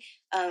my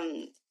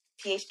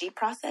PhD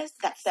process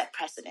that set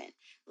precedent.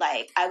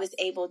 Like, I was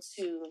able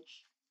to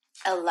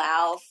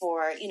allow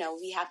for,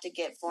 we have to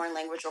get foreign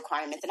language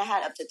requirements, and I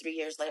had up to 3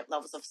 years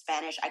levels of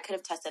Spanish. I could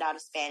have tested out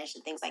of Spanish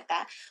and things like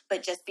that,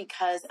 but just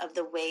because of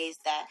the ways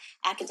that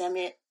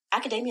academia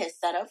is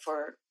set up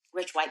for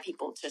rich white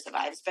people to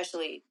survive,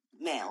 especially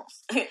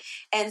males.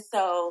 And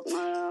so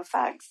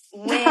facts.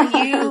 When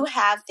you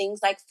have things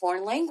like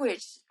foreign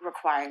language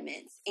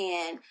requirements,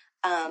 and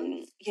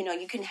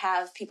you can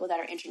have people that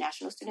are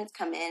international students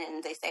come in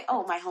and they say,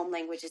 oh, my home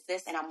language is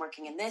this and I'm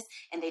working in this,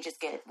 and they just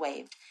get it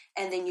waived.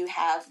 And then you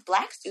have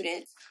Black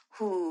students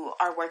who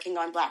are working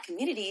on Black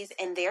communities,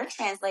 and they're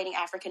translating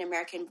African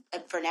American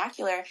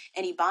vernacular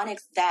and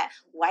Ebonics that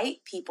white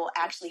people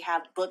actually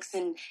have books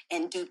and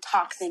do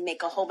talks and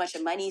make a whole bunch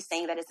of money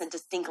saying that it's a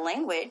distinct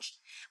language.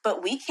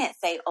 But we can't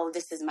say, oh,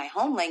 this is my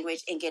home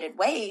language, and get it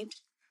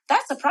waived.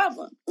 That's a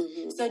problem.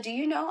 So do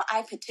you know,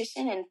 I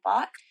petitioned and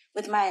fought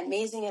with my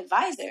amazing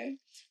advisor,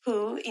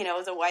 who,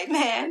 is a white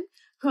man,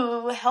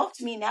 who helped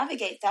me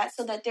navigate that,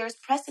 so that there's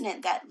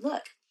precedent that,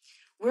 look,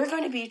 we're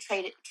going to be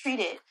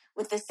treated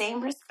with the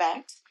same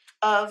respect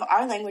of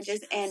our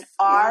languages and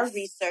our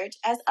research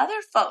as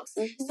other folks.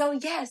 So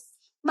yes,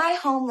 my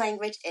home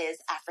language is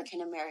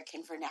African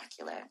American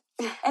vernacular,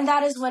 and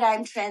that is what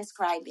I'm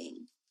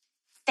transcribing.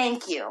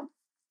 Thank you.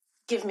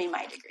 Give me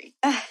my degree.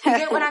 You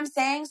get what I'm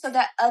saying? So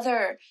that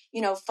other,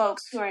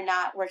 folks who are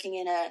not working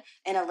in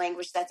a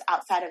language that's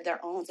outside of their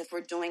own, if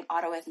we're doing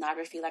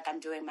autoethnography like I'm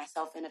doing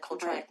myself in a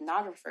cultural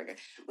ethnographer,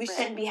 we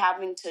shouldn't be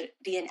having to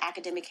be in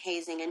academic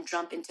hazing and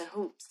jump into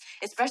hoops,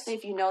 especially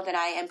if you know that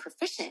I am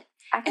proficient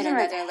in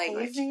another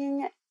language.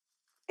 Hazing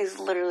is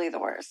literally the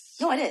worst.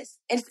 No, it is.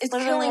 It's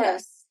killing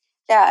us.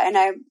 Yeah, and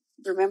I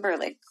remember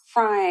like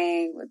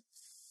crying with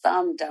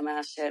some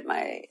dumbass shit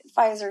my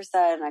advisor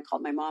said, and I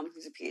called my mom,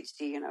 who's a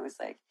PhD, and I was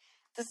like,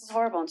 this is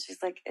horrible. And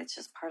she's like, it's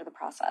just part of the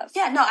process.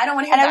 Yeah, no, I don't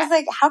want to hear that. And I was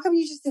like, how come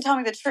you just didn't tell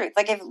me the truth?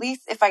 Like, at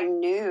least if I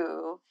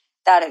knew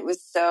that it was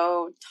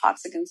so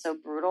toxic and so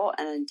brutal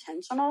and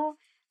intentional,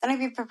 then I'd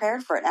be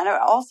prepared for it. And I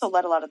would also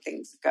let a lot of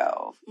things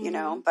go,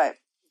 but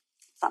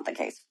it's not the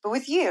case. But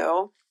with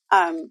you,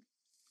 I'm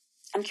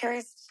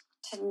curious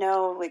to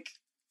know, like,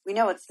 we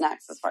know what's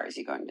next as far as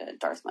you going to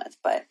Dartmouth,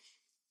 but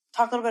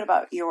talk a little bit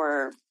about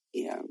your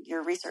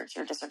research,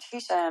 your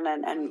dissertation,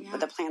 and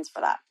the plans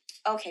for that.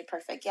 Okay,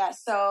 perfect. Yeah.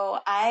 So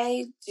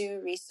I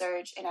do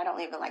research, and I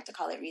don't even like to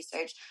call it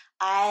research.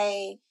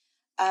 I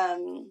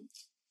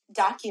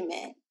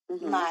document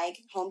my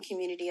home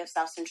community of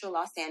South Central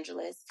Los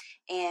Angeles,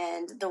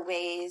 and the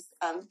ways,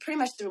 pretty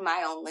much through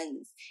my own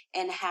lens,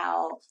 and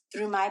how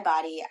through my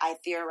body I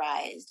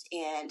theorized,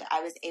 and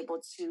I was able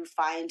to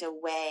find a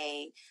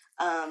way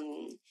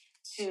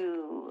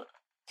to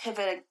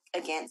pivot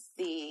against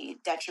the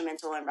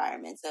detrimental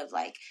environments of,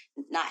 like,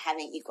 not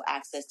having equal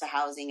access to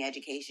housing,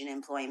 education,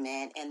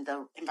 employment, and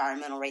the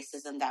environmental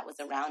racism that was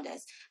around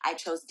us. I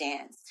chose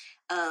dance.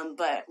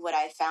 But what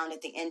I found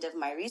at the end of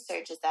my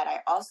research is that I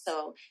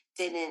also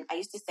I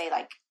used to say,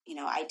 like,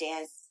 I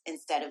dance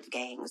instead of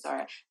gangs,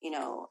 or,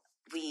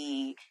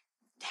 we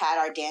had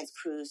our dance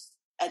crews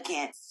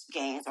against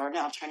gangs, or an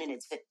alternative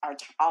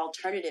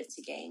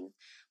to gangs.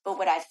 But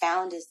what I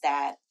found is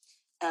that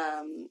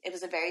it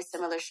was a very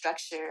similar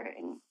structure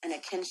and a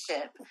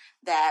kinship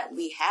that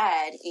we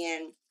had.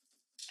 And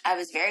I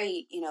was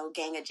very,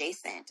 gang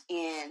adjacent.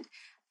 And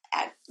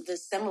at the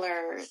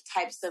similar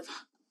types of,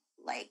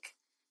 like,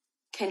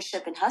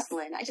 kinship and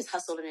hustling, I just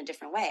hustled in a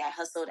different way. I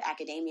hustled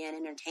academia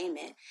and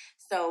entertainment.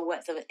 So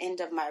what the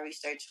end of my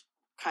research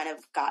kind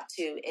of got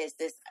to is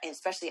this,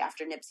 especially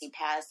after Nipsey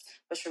passed,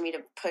 was for me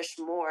to push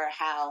more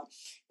how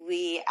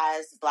we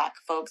as Black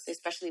folks,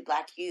 especially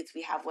Black youth,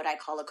 we have what I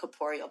call a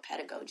corporeal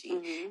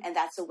pedagogy. And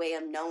that's a way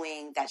of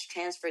knowing that's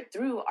transferred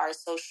through our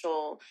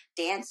social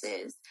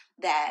dances,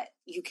 that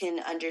you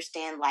can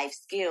understand life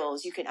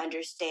skills. You can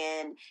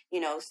understand,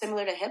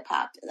 similar to hip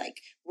hop, like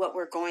what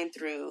we're going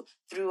through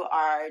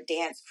our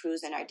dance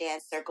crews and our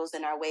dance circles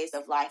and our ways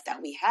of life that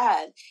we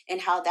had,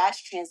 and how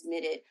that's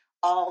transmitted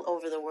all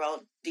over the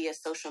world via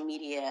social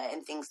media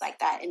and things like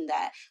that. And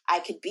that I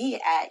could be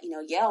at,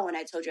 Yale when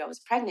I told you I was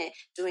pregnant,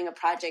 doing a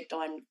project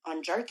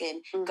on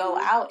jerking, go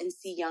out and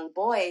see young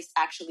boys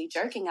actually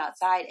jerking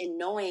outside and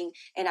knowing,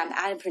 and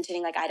I'm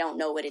pretending like I don't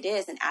know what it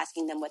is and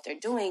asking them what they're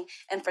doing.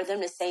 And for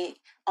them to say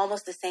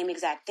almost the same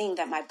exact thing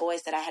that my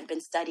boys that I had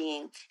been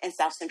studying in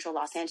South Central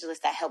Los Angeles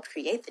that helped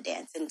create the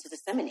dance and to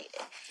disseminate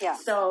it. Yeah.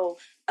 So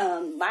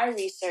my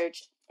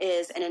research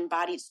is an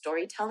embodied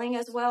storytelling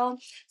as well.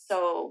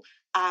 So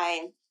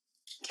I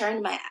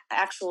turned my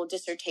actual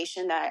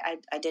dissertation that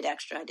I did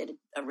extra. I did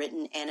a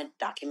written and a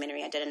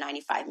documentary. I did a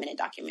 95-minute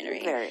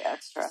documentary. Very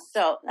extra.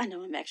 So I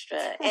know I'm extra.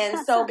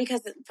 And so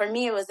because for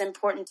me, it was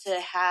important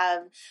to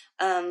have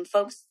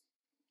folks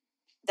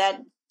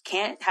that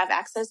can't have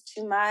access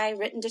to my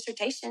written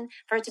dissertation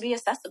for it to be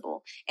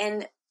accessible.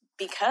 And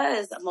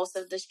because most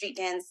of the street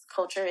dance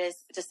culture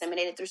is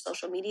disseminated through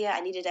social media,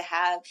 I needed to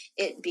have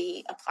it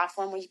be a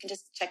platform where you can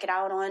just check it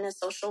out on a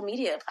social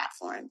media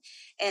platform.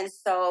 And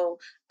so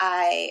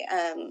I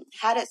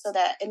had it so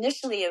that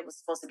initially it was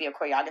supposed to be a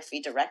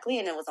choreography directly,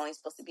 and it was only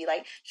supposed to be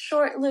like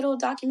short little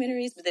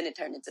documentaries, but then it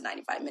turned into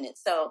 95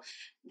 minutes. So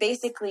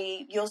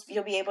basically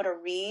you'll be able to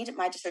read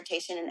my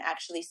dissertation and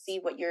actually see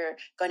what you're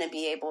going to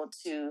be able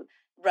to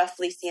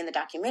roughly see in the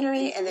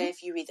documentary. And then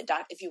if you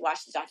if you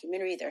watch the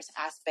documentary, there's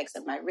aspects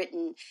of my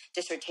written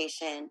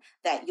dissertation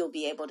that you'll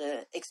be able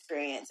to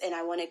experience. And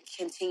I want to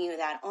continue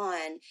that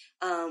on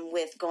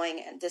with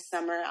going this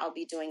summer. I'll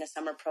be doing a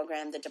summer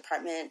program. The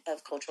Department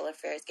of Cultural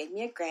Affairs gave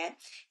me a grant,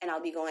 and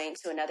I'll be going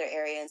to another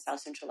area in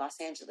South Central Los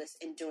Angeles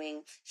and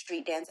doing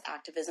street dance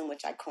activism,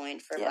 which I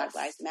coined for Black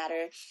Lives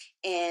Matter,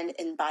 and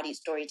embodied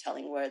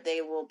storytelling, where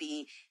they will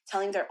be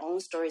telling their own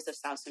stories of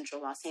South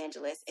Central Los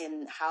Angeles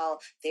and how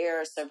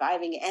they're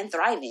surviving and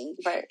thriving.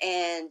 Right.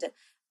 And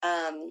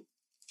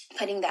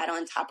putting that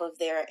on top of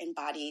their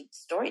embodied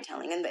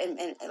storytelling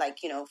and like,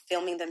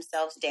 filming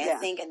themselves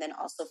dancing and then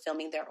also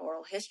filming their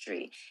oral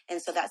history.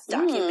 And so that's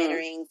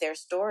documenting their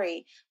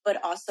story,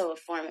 but also a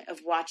form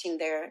of watching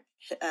their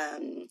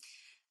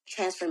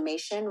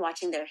transformation,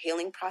 watching their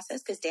healing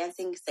process, because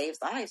dancing saves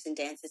lives and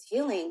dance is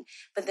healing.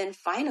 But then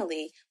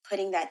finally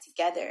putting that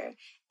together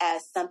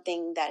as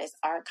something that is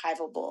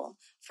archivable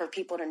for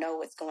people to know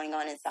what's going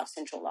on in South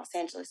Central Los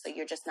Angeles. So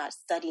you're just not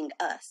studying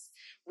us.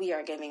 We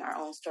are giving our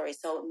own story.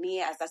 So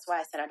that's why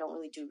I said I don't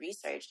really do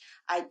research.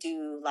 I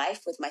do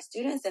life with my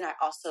students, and I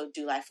also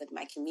do life with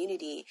my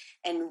community.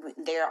 And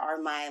there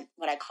are my,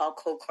 what I call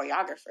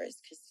co-choreographers,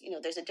 because,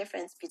 there's a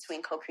difference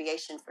between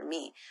co-creation for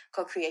me.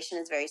 Co-creation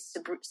is very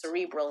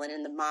cerebral and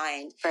in the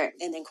mind. Right.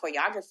 And then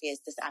choreography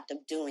is this act of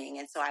doing.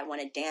 And so I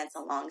want to dance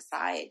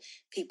alongside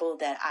people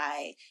that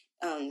I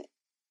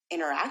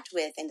interact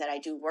with and that I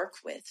do work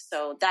with.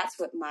 So that's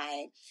what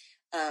my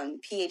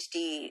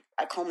PhD,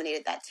 I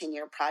culminated that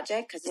 10-year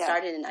project, because it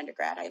started in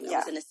undergrad. I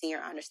was in a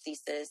senior honors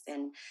thesis,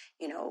 and,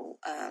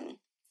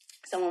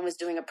 someone was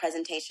doing a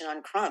presentation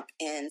on Crump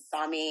and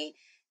saw me,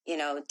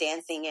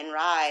 dancing in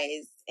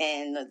Rise,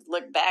 and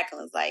looked back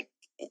and was like,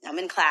 I'm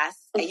in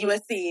class at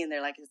USC, and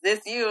they're like, is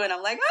this you? And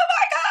I'm like, oh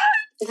my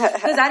God.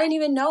 Because I didn't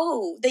even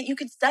know that you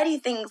could study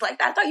things like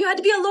that. I thought you had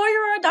to be a lawyer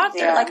or a doctor.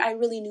 Yeah. Like, I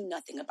really knew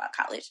nothing about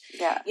college.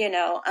 Yeah.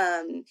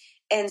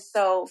 And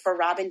so for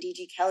Robin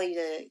D.G. Kelley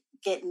to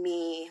get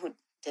me, who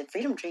did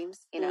Freedom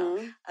Dreams,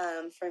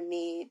 for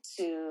me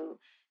to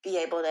be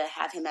able to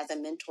have him as a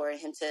mentor,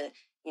 him to,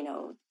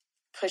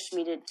 push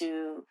me to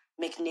do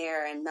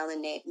McNair and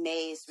Melanie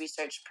May's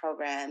research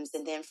programs.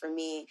 And then for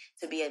me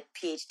to be a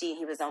PhD,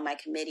 he was on my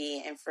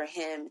committee. And for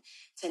him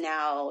to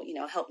now,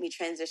 help me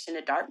transition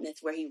to Dartmouth,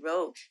 where he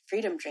wrote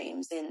Freedom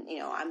Dreams. And,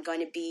 I'm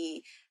going to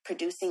be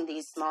producing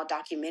these small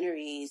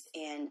documentaries,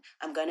 and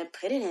I'm going to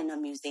put it in a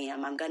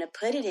museum. I'm going to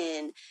put it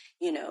in,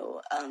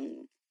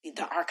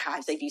 the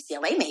archives of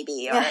UCLA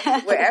maybe, or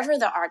wherever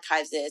the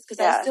archives is. Because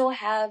I still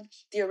have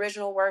the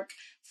original work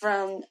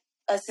from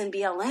us in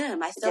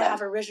BLM. I still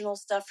have original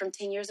stuff from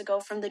 10 years ago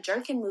from the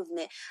Jerkin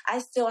movement. I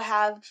still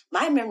have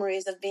my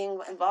memories of being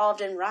involved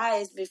in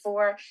Rise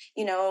before,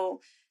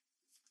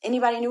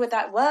 anybody knew what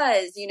that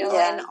was,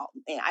 and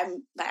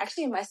I'm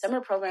actually in my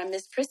summer program.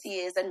 Miss Prissy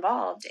is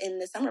involved in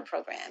the summer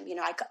program.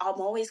 I'm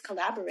always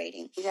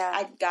collaborating. Yeah.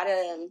 I got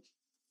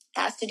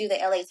asked to do the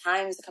LA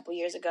Times a couple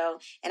years ago,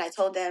 and I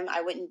told them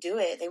I wouldn't do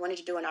it. They wanted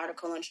to do an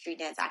article on street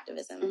dance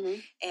activism.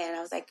 And I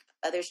was like,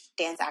 other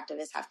dance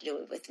activists have to do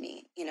it with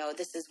me.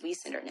 This is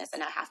we-centeredness,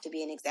 and I have to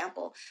be an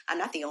example. I'm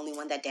not the only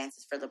one that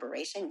dances for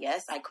liberation.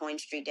 Yes, I coined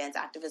street dance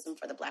activism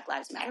for the Black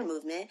Lives Matter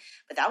movement,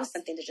 but that was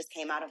something that just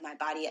came out of my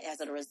body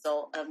as a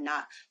result of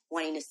not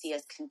wanting to see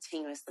us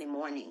continuously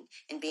mourning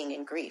and being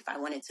in grief. I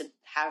wanted to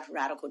have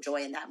radical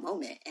joy in that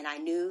moment, and I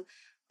knew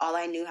all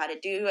I knew how to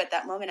do at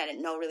that moment. I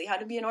didn't know really how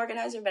to be an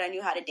organizer, but I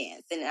knew how to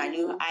dance. And I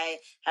knew I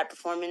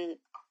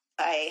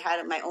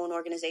had my own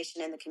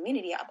organization in the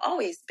community. I've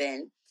always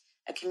been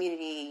a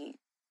community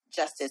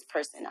justice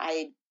person.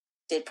 I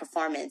did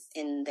performance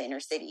in the inner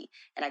city.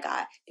 And I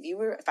got,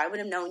 if I would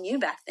have known you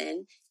back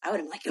then, I would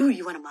have been like, ooh,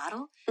 you want to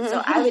model?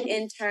 So I would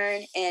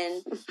intern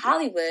in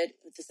Hollywood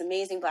with this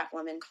amazing Black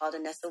woman called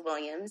Anissa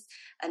Williams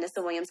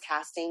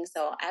Casting.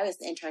 So I was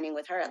interning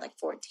with her at like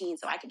 14.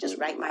 So I could just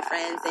write my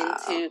friends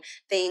into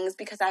things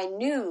because I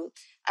knew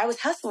I was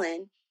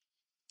hustling.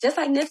 Just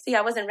like Nipsey,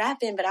 I wasn't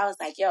rapping, but I was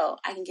like, yo,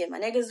 I can get my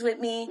niggas with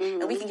me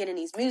and we can get in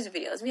these music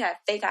videos. We had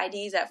fake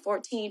IDs at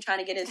 14 trying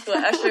to get into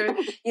an Usher,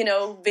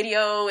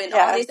 video and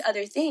all these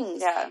other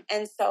things. Yeah.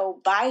 And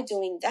so by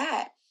doing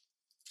that,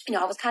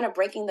 I was kind of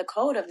breaking the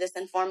code of this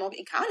informal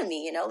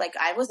economy, like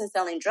I wasn't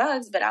selling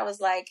drugs, but I was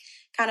like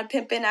kind of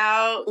pimping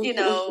out,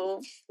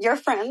 your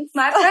friends,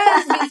 my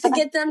friends to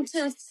get them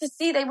to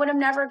see they would have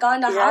never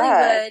gone to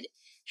Hollywood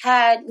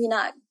had we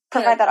not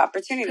provided that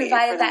opportunity.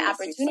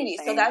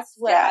 So that's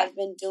what I've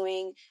been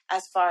doing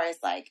as far as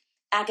like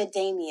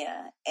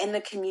academia in the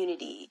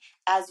community,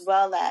 as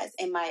well as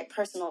in my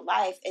personal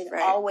life, and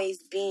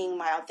always being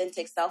my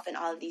authentic self in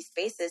all of these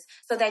spaces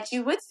so that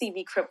you would see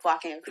me crip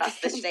walking across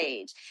the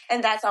stage.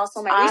 And that's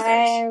also my research.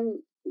 I'm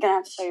going to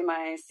have to show you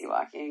my sea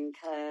walking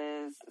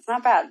because it's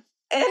not bad.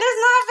 It is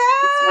not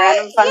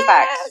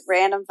bad. It's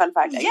random fun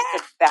fact. I used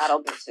to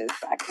battle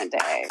bitches back in the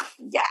day.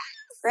 Yes.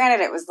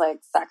 Granted, it was like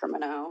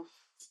Sacramento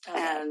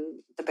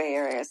and the Bay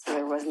Area, so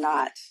there was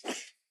not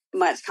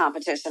much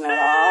competition at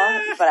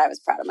all, but I was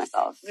proud of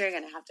myself. We're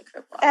going to have to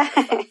crip walk.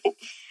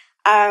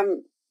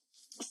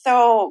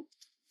 So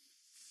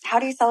how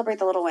do you celebrate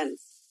the little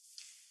wins?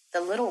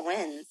 The little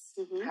wins?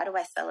 Mm-hmm. How do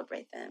I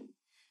celebrate them?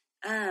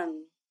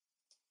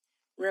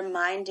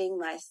 Reminding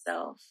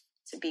myself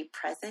to be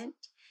present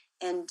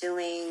and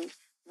doing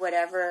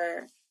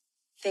whatever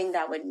thing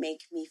that would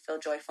make me feel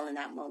joyful in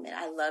that moment.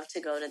 I love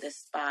to go to this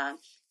spa.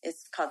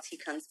 It's called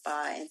Tikkun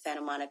Spa in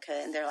Santa Monica,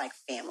 and they're like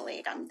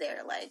family. I'm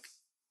there like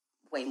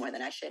way more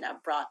than I should. I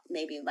brought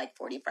maybe like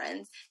 40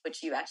 friends,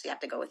 which you actually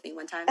have to go with me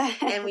one time.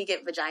 And we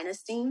get vagina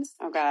steams.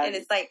 Oh, God. And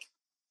it's like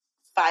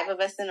 5 of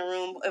us in a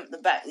room.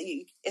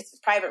 It's a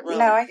private room,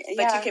 but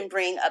you can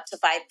bring up to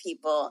 5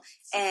 people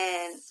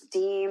and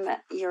steam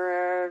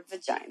your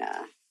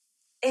vagina.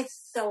 It's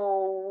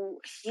so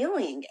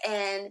healing.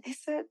 And is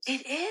it?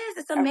 It is.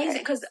 It's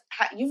amazing because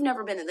you've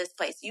never been to this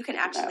place. You can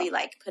actually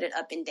like put it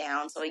up and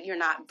down so you're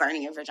not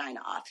burning your vagina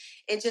off.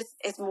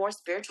 It's more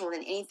spiritual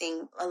than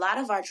anything. A lot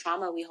of our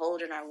trauma we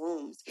hold in our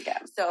wombs. Yeah.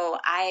 So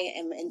I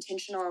am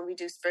intentional and we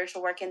do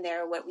spiritual work in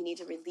there, what we need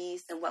to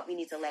release and what we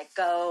need to let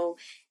go.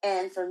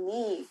 And for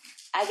me,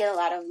 I get a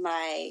lot of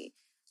my,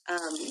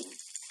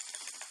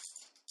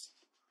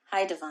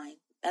 hi Divine.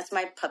 That's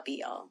my puppy,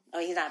 y'all. Oh,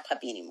 he's not a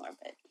puppy anymore,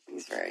 but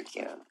he's very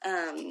cute.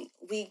 I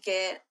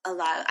get a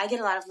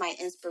lot of my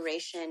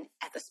inspiration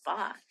at the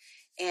spa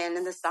and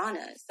in the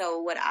sauna. So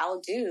what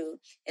I'll do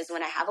is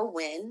when I have a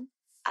win,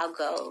 I'll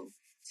go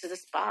to the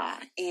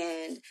spa.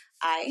 And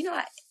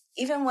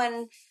even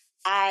when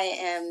I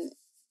am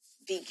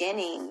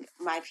beginning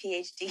my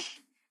PhD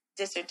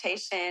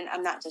dissertation,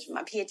 I'm not just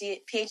my PhD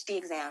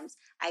exams,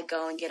 I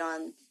go and get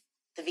on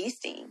the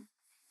V-Steam.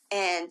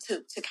 And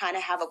to kind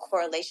of have a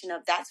correlation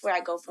of that's where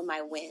I go for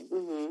my win.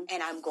 Mm-hmm.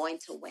 And I'm going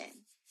to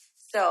win.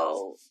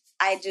 So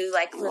I do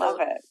like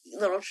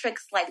little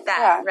tricks like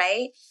that,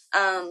 right?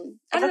 I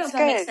don't know if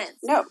that makes sense.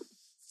 No,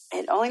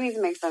 it only needs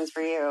to make sense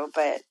for you.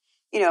 But,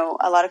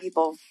 a lot of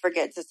people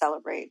forget to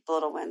celebrate the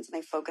little wins and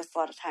they focus a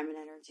lot of time and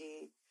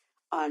energy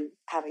on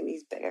having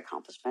these big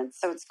accomplishments.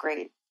 So it's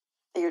great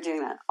that you're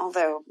doing that.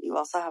 Although you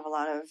also have a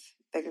lot of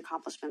big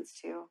accomplishments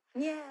too.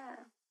 Yeah.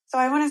 So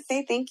I want to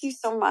say thank you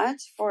so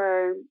much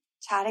for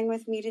chatting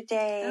with me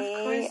today. Of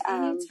course,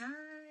 anytime.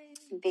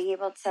 Being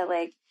able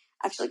to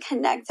actually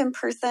connect in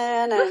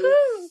person and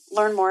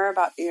learn more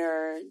about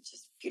your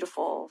just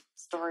beautiful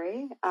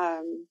story.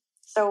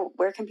 So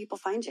where can people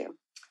find you?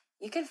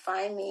 You can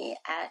find me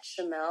at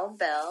Shamel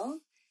Bell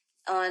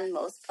on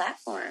most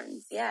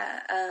platforms.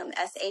 Yeah.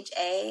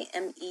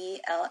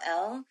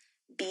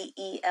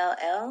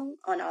 ShamellBell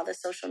on all the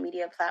social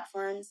media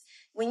platforms.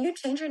 When you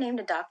change your name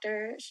to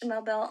Dr.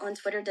 Shamel Bell on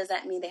Twitter, does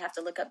that mean they have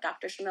to look up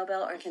Dr. Shamel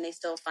Bell, or can they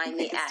still find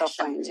me at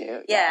find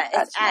you? Yeah,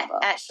 it's at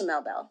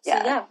Shamel Bell. So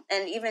yeah,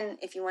 and even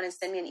if you want to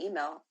send me an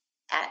email,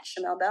 at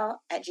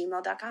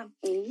ShamelBell@gmail.com.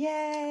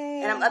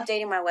 Yay! And I'm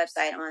updating my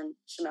website on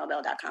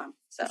ShamelBell.com.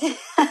 So,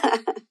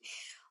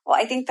 well,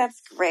 I think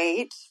that's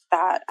great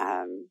that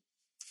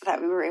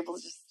we were able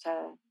just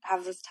to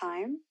have this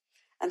time.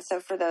 And so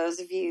for those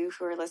of you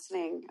who are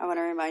listening, I want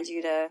to remind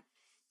you to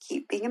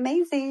keep being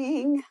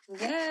amazing.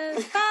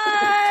 Yes.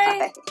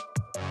 Bye.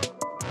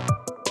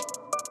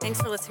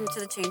 Thanks for listening to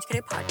the Change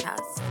Cadet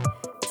podcast.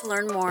 To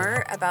learn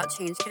more about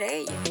Change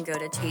Cadet, you can go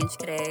to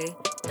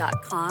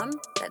changecadet.com.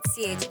 That's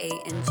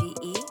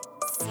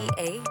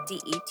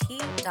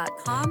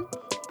ChangeCadet.com.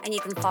 And you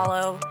can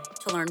follow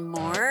to learn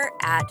more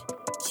at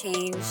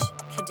Change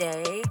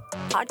Cadet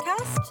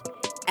Podcast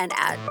and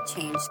at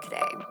Change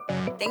Cadet.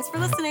 Thanks for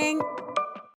listening.